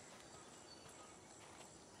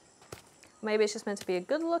 Maybe it's just meant to be a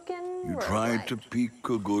good looking. You tried to peek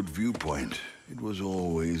a good viewpoint. It was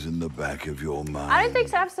always in the back of your mind. I don't think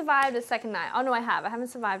so. I've survived a second night. Oh no, I have. I haven't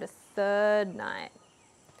survived a third night.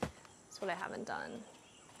 That's what I haven't done.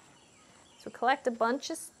 So collect a bunch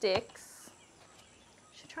of sticks.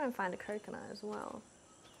 Should try and find a coconut as well.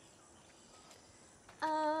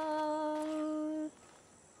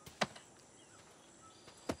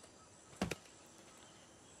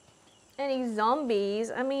 Any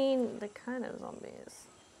zombies? I mean, they're kind of zombies.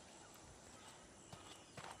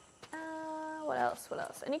 What else? What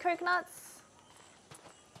else? Any coconuts?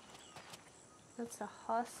 That's a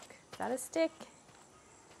husk. Is that a stick?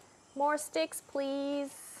 More sticks,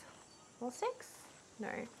 please. More sticks?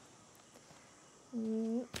 No.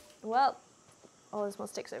 Well, oh, there's more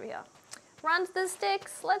sticks over here. Run to the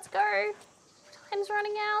sticks. Let's go. Time's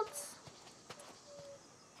running out.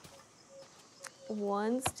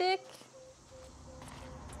 1 stick.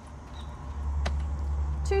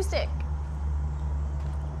 2 stick.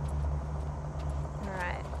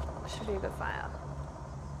 Alright, should be a good fire.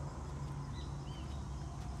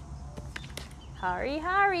 Hurry,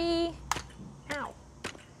 hurry. Ow.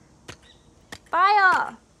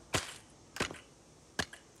 Fire!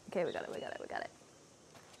 Okay, we got it, we got it, we got it.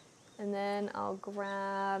 And then I'll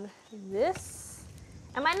grab this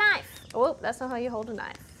and my knife. Oh, that's not how you hold a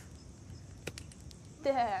knife.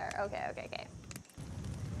 There, okay, okay, okay.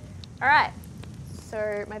 All right,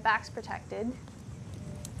 so my back's protected.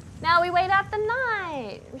 Now we wait out the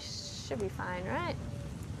night. We should be fine, right?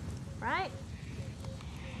 Right?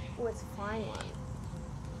 Oh, it's a flying one.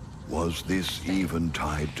 Was this even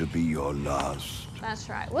tied to be your last? That's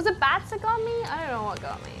right. Was it bats that got me? I don't know what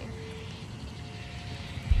got me.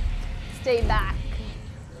 Stay back.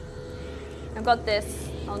 I've got this.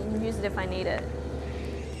 I'll use it if I need it.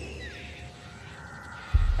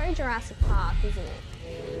 Very Jurassic Park, isn't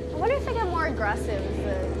it? I wonder if they get more aggressive as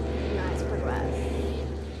the nights progress.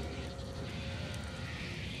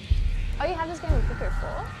 Oh, you have this game on Pico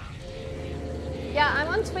 4? Yeah, I'm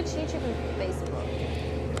on Twitch, YouTube, and Facebook.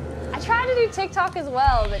 I try to do TikTok as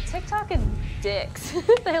well, but TikTok is dicks.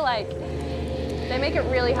 They make it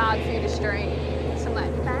really hard for you to stream. So I'm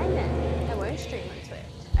like, fine then. I won't stream on Twitch.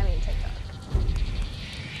 I mean TikTok.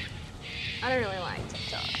 I don't really like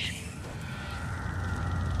TikTok.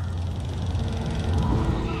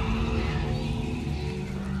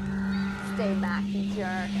 Stay back, you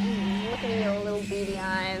jerk. Look at your little beady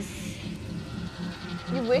eyes.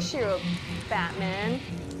 You wish you were Batman.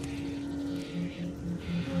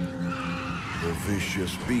 The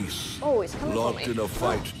vicious beast. Oh, he's coming locked for me. in a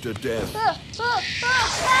fight to death.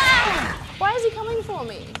 Why is he coming for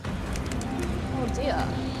me? Oh dear.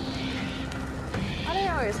 I don't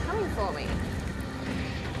know why he's coming for me.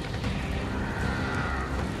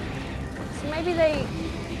 So maybe they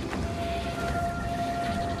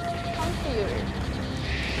come for you.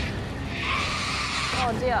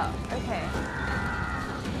 Oh dear. Okay.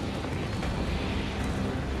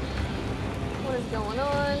 What is going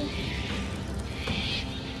on?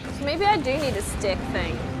 So maybe I do need a stick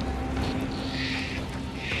thing.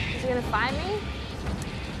 Is he gonna find me?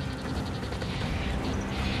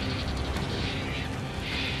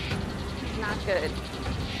 Not good.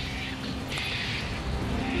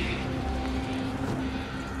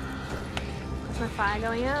 Is my fire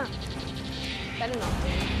going out? Better not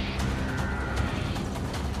be.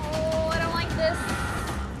 Oh, I don't like this.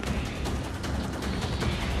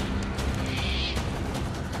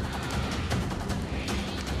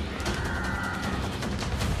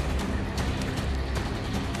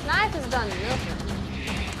 Knife has done nothing.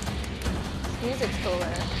 Music's cool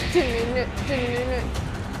there.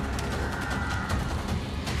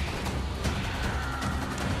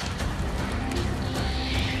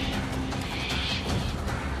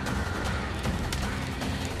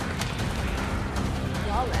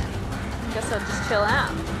 Well then, guess guess I'll just chill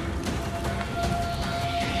out.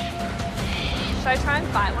 Should I try and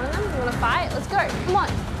fight one of them? You wanna fight? Let's go. Come on.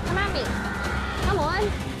 Come at me. Come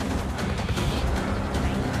on.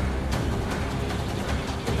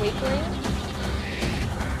 Weakling.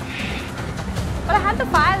 But I had the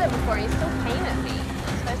fire there before and he still came at me.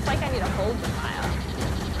 So it's like I need to hold the fire.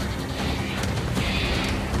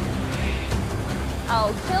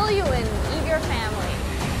 I'll kill you and eat your family.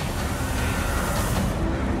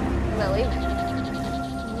 Will I leave it?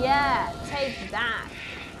 Yeah, take that.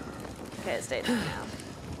 Okay, it stayed there now.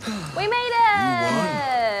 We made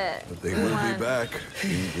it! You won, but they will be back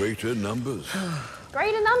in greater numbers.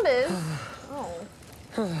 Greater numbers? Oh,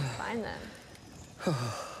 fine then.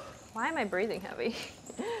 Why am I breathing heavy?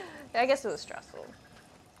 I guess it was stressful.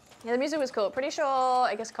 Yeah, the music was cool. Pretty sure,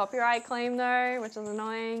 I guess copyright claim though, which is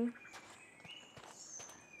annoying.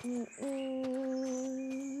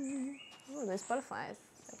 Oh, those butterflies.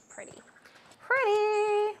 They're pretty.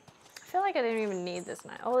 Pretty! I feel like I didn't even need this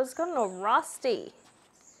knife. Oh, it's gotten all rusty.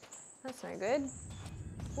 That's no good.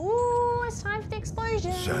 Ooh, it's time for the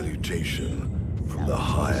explosion. Salutation from the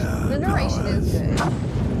higher The narration is good.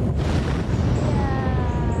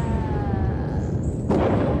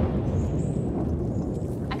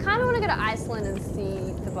 I kind of want to go to Iceland and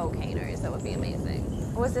see the volcanoes. That would be amazing.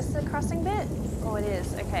 Oh, is this the crossing bit? Oh, it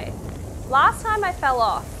is. Okay. Last time I fell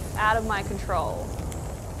off out of my control.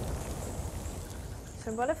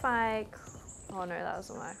 So what if I... Oh no, that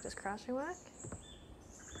doesn't work. Does crouching work?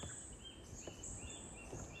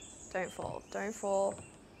 Don't fall. Don't fall.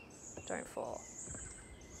 Don't fall.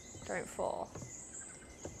 Don't fall.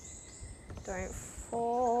 Don't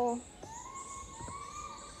fall.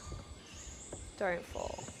 Don't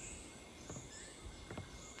fall.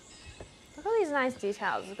 Look at all these nice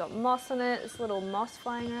details. It's got moss on it. This little moss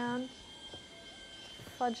flying around.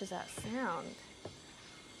 Fudge is that sound?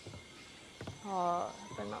 Oh,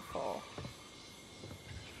 I better not fall.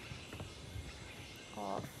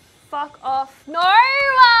 Oh, fuck off. No!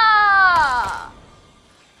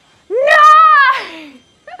 No!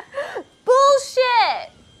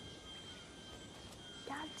 Bullshit!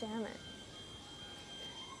 God damn it.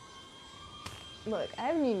 Look, I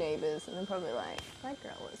have new neighbors and they're probably like, that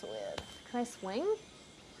girl is weird. Can I swing?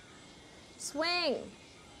 Swing!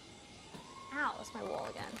 Ow, that's my wall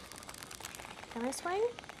again. Can I swing?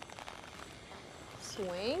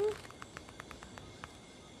 Swing?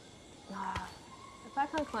 Ah, if I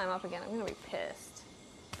can't climb up again, I'm gonna be pissed.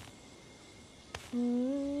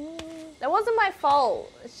 That wasn't my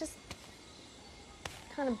fault. It's just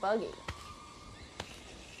kind of buggy.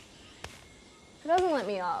 If it doesn't let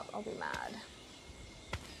me up, I'll be mad.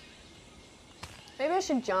 Maybe I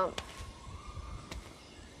should jump.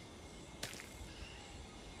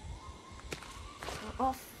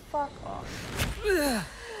 Oh, fuck off.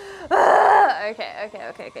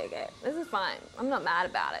 Okay. This is fine. I'm not mad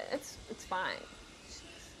about it. It's fine.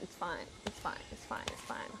 It's fine. It's fine. It's fine. It's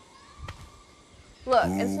fine. Look,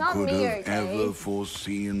 it's not me, okay? Who could have ever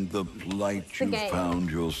foreseen the plight you found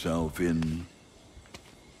yourself in?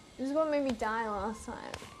 This is what made me die last time.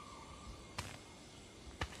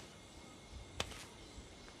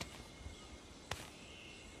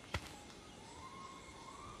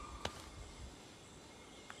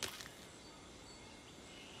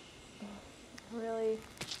 Really?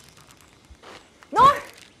 No!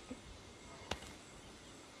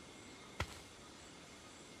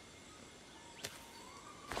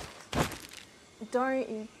 Don't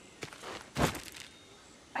you...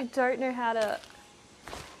 I don't know how to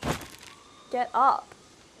get up.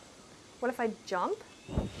 What if I jump?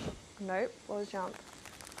 Nope, what was jump?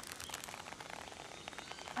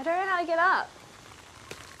 I don't know how to get up.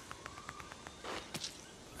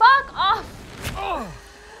 Fuck off! Oh.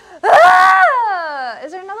 Ah!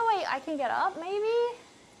 Is there another way I can get up, maybe?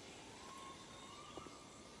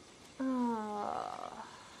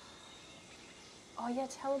 Oh yeah,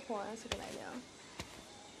 teleport, that's a good idea.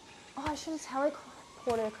 Oh, I should have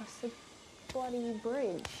teleported across the bloody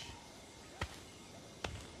bridge.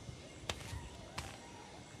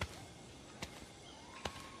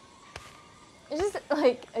 It's just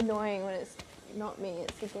like annoying when it's not me,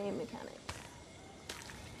 it's the game mechanics.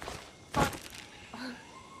 Fuck.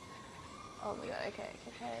 Oh my god, okay,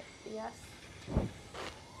 yes.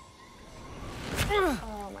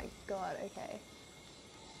 Oh my god, okay.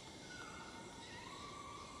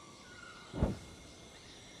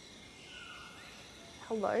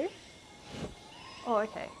 Hello? Oh,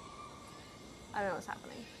 okay. I don't know what's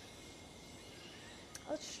happening.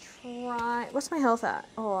 Let's try... What's my health at?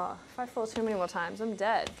 Oh, if I fall too many more times, I'm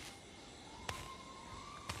dead.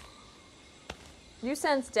 You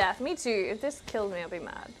sense death. Me too. If this kills me, I'll be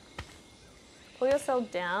mad. Pull yourself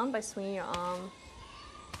down by swinging your arm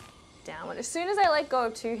downward. As soon as I let go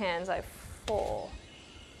of two hands, I fall.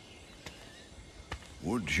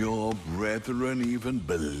 Would your brethren even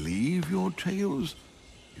believe your tales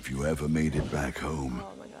if you ever made it back home?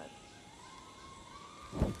 Oh my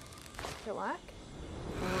god. Your lack?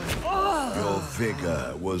 Your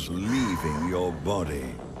vigor was leaving your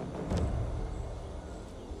body.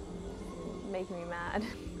 Making me mad.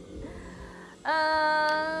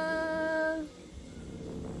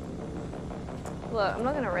 Look, I'm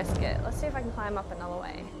not gonna risk it. Let's see if I can climb up another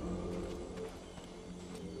way.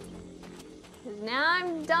 Because now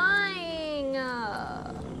I'm dying.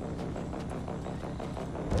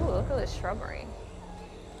 Ooh, look at this shrubbery.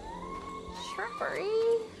 Shrubbery?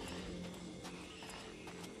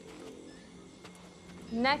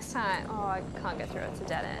 Next time. Oh, I can't get through. It's a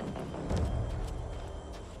dead end.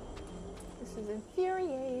 This is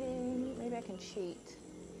infuriating. Maybe I can cheat.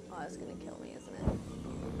 Oh, that's gonna kill me, isn't it?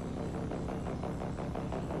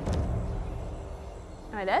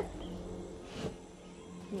 Am I dead?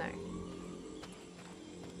 No.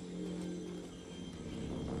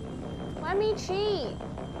 Let me cheat.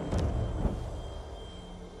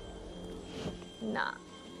 Nah.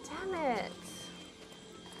 Damn it.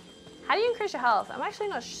 How do you increase your health? I'm actually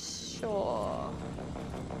not sure.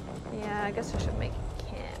 Yeah, I guess I should make a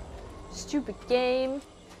camp. Stupid game.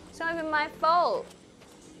 It's not even my fault.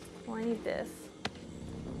 Oh, I need this.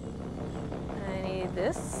 I need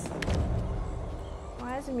this.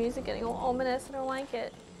 Why is the music getting all ominous? I don't like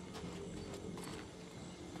it.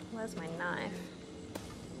 Where's my knife?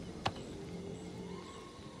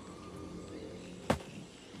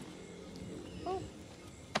 Oh.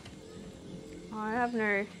 Oh, I have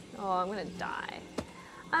no... Oh, I'm gonna die.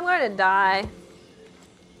 I'm going to die.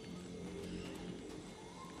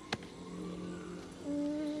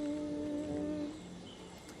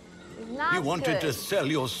 You wanted to sell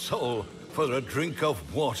your soul for a drink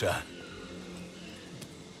of water.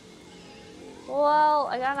 Well,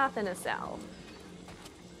 I got nothing to sell.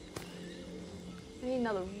 I need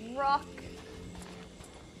another rock.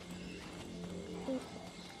 Oh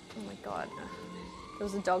my god. There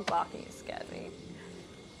was a dog barking, it scared me.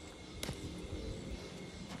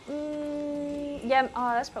 Yeah,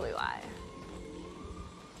 oh, that's probably why.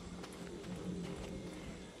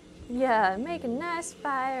 Yeah, make a nice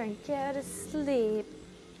fire and go to sleep.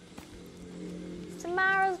 It's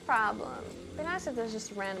tomorrow's problem. It'd be nice if there's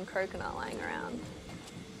just a random coconut lying around.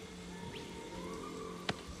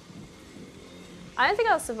 I don't think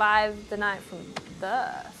I'll survive the night from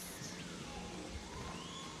thirst.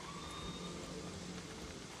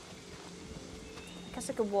 I guess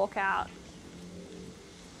I could walk out.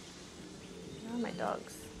 Where are my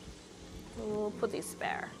dogs? We'll put these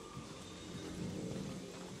spare.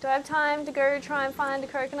 Do I have time to go try and find a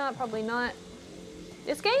coconut? Probably not.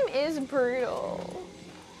 This game is brutal.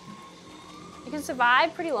 You can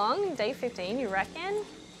survive pretty long, day 15, you reckon?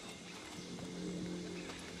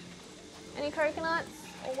 Any coconuts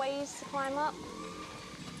or ways to climb up?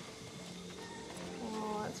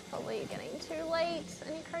 Oh, it's probably getting too late.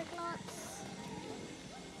 Any coconuts?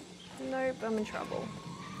 Nope, I'm in trouble.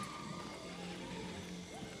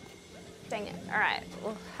 Dang it. Alright,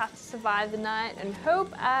 we'll have to survive the night and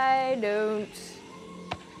hope I don't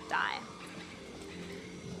die.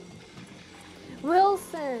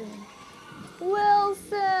 Wilson!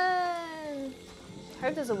 Wilson!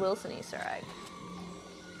 Hope there's a Wilson Easter egg.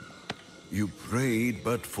 You prayed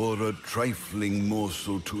but for a trifling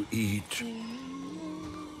morsel to eat.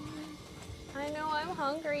 I know I'm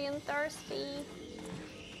hungry and thirsty.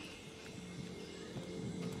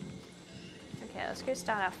 Okay, let's go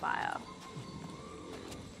start our fire.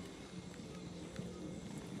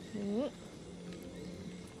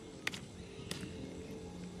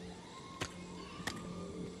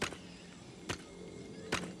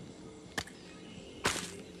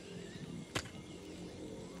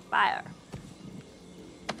 Fire.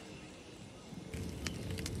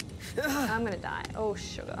 I'm gonna die. Oh,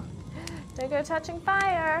 sugar. Don't go touching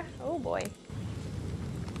fire. Oh boy.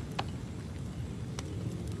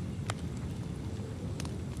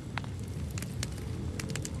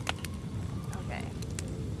 Okay.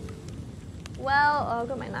 Well, I'll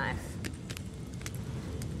get my knife.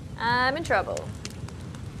 I'm in trouble.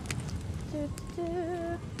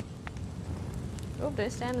 Oh,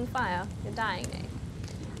 don't stand in fire. You're dying, Nate.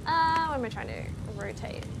 What am I trying to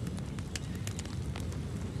rotate?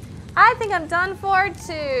 I think I'm done for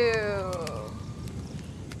too.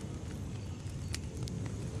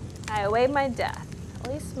 I await my death.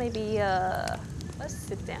 At least maybe, let's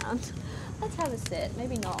sit down. Let's have a sit.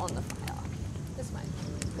 Maybe not on the fire. This might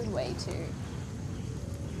be a good way to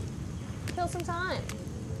Kill some time.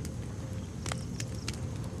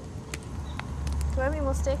 Do I have any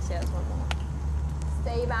more sticks? Yeah, there's one more.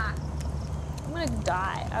 Stay back. I'm gonna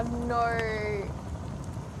die. I have no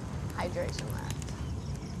hydration left.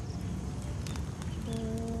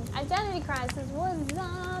 Identity crisis, what's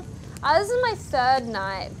up? This is my third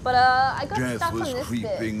night, but I got Death stuck on was this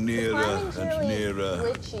bit. creeping The nearer climbing's and really nearer.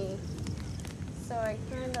 glitchy, so I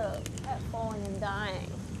kind of kept falling and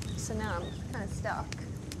dying. So now I'm kind of stuck.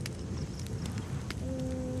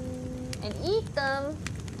 And eat them.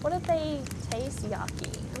 What if they taste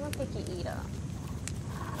yucky? I'm a picky eater.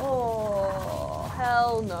 Oh,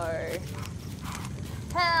 hell no.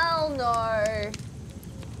 Hell no.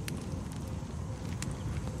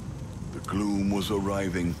 The gloom was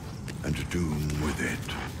arriving, and doom with it.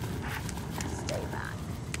 Stay back.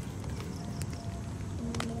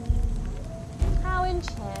 How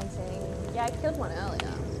enchanting. Yeah, I killed one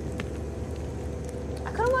earlier.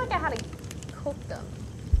 I couldn't work out how to cook them.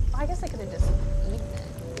 Oh, I guess I could have just eaten it.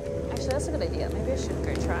 Actually, that's a good idea. Maybe I should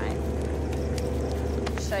go try.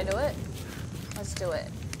 Should I do it? Let's do it.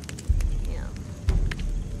 Yeah.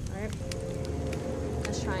 Alright.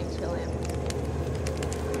 Let's try and kill him.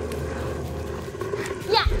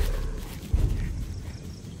 Yeah!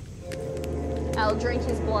 I'll drink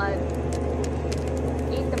his blood.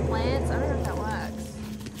 Eat the plants? I don't know if that works.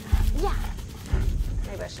 Yeah!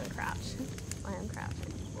 Maybe I shouldn't crouch. I am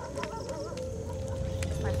crouching.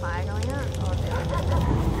 Is my fire going out? Oh, dear.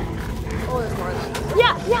 Oh, there's more of them.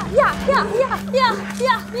 Yeah!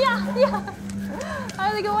 I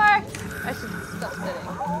don't think it worked. I should stop sitting.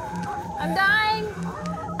 I'm dying!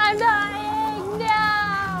 I'm dying! No!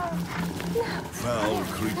 Foul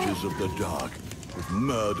creatures of the dark, with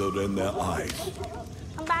murder in their eyes.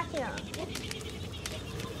 I'm back here.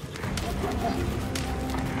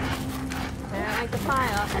 I don't make the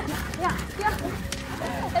fire. Yeah.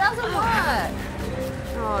 It doesn't work.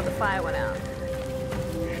 Oh, the fire went out.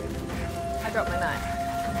 I dropped my knife.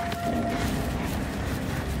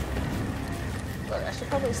 Look, I should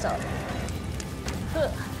probably stop.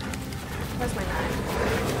 Ugh. Where's my knife?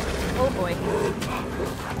 Oh boy.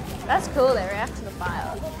 That's cool, they react to the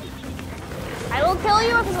fire. I will kill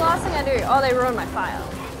you if it's the last thing I do. Oh, they ruined my fire.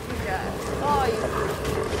 Yeah. Oh, you...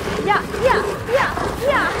 Yeah.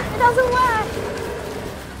 It doesn't work.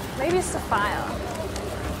 Maybe it's the fire.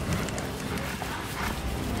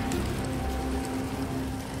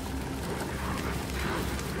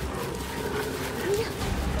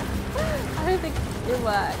 I don't think it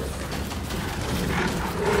works.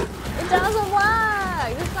 It doesn't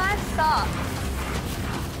work. This knife sucks.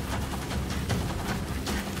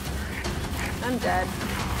 I'm dead.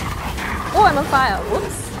 Oh, I'm on fire.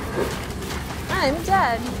 Whoops. I'm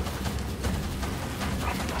dead.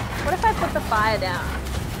 What if I put the fire down?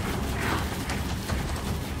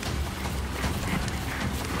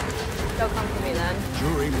 Don't come for me then.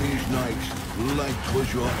 During these nights, light was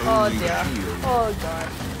your Oh only dear. shield. Oh god.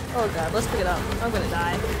 Oh god. Let's pick it up. I'm gonna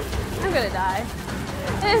die. I'm gonna die.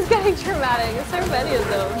 It's getting traumatic. There's so many of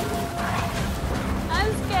them.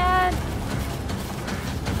 I'm scared.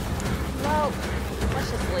 Well, let's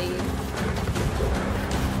just leave.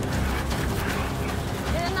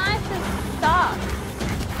 The knife is stuck.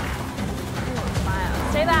 Oh, fire.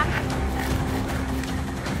 Stay back.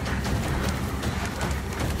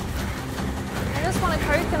 I just want a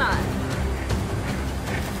coconut.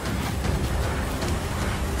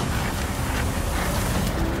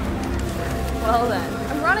 Well then,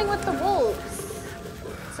 I'm running with the wolves.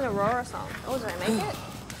 It's an Aurora song. Oh, did I make it?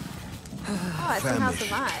 Oh, I somehow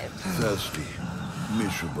survived. Thirsty,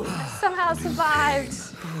 miserable. Somehow survived.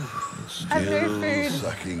 I have no food.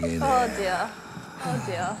 Sucking in Oh air. dear. Oh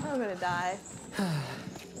dear. I'm gonna die.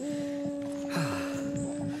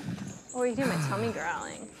 Oh, you hear my tummy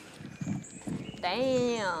growling.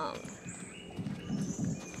 Damn.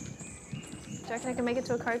 Do you reckon I can make it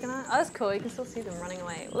to a coconut? Oh, that's cool. You can still see them running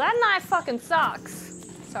away. Well, that knife fucking sucks.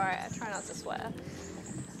 Sorry, I try not to swear.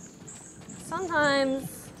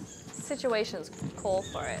 Sometimes situations call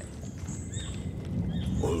for it.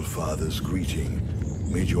 All Father's greeting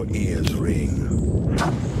made your ears ring.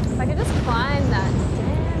 If I could just climb that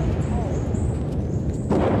damn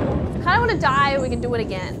hole. I kind of want to die. We can do it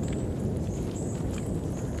again.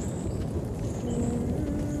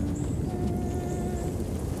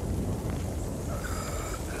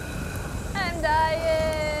 I'm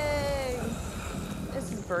dying.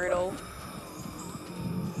 This is brutal.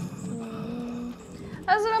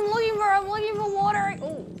 That's what I'm looking for. I'm looking for water.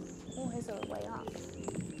 Oh, here's a way up.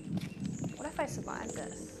 What if I survive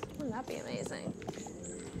this? Wouldn't that be amazing?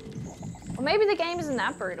 Or maybe the game isn't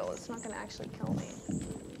that brutal. It's not going to actually kill me.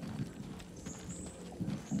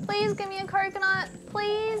 Please give me a coconut,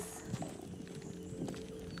 please.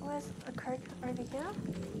 Where's a coconut over here?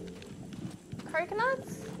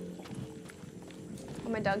 Coconuts? Oh,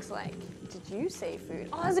 my dog's like, did you say food?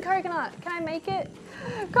 Oh, there's a coconut. Can I make it?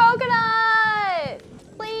 Coconut!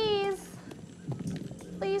 Please.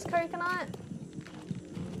 Please, coconut.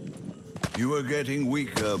 You are getting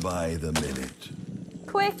weaker by the minute.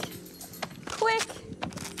 Quick. Quick.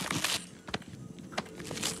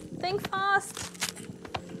 Think fast.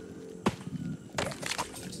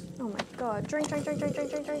 Oh my god. Drink, drink, drink, drink,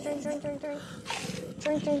 drink, drink, drink, drink, drink, drink, drink.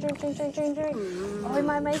 Drink, drink, drink, drink, drink, drink, drink. Oh, we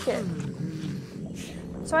might make it.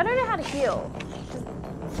 So I don't know how to heal.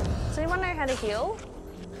 Does anyone know how to heal?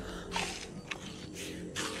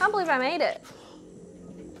 Can't believe I made it.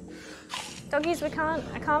 Doggies, I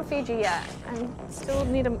can't feed you yet. I still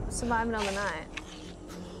need to survive another night.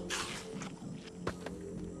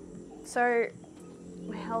 So,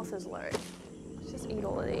 my health is low. Let's just eat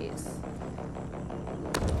all of these.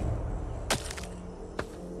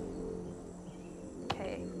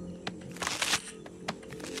 Okay.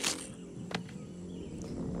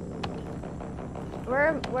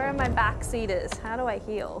 Where are my backseaters? How do I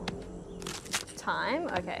heal? Time?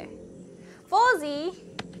 Okay. Fawzy!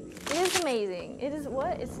 It is amazing. It is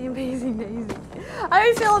what? It's the amazing Naysy. I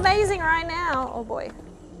don't feel amazing right now. Oh boy.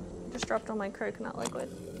 Just dropped all my coconut liquid.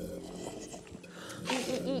 Eat,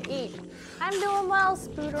 eat, eat, eat. I'm doing well,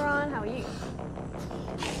 Spooteron. How are you?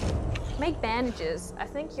 Make bandages. I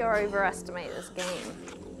think you overestimate this game.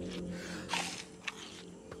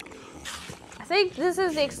 I think this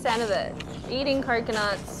is the extent of it. Eating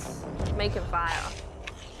coconuts, making fire.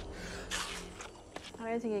 I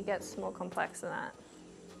don't think it gets more complex than that.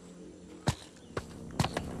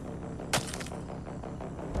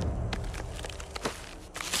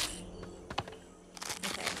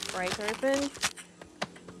 Break open.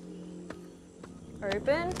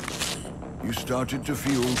 Open. You started to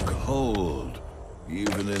feel cold,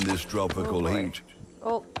 even in this tropical heat.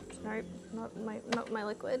 Oh, nope, not my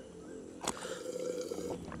liquid.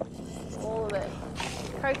 All of it.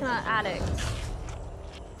 Coconut addict.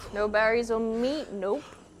 No berries or meat? Nope.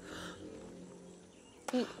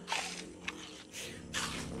 Eat.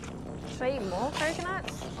 Should I eat more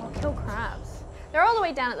coconuts? I'll kill crabs. They're all the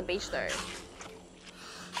way down at the beach though.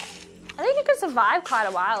 I think you could survive quite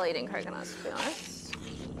a while eating coconuts, to be honest.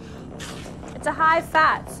 It's a high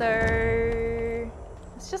fat, so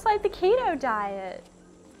it's just like the keto diet.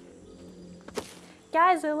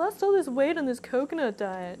 Guys, I lost all this weight on this coconut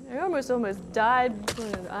diet. I almost died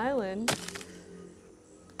on an island.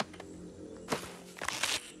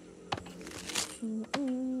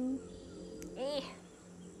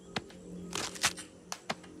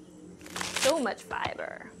 So much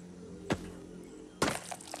fiber.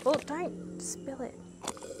 Oh, don't spill it.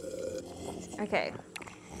 Okay,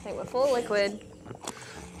 I think we're full of liquid.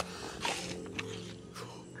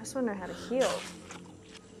 I just want to know how to heal.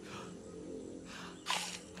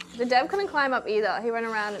 The dev couldn't climb up either. He went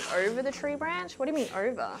around and over the tree branch. What do you mean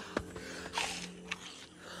over?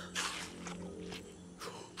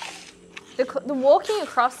 The walking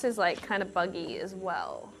across is like kind of buggy as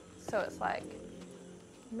well. So it's like,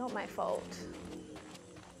 not my fault.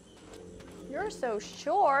 You're so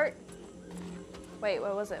short. Wait,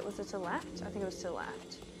 where was it? Was it to the left? I think it was to the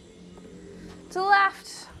left. To the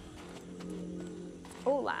left.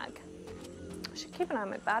 Oh, lag. I should keep an eye on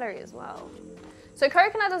my battery as well. So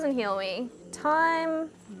coconut doesn't heal me. Time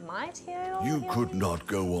might heal. You could not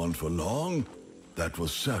go on for long. That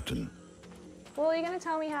was certain. Well, are you gonna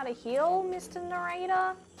tell me how to heal, Mr. Narrator?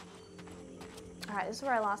 All right, this is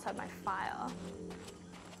where I last had my fire.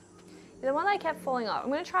 The one that I kept falling off.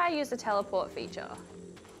 I'm gonna try to use the teleport feature.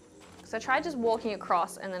 So I tried just walking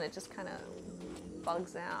across and then it just kind of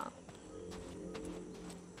bugs out.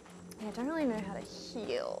 Yeah, I don't really know how to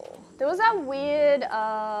heal. There was that weird,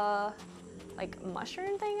 like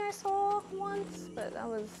mushroom thing I saw once, but that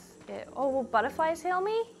was it. Oh, will butterflies heal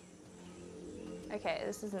me? Okay,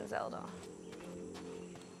 this isn't Zelda.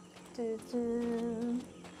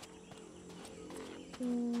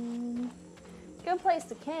 Good place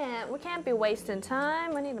to camp. We can't be wasting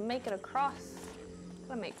time. I need to make it across.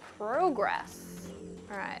 Gotta make progress.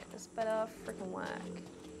 All right, this better freaking work.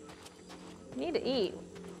 Need to eat.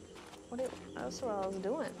 That's what I was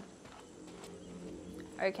doing.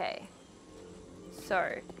 Okay.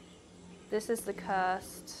 So, this is the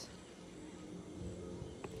cursed.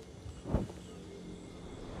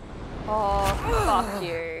 Oh, fuck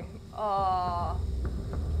you. Oh,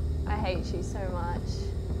 I hate you so much.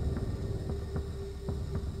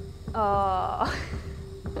 Oh.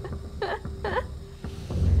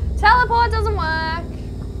 Teleport doesn't work.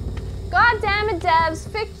 God damn it, devs,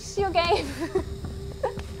 fix your game.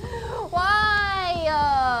 Why?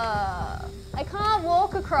 I can't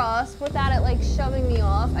walk across without it like shoving me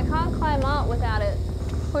off. I can't climb up without it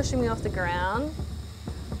pushing me off the ground.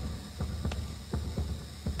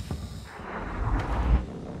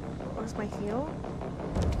 Where's my heal?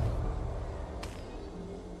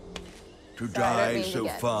 To Sorry, I don't die mean to so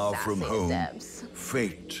get far sassy from with home, devs.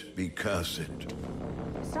 fate be cursed.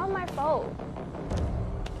 It's not my fault.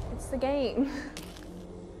 It's the game.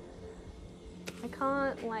 I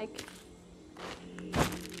can't, like...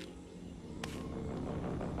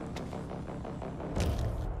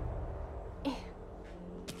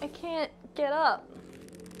 I can't get up.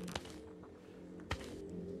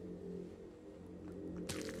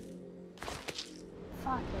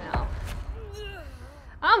 Fuck no.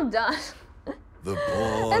 I'm done. The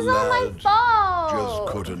poor It's not my lad fault. just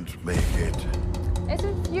couldn't make it. It's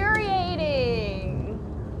infuriating.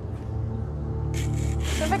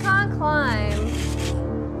 So if I can't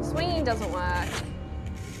climb, swinging doesn't work.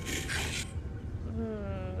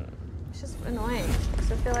 It's just annoying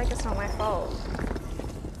because I feel like it's not my fault.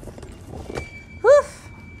 Whew.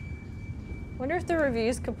 Wonder if the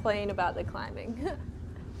reviews complain about the climbing.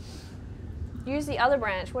 Use the other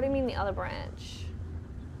branch. What do you mean the other branch?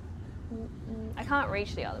 I can't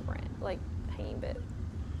reach the other branch, like hanging bit.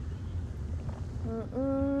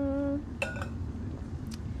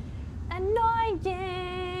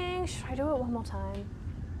 Annoying. Should I do it one more time?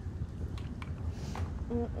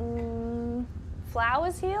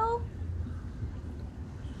 Flowers heal?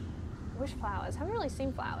 Which flowers? I haven't really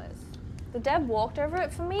seen flowers. The dev walked over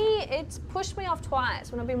it. For me, it's pushed me off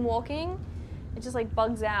twice. When I've been walking, it just like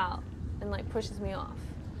bugs out and like pushes me off.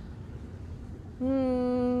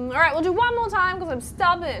 All right, we'll do one more time because I'm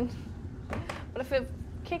stubborn. But if it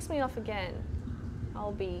kicks me off again,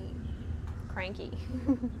 I'll be cranky.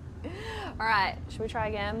 All right, should we try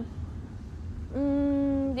again?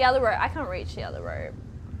 The other rope. I can't reach the other rope.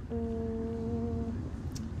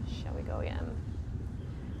 Shall we go again?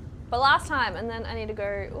 But last time, and then I need to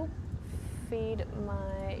go feed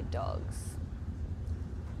my dogs.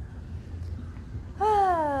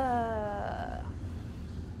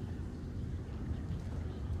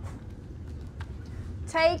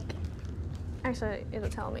 Actually, it'll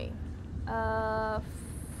tell me. 5.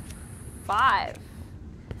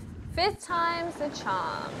 5th time's the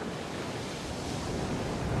charm.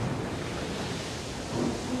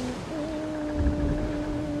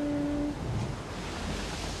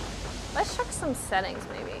 Let's check some settings,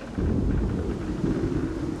 maybe.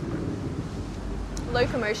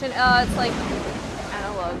 Locomotion. It's like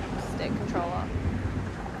analog stick controller.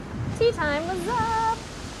 Tea time, what's up?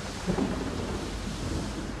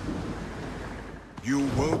 You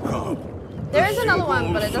woke up. There is another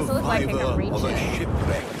one, but it doesn't look like I can reach of a it.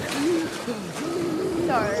 shipwreck.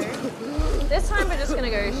 So, this time we're just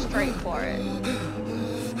gonna go straight for it.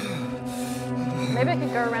 Maybe I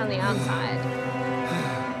could go around the outside.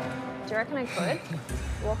 Do you reckon I could?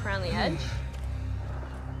 Walk around the edge?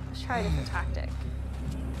 Let's try a different tactic.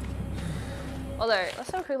 Although,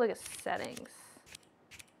 let's have a quick look at settings.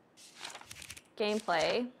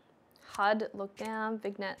 Gameplay. HUD, look down,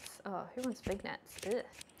 vignettes. Oh, who wants vignettes? Ugh.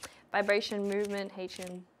 Vibration, movement,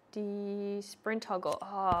 HMD, sprint toggle.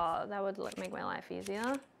 Oh, that would make my life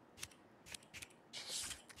easier.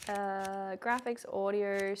 Graphics,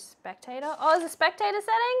 audio, spectator. Oh, is it spectator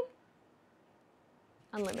setting?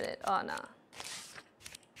 Unlimited. Oh,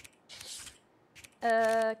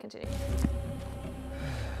 nah. Continue.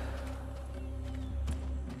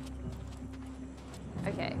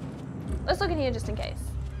 Okay. Let's look in here just in case.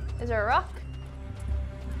 Is there a rock?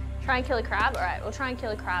 Try and kill a crab? All right, we'll try and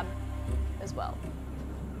kill a crab as well.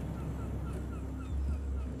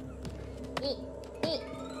 Eat, eat.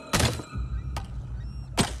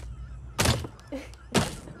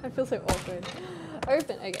 I feel so awkward.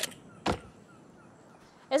 Open, okay.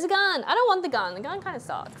 There's a gun. I don't want the gun. The gun kind of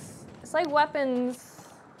sucks. It's like weapons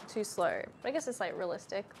too slow. But I guess it's like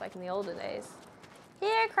realistic, like in the older days.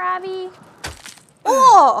 Here, crabby.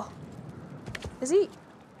 Oh! Is he?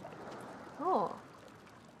 Oh.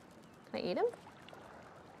 Can I eat him?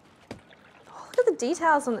 Oh, look at the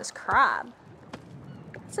details on this crab.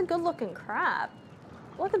 It's a good looking crab.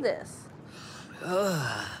 Look at this.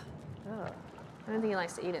 Oh. I don't think he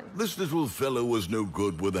likes to eat him. This little fellow was no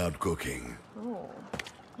good without cooking. Oh.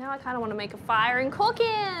 Now I kind of want to make a fire and cook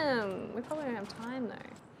him. We probably don't have time though.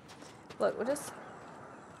 Look,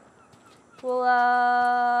 we'll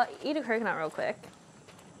eat a coconut real quick.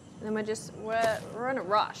 And then we're in a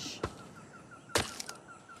rush.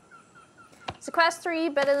 So quest 3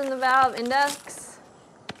 better than the Valve Index.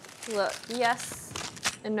 Look, yes.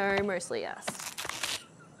 And no, mostly yes.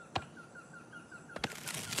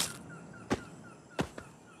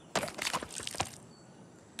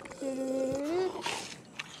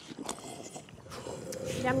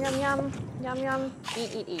 Yum, yum, yum, yum, yum.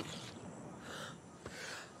 Eat, eat, eat.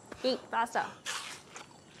 Eat, faster.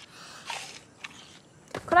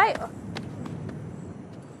 Could I?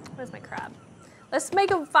 Where's my crab? Let's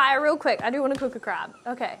make a fire real quick. I do want to cook a crab.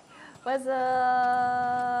 Okay. Where's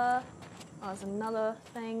the... Oh, there's another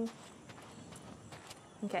thing.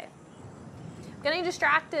 Okay. Getting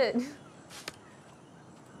distracted.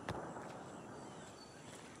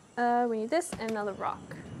 We need this and another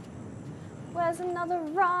rock. Where's another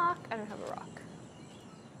rock? I don't have a rock.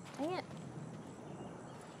 Dang it.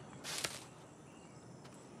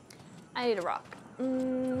 I need a rock.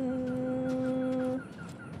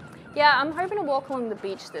 Yeah, I'm hoping to walk along the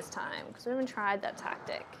beach this time because we haven't tried that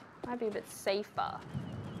tactic. Might be a bit safer.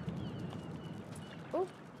 Ooh.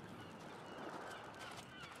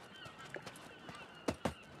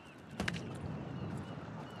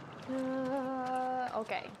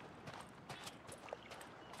 Okay.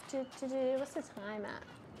 What's the time at?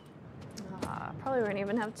 Probably won't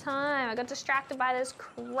even have time. I got distracted by this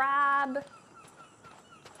crab.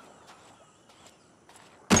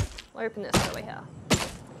 We'll open this over here.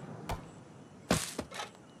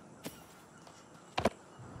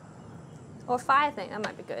 Or a fire thing, that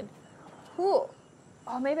might be good. Ooh.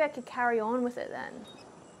 Oh, maybe I could carry on with it then.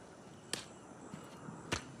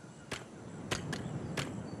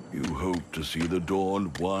 You hope to see the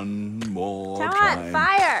dawn one more Come time. on,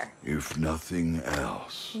 fire! If nothing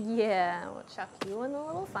else. Yeah, we'll chuck you in the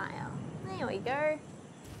little fire. There we go.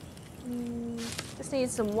 Just need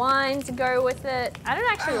some wine to go with it. I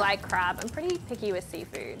don't actually like crab. I'm pretty picky with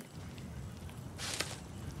seafood.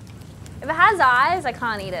 If it has eyes, I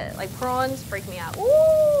can't eat it. Like prawns freak me out.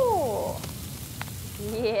 Ooh!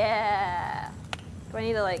 Yeah. Do I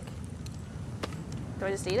need to like, do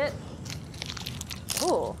I just eat it?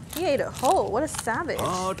 Ooh, he ate it whole. What a savage.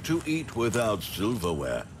 Hard to eat without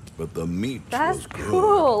silverware, but the meat That's was good.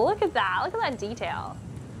 cool. Look at that. Look at that detail.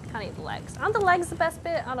 Can't eat the legs. Aren't the legs the best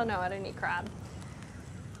bit? I don't know. I don't eat crab.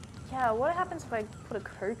 Yeah, what happens if I put a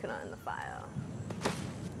coconut in the fire?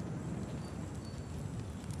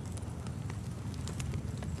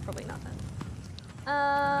 Probably nothing.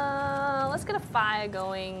 Let's get a fire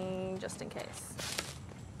going just in case.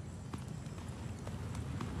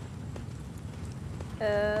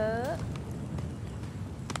 Did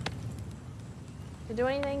it do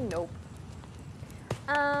anything? Nope.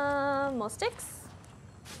 More sticks.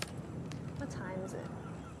 What time is it?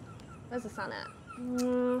 Where's the sun at?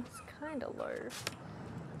 It's kind of low.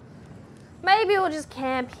 Maybe we'll just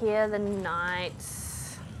camp here the night.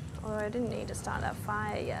 Oh, I didn't need to start that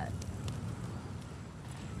fire yet.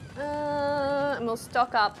 And we'll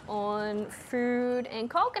stock up on food and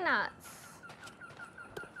coconuts.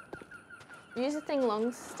 Use the thing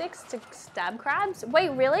long sticks to stab crabs? Wait,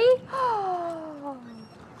 really?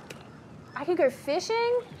 I could go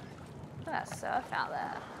fishing? Look at that surf out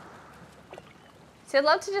there. See, I'd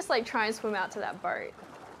love to just like try and swim out to that boat.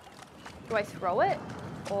 Do I throw it?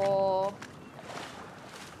 Or...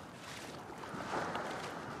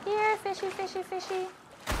 Here, fishy, fishy, fishy.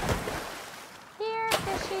 Here,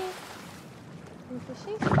 fishy. And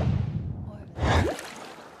fishy?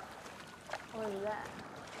 What is that?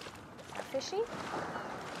 Is that fishy?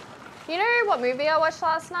 You know what movie I watched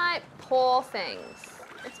last night? Poor Things.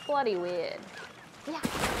 It's bloody weird. Yeah.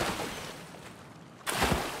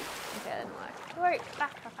 Okay, that didn't work. Wait,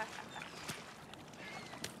 back.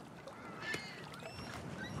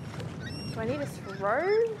 Do I need to throw?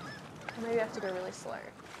 Or maybe I have to go really slow.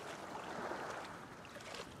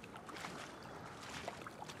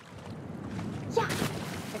 Yeah!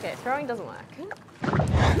 Okay, throwing doesn't work. Come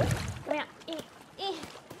here.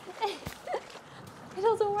 It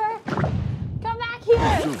doesn't work. Come back here!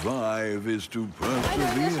 To survive is to persevere. Am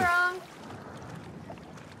I doing this wrong?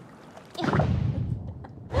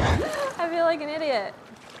 I feel like an idiot.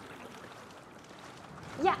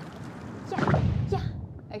 Yeah.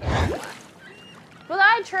 Okay, that's fine. Was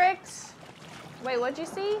I tricked? Wait, what'd you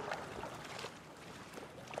see?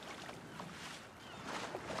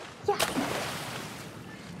 Yeah.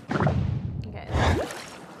 Okay.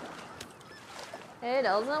 It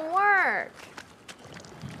doesn't work.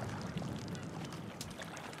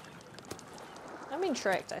 I'm being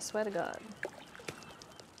tricked, I swear to God.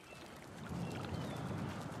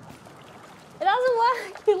 It doesn't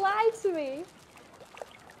work, you lied to me.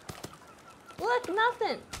 Look,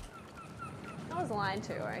 nothing. I was lied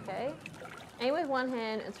to, okay? Aim with one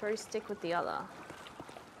hand and throw stick with the other.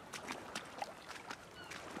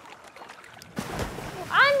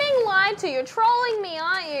 Ah! to. You're trolling me,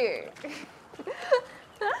 aren't you?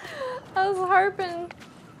 I was hoping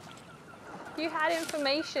you had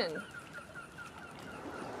information.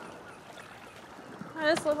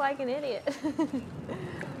 I just look like an idiot.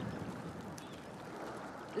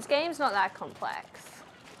 This game's not that complex.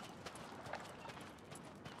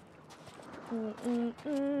 Alright,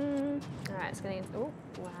 it's getting into, ooh,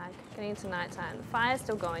 lag. Getting into nighttime. The fire's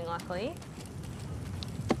still going, luckily.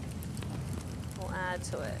 We'll add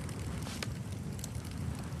to it.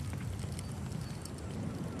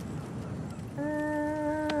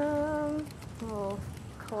 Little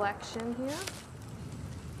collection here.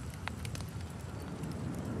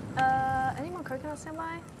 Any more coconuts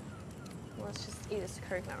nearby? Well, let's just eat this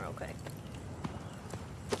coconut real quick.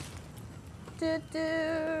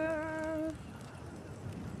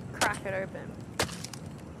 Crack it open.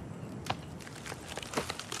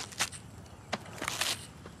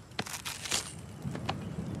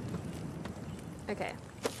 Okay.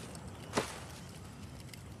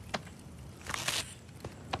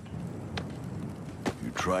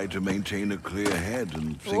 You try to maintain a clear head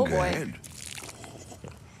and think ahead.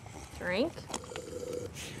 Drink.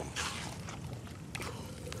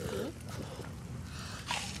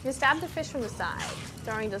 You stab the fish from the side.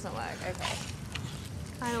 Throwing doesn't work. Okay.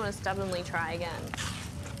 I don't want to stubbornly try again.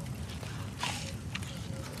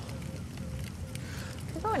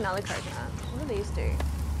 Let's go another coconut. What do these do?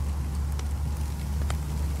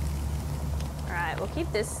 Alright, we'll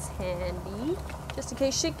keep this handy. Just in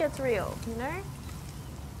case shit gets real, you know?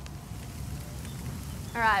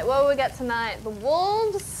 Alright, what will we get tonight? The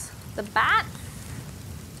wolves, the bats.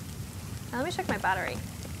 Now let me check my battery.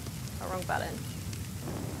 Oh, wrong button.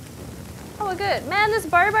 Oh, we're good. Man, this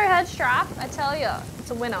Bobo head strap, I tell you, it's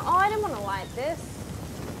a winner. Oh, I didn't want to light this.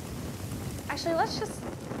 Actually, let's just,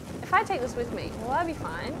 if I take this with me, will I be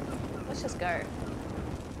fine? Let's just go.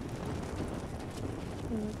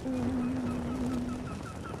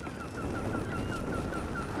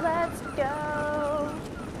 Let's go.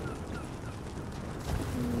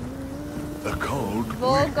 A cold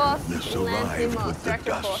Vorgos arrived Lanthimos, with the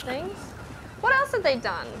director of Four dusk. Things. What else have they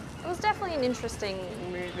done? It was definitely an interesting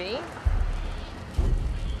movie.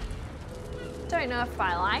 Don't know if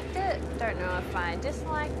I liked it. Don't know if I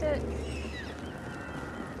disliked it.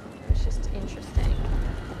 It's just interesting.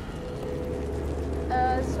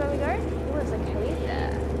 This is where we go? Oh, there's a cave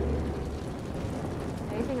there.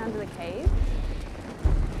 Anything under the cave?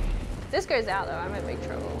 If this goes out though, I'm in big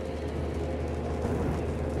trouble.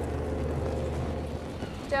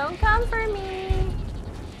 Don't come for me.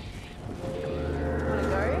 Wanna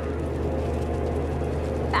go?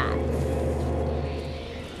 Bats.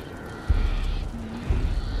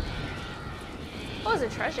 Oh,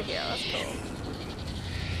 there's a treasure here. That's cool.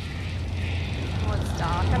 Oh, it's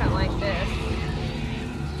dark. I don't like this.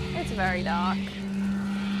 It's very dark.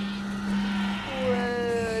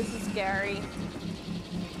 Whoa, this is scary.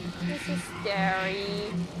 This is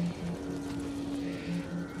scary.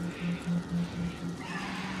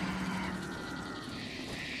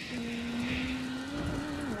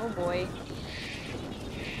 Oh boy.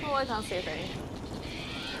 Oh, I can't see a thing.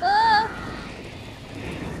 Ah!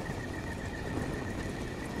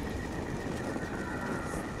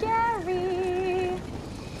 Scary.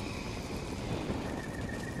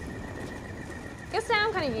 Guess now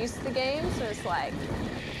I'm kind of used to the game, so it's like,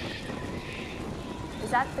 is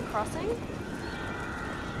that the crossing?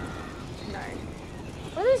 No.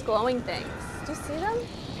 What are these glowing things? Do you see them?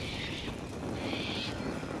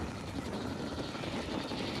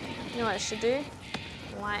 You know what I should do?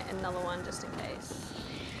 Light another one just in case.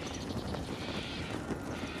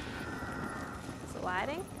 Is it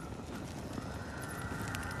lighting?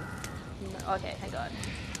 No. Okay, thank God.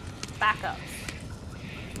 Backups.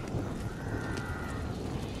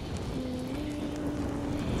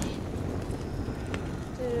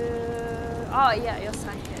 Oh yeah, you're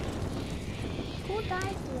psychic. Cool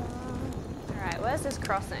dice. Alright, where's this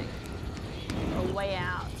crossing? A way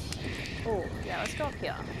out. Oh, yeah, let's go up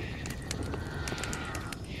here.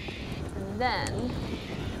 And then...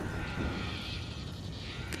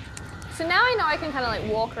 So now I know I can kind of like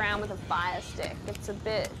walk around with a fire stick. It's a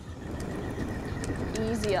bit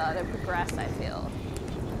easier to progress, I feel.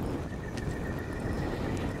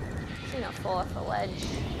 So not fall off the ledge.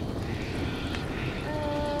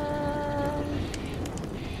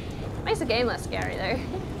 Makes the game less scary though.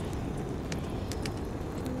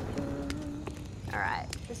 Alright,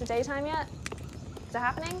 is it daytime yet? Is it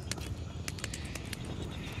happening?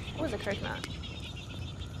 Oh, there's a coconut.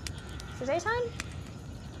 Is it daytime?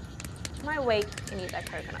 I might wait and eat that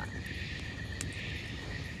coconut.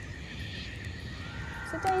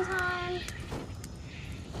 Is it daytime?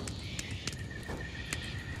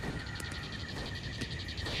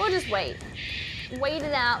 we'll just wait. Wait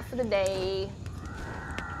it out for the day.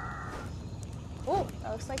 Oh,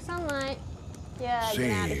 that looks like sunlight. Yeah,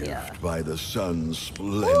 get out of here. Saved by the sun's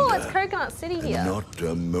splendor. Oh, it's Coconut City here. And not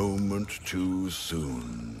a moment too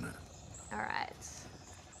soon. All right.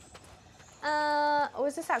 Oh,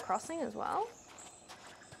 is this our crossing as well?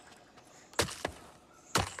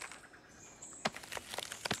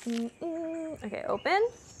 Okay, open.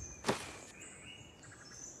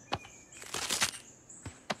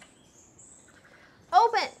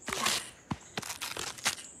 Open.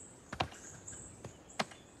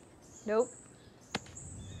 Nope.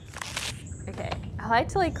 Okay, I like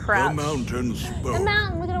to like crouch. The mountain spoke. The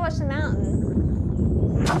mountain, we're gonna watch the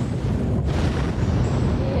mountain.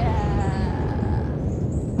 Yeah.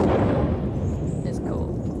 It's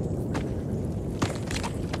cool.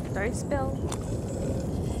 Don't spill.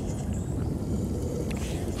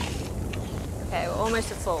 Okay, we're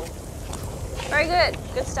almost at full. Very good.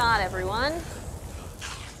 Good start, everyone.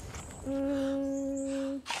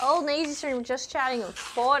 Old Naysy stream just chatting of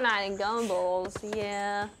Fortnite and gumballs.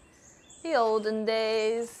 Yeah. The olden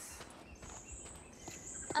days.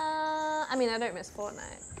 I mean, I don't miss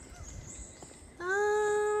Fortnite.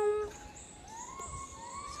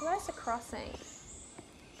 So where's the crossing?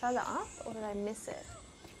 Further up, or did I miss it?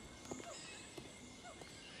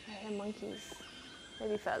 I hear monkeys.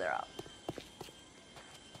 Maybe further up.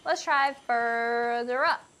 Let's try further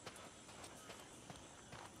up.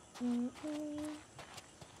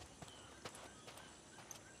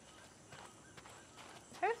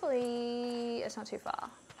 Hopefully it's not too far.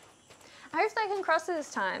 Hopefully I can cross it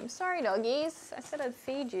this time. Sorry, doggies. I said I'd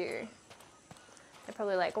feed you. They're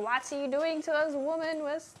probably like, what are you doing to us, woman?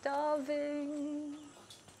 We're starving.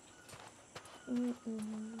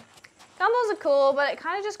 Gumballs are cool, but it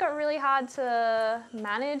kind of just got really hard to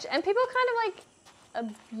manage. And people kind of like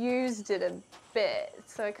abused it a bit.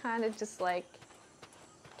 So it kind of just like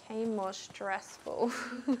became more stressful.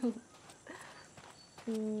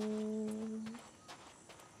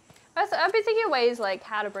 I've been thinking of ways like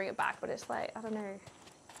how to bring it back, but it's like, I don't know.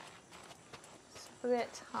 It's a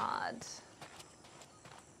bit hard.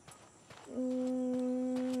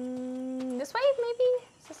 This way, maybe?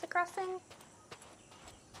 Is this a crossing?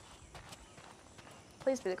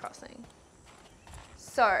 Please be the crossing.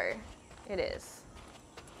 So, it is.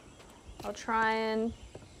 I'll try and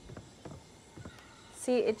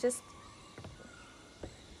see, it just...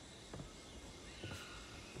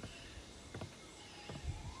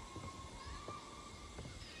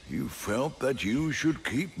 You felt that you should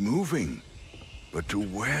keep moving, but to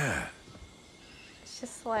where? It's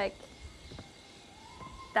just like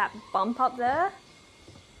that bump up there.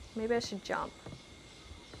 Maybe I should jump.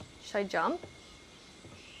 Should I jump?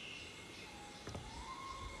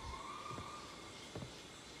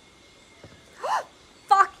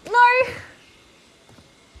 Fuck, no!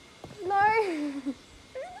 No!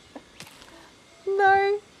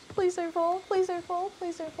 No! Please don't fall, please don't fall,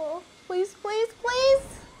 please don't fall. Please, please, please!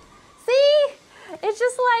 See? It's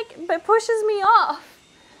just like, it pushes me off.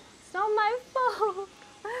 It's not my fault.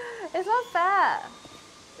 It's not fair.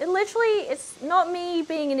 It literally, it's not me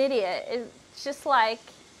being an idiot. It's just like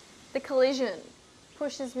the collision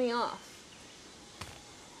pushes me off.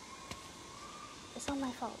 It's not my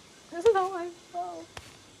fault. It's not my fault.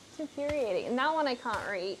 It's infuriating. And that one I can't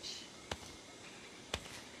reach.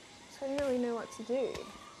 So I don't really know what to do. Does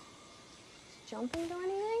jumping do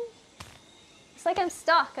anything? It's like I'm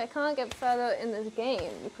stuck. I can't get further in this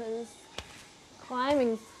game because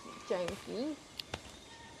climbing's janky.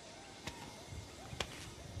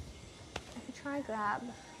 I could try grab.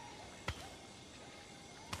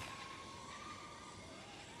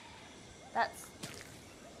 That's...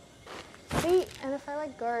 See, and if I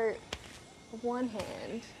like go with one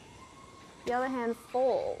hand, the other hand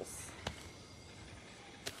falls.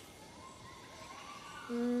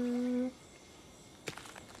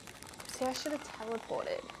 See, I should have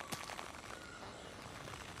teleported.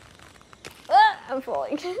 Ah, I'm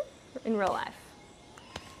falling. In real life.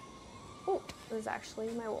 Oh, there's actually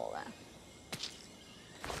my wall there.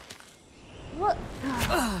 What?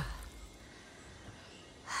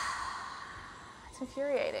 It's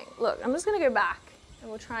infuriating. Look, I'm just gonna go back and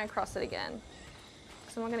we'll try and cross it again.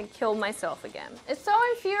 Because I'm not gonna kill myself again. It's so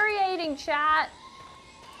infuriating, chat.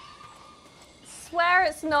 I swear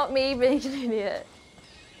it's not me being an idiot.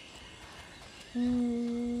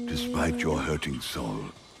 Despite your hurting soul,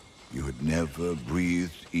 you had never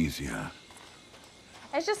breathed easier.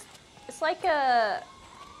 It's just, it's like a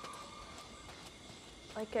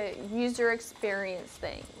user experience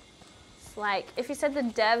thing. It's like, if you said the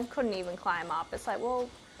dev couldn't even climb up, it's like, well,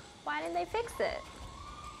 why didn't they fix it?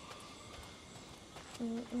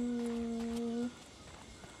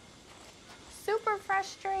 Super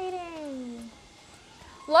frustrating.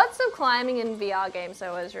 Lots of climbing in VR games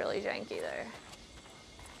though is really janky though.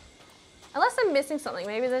 Unless I'm missing something.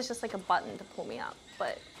 Maybe there's just like a button to pull me up,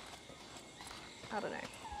 but I don't know.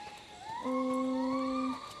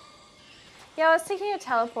 Yeah, I was thinking of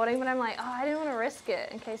teleporting, but I'm like, oh, I didn't want to risk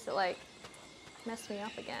it in case it like messed me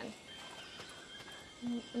up again.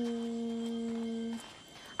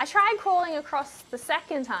 I tried crawling across the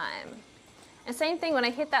second time. And same thing, when I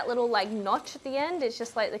hit that little like notch at the end, it's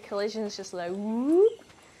just like the collision's just like whoop,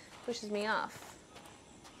 pushes me off.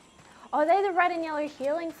 Oh, they're the red and yellow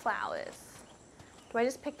healing flowers. Do I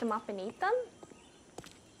just pick them up and eat them?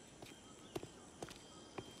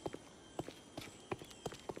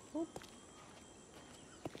 Oop.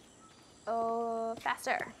 Oh,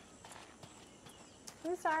 faster.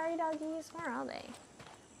 I'm sorry, doggies. Where are they?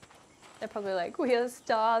 They're probably like, we are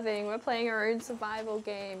starving. We're playing our own survival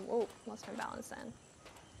game. Oh, lost my balance then.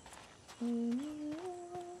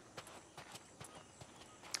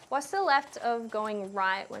 What's the left of going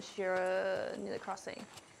right once you're near the crossing?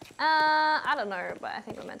 I don't know, but I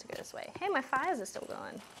think we're meant to go this way. Hey, my fires are still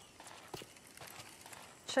going.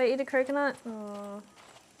 Should I eat a coconut? Oh.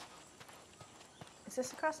 Is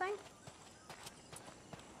this a crossing?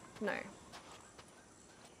 No.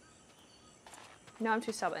 No, I'm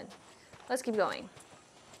too stubborn. Let's keep going.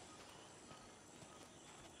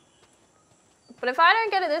 But if I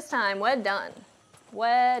don't get it this time, we're done.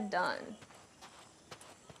 We're done.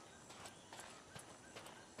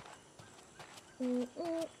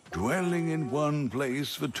 Dwelling in one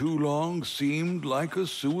place for too long seemed like a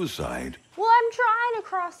suicide. Well, I'm trying to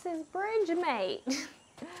cross this bridge, mate.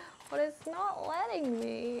 But it's not letting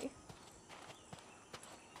me.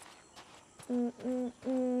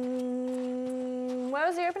 Where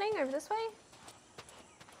was the opening? Over this way?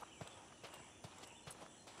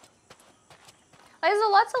 Like, there's a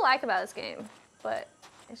lot to like about this game, but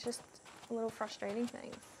it's just a little frustrating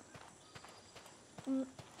things.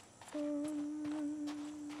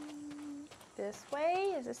 This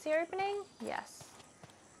way? Is this the opening? Yes.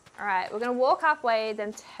 Alright, we're gonna walk halfway,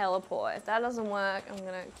 then teleport. If that doesn't work, I'm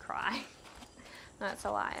gonna cry. No, that's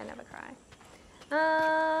a lie, I never cry.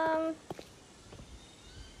 Oh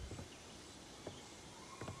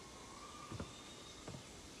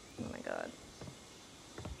my god.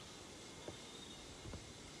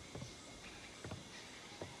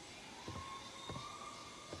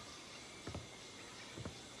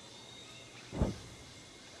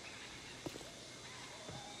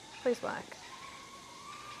 Please work.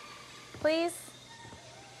 Please?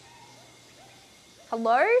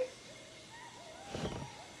 Hello? Are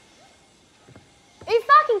you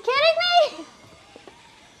fucking kidding me?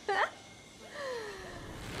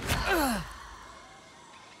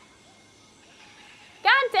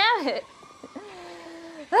 God damn it.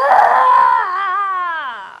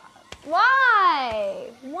 Why?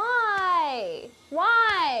 Why?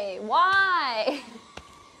 Why? Why?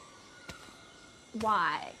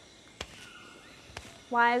 Why?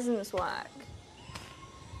 Why doesn't this work?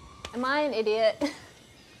 Am I an idiot?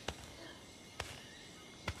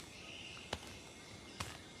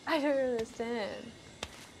 I don't understand.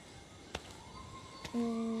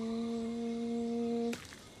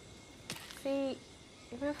 See,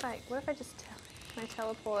 what if I just can I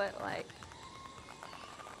teleport like?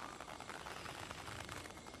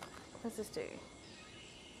 What does this do?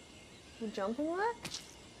 Will jumping work?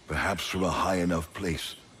 Perhaps from a high enough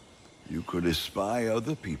place, you could espy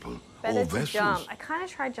other people Better or to vessels. jump. I kind of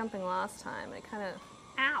tried jumping last time, and it kind of,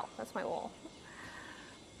 ow, that's my wall.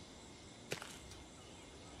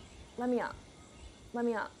 Let me up. Let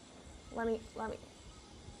me up. Let me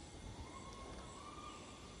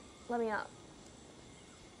up.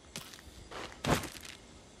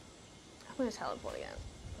 I'm gonna teleport again.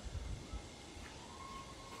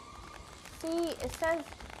 See, it says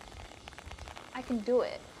I can do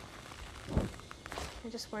it. I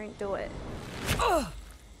just won't do it.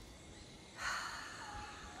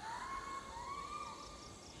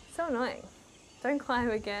 So annoying. Don't climb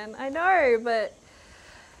again. I know, but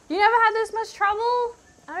you never had this much trouble?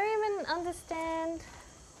 I don't even understand.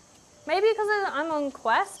 Maybe because I'm on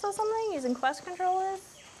Quest or something, using Quest controllers?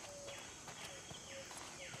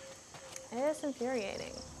 It is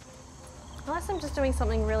infuriating. Unless I'm just doing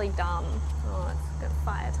something really dumb. Oh, it's good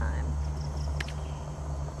fire time.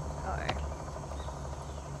 Uh-oh.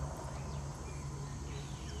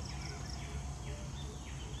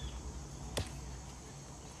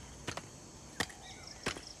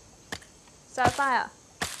 Start fire.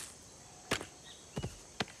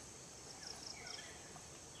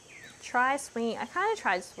 Try swinging. I kind of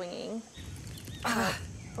tried swinging.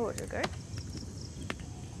 Oh, did it go?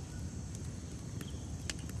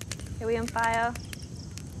 Are we on fire?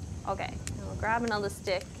 Okay, I'll grab another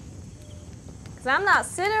stick. Because I'm not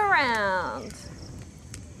sitting around.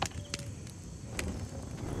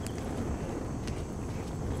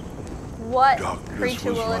 What Darkness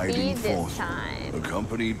creature was will it be riding this forth, time?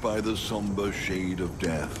 accompanied by the somber shade of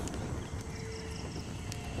death.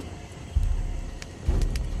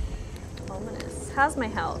 Ominous. How's my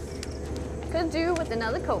health? Could do with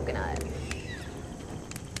another coconut.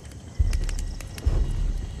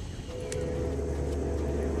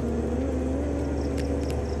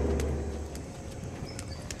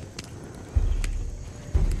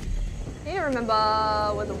 I need to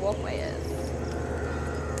remember where the walkway is.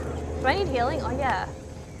 Do I need healing? Oh yeah.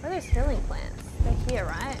 Where are those healing plants? They're here,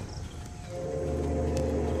 right?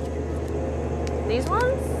 These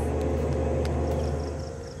ones?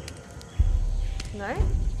 No?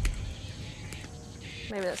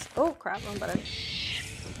 Maybe that's... Oh crap, wrong button.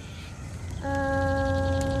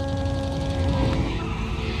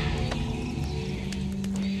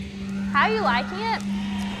 How are you liking it?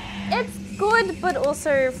 It's good, but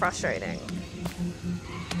also frustrating.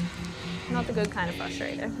 Not the good kind of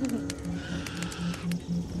frustrating.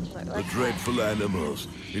 Look, The dreadful animals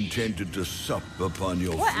intended to sup upon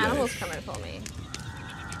your what flesh. animals coming for me?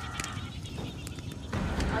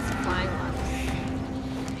 That's the flying ones.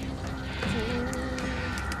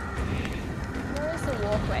 Where is the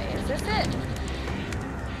walkway? Is this it?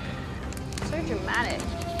 So dramatic.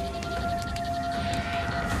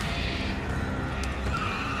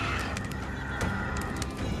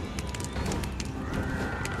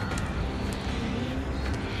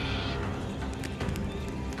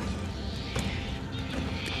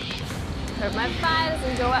 Hope my fire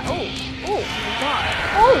doesn't go out. Oh my god.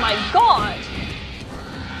 Oh my god!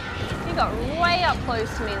 He got way up close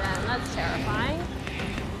to me then. That's terrifying.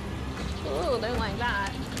 Ooh, don't like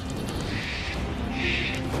that.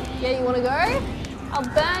 Yeah, you wanna go? I'll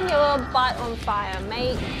burn your butt on fire,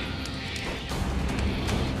 mate.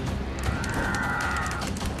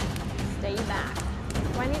 Stay back.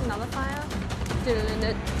 Do I need another fire?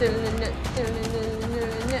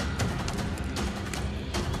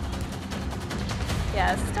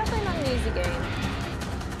 Yeah, it's definitely not an easy game.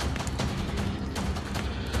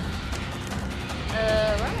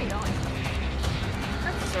 Where am I going?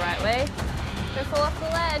 That's the right way. Don't fall off the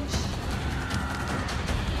ledge.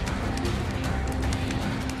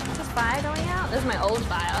 Is this fire going out? This is my old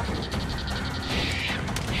fire.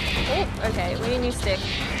 Oh, okay, we need a new stick.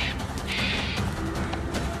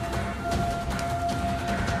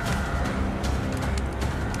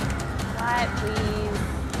 Light, please.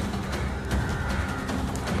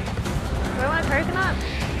 Do I want a coconut?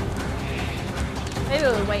 Maybe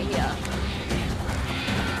we'll wait here.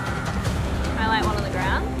 I light one on the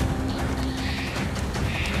ground.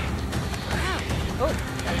 Oh,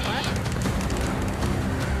 that's what.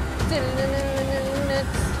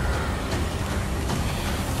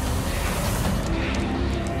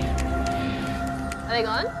 Are they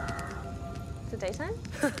gone? Is it daytime?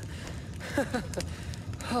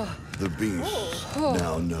 The beasts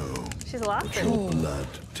now know She's what laughing. your blood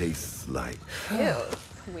tastes like. Ew,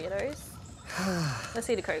 weirdos. Let's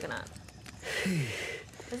eat a coconut.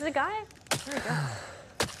 Is it a guy? Where'd he go?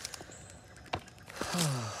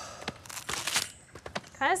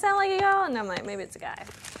 Kind of sound like a girl, and I'm like, maybe it's a guy.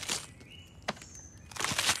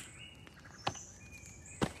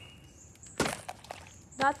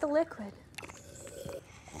 Not the liquid.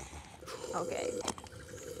 Okay.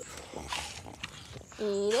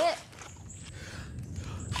 Eat it.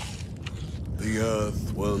 The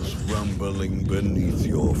earth was rumbling beneath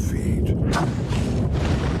your feet.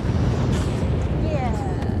 Yeah.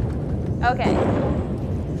 Okay.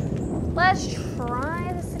 Let's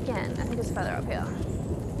try this again. I think it's further up here.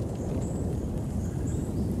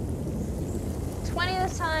 20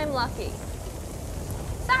 this time, lucky.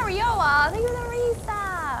 Sarioa, thank you for the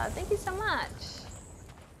resub. Thank you so much.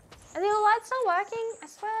 Are the lights not working? I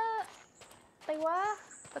swear they were,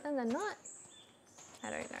 but then they're not. I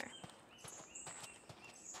don't know.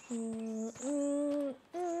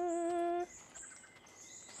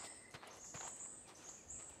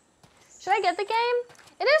 Should I get the game?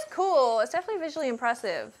 It is cool. It's definitely visually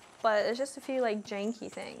impressive, but there's just a few like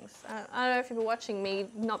janky things. I don't know if you've been watching me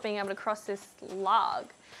not being able to cross this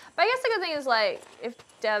log. But I guess the good thing is like if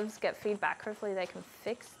devs get feedback, hopefully they can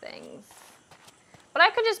fix things. But I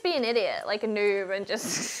could just be an idiot, like a noob, and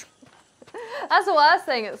just that's the worst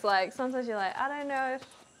thing. It's like sometimes you're like, I don't know if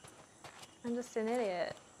I'm just an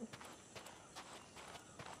idiot.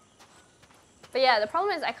 But But yeah, the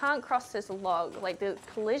problem is I can't cross this log. Like the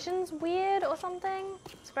collision's weird or something.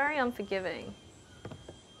 It's very unforgiving.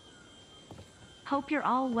 Hope you're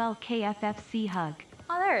all well, KFFC hug.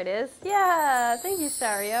 Oh, there it is. Yeah, thank you,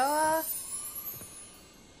 Sario.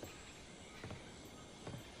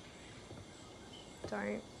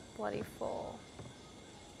 Don't bloody fall.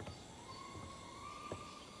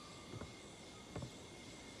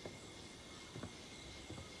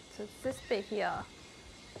 So it's this bit here.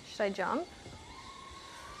 Should I jump?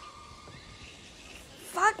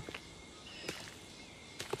 Fuck!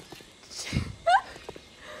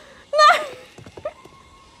 No!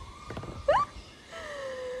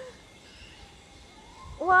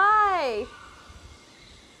 Why?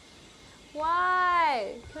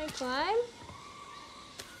 Why? Can I climb?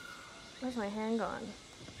 Where's my hand gone?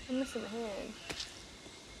 I'm missing a hand.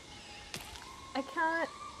 I can't.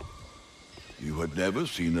 You had never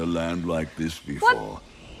seen a land like this before. What?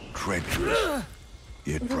 Treacherous,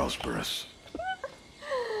 yet prosperous.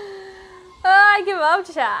 Oh, I give up,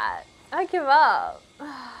 chat. I give up.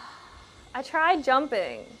 I tried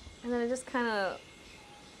jumping, and then it just kind of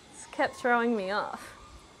kept throwing me off.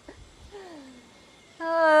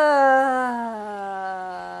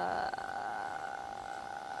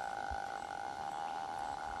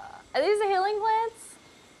 Are these the healing plants?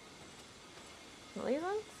 Are these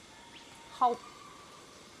ones? How?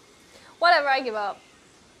 Whatever, I give up.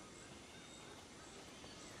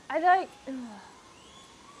 I don't.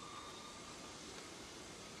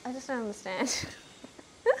 I just don't understand.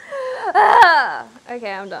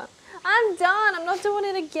 Okay, I'm done. I'm done. I'm not doing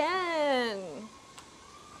it again.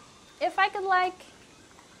 If I could, like,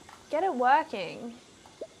 get it working.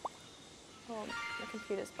 Oh, my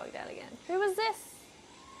computer's bugged out again. Who was this?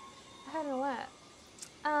 I had an alert.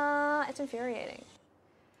 It's infuriating.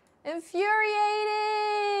 Infuriating!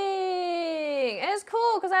 It's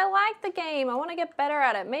cool because I like the game. I want to get better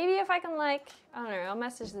at it. Maybe if I can, like, I don't know, I'll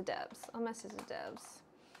message the devs.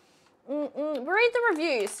 Read the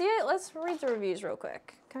reviews. See it? Let's read the reviews real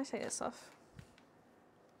quick. Can I take this off?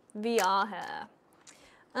 VR hair.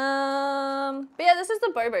 But yeah, this is the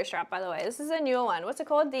Bobo strap, by the way. This is a newer one. What's it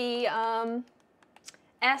called? The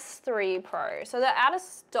S3 Pro. So they're out of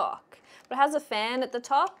stock, but it has a fan at the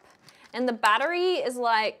top, and the battery is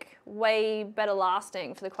like way better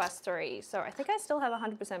lasting for the Quest 3. So I think I still have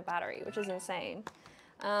 100% battery, which is insane.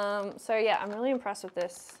 So yeah, I'm really impressed with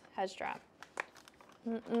this head strap.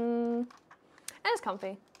 And it's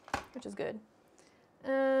comfy, which is good.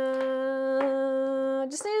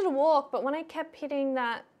 Just needed to walk, but when I kept hitting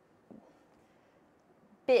that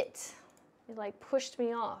bit, it like pushed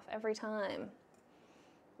me off every time.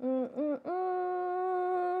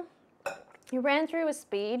 You ran through with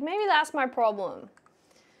speed. Maybe that's my problem.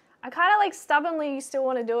 I kind of like stubbornly still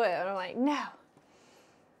want to do it, and I'm like, no.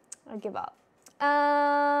 I give up.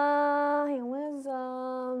 Where's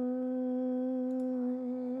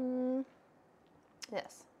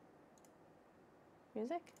this?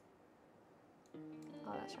 Music?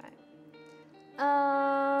 Oh, that's right.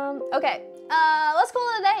 Okay. Let's call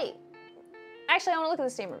it a day. Actually, I want to look at the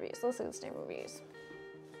Steam reviews. Let's look at the Steam reviews.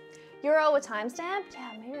 Euro with timestamp?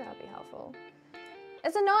 Yeah, maybe that'd be helpful.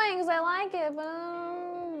 It's annoying because I like it,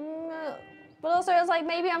 but also it's like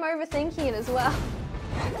maybe I'm overthinking it as well.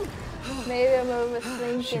 Maybe I'm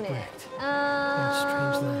overthinking it. On a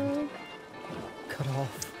strange land, cut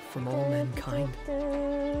off from all mankind.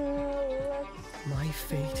 My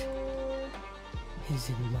fate is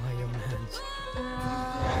in my own hands.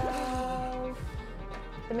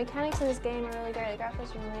 The mechanics in this game are really great. The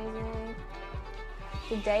graphics are amazing.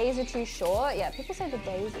 The days are too short. Yeah, people say the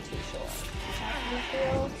days are too short. Is that how you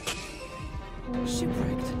feel?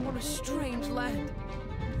 Shipwrecked on a strange land.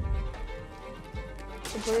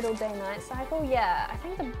 The brutal day-night cycle? Yeah, I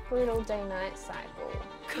think the brutal day-night cycle.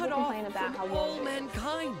 Cut off from all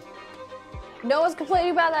mankind. No one's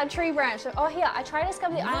complaining about that tree branch. Oh, here, I tried to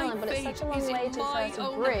discover the island, but it's such a long way to the first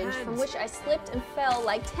bridge, from which I slipped and fell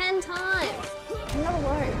like 10 times. I'm not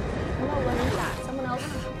alone. I'm not alone with that. Someone else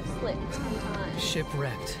slipped 10 times.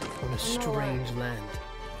 Shipwrecked on a strange land.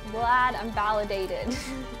 Glad I'm validated.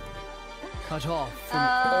 Cut off from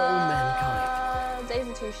all mankind. Days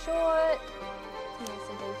are too short.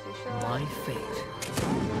 My fate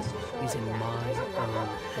is in my own hands.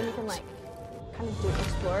 And you can like kind of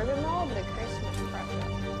explore a bit more, but it creates too much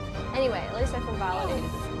pressure. Anyway, at least I feel validated.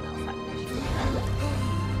 Someone else had an issue.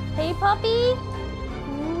 Hey, puppy.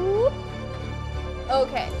 Whoop.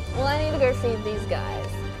 Okay, well I need to go feed these guys.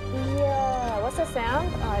 Yeah, what's the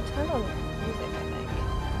sound? Oh, I turned on music, I think.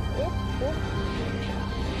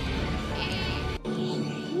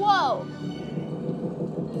 Whoa!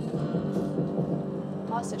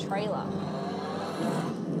 Oh, it's a trailer.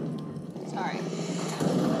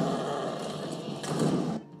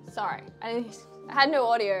 Sorry. I had no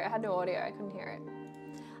audio. I couldn't hear it.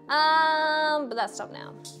 But that's stopped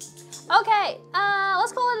now. Okay,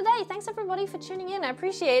 let's call it a day. Thanks everybody for tuning in. I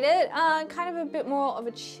appreciate it. Kind of a bit more of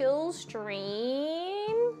a chill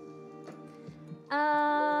stream.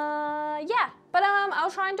 Yeah, but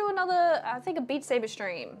I'll try and do another, I think a Beat Saber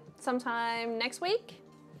stream sometime next week.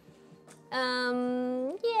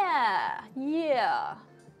 Yeah,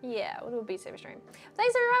 we'll do a Beat Saber stream.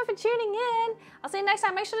 Thanks everyone for tuning in. I'll see you next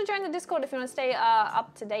time. Make sure to join the Discord if you want to stay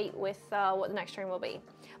up to date with what the next stream will be.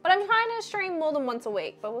 But I'm trying to stream more than once a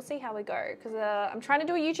week, but we'll see how we go. Because I'm trying to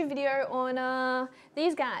do a YouTube video on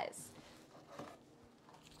these guys.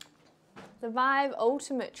 The Vive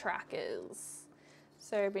Ultimate Trackers.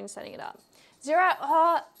 So I've been setting it up. Zero,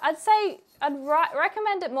 I'd say, I'd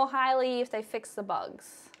recommend it more highly if they fix the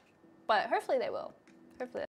bugs. But hopefully they will. Hopefully.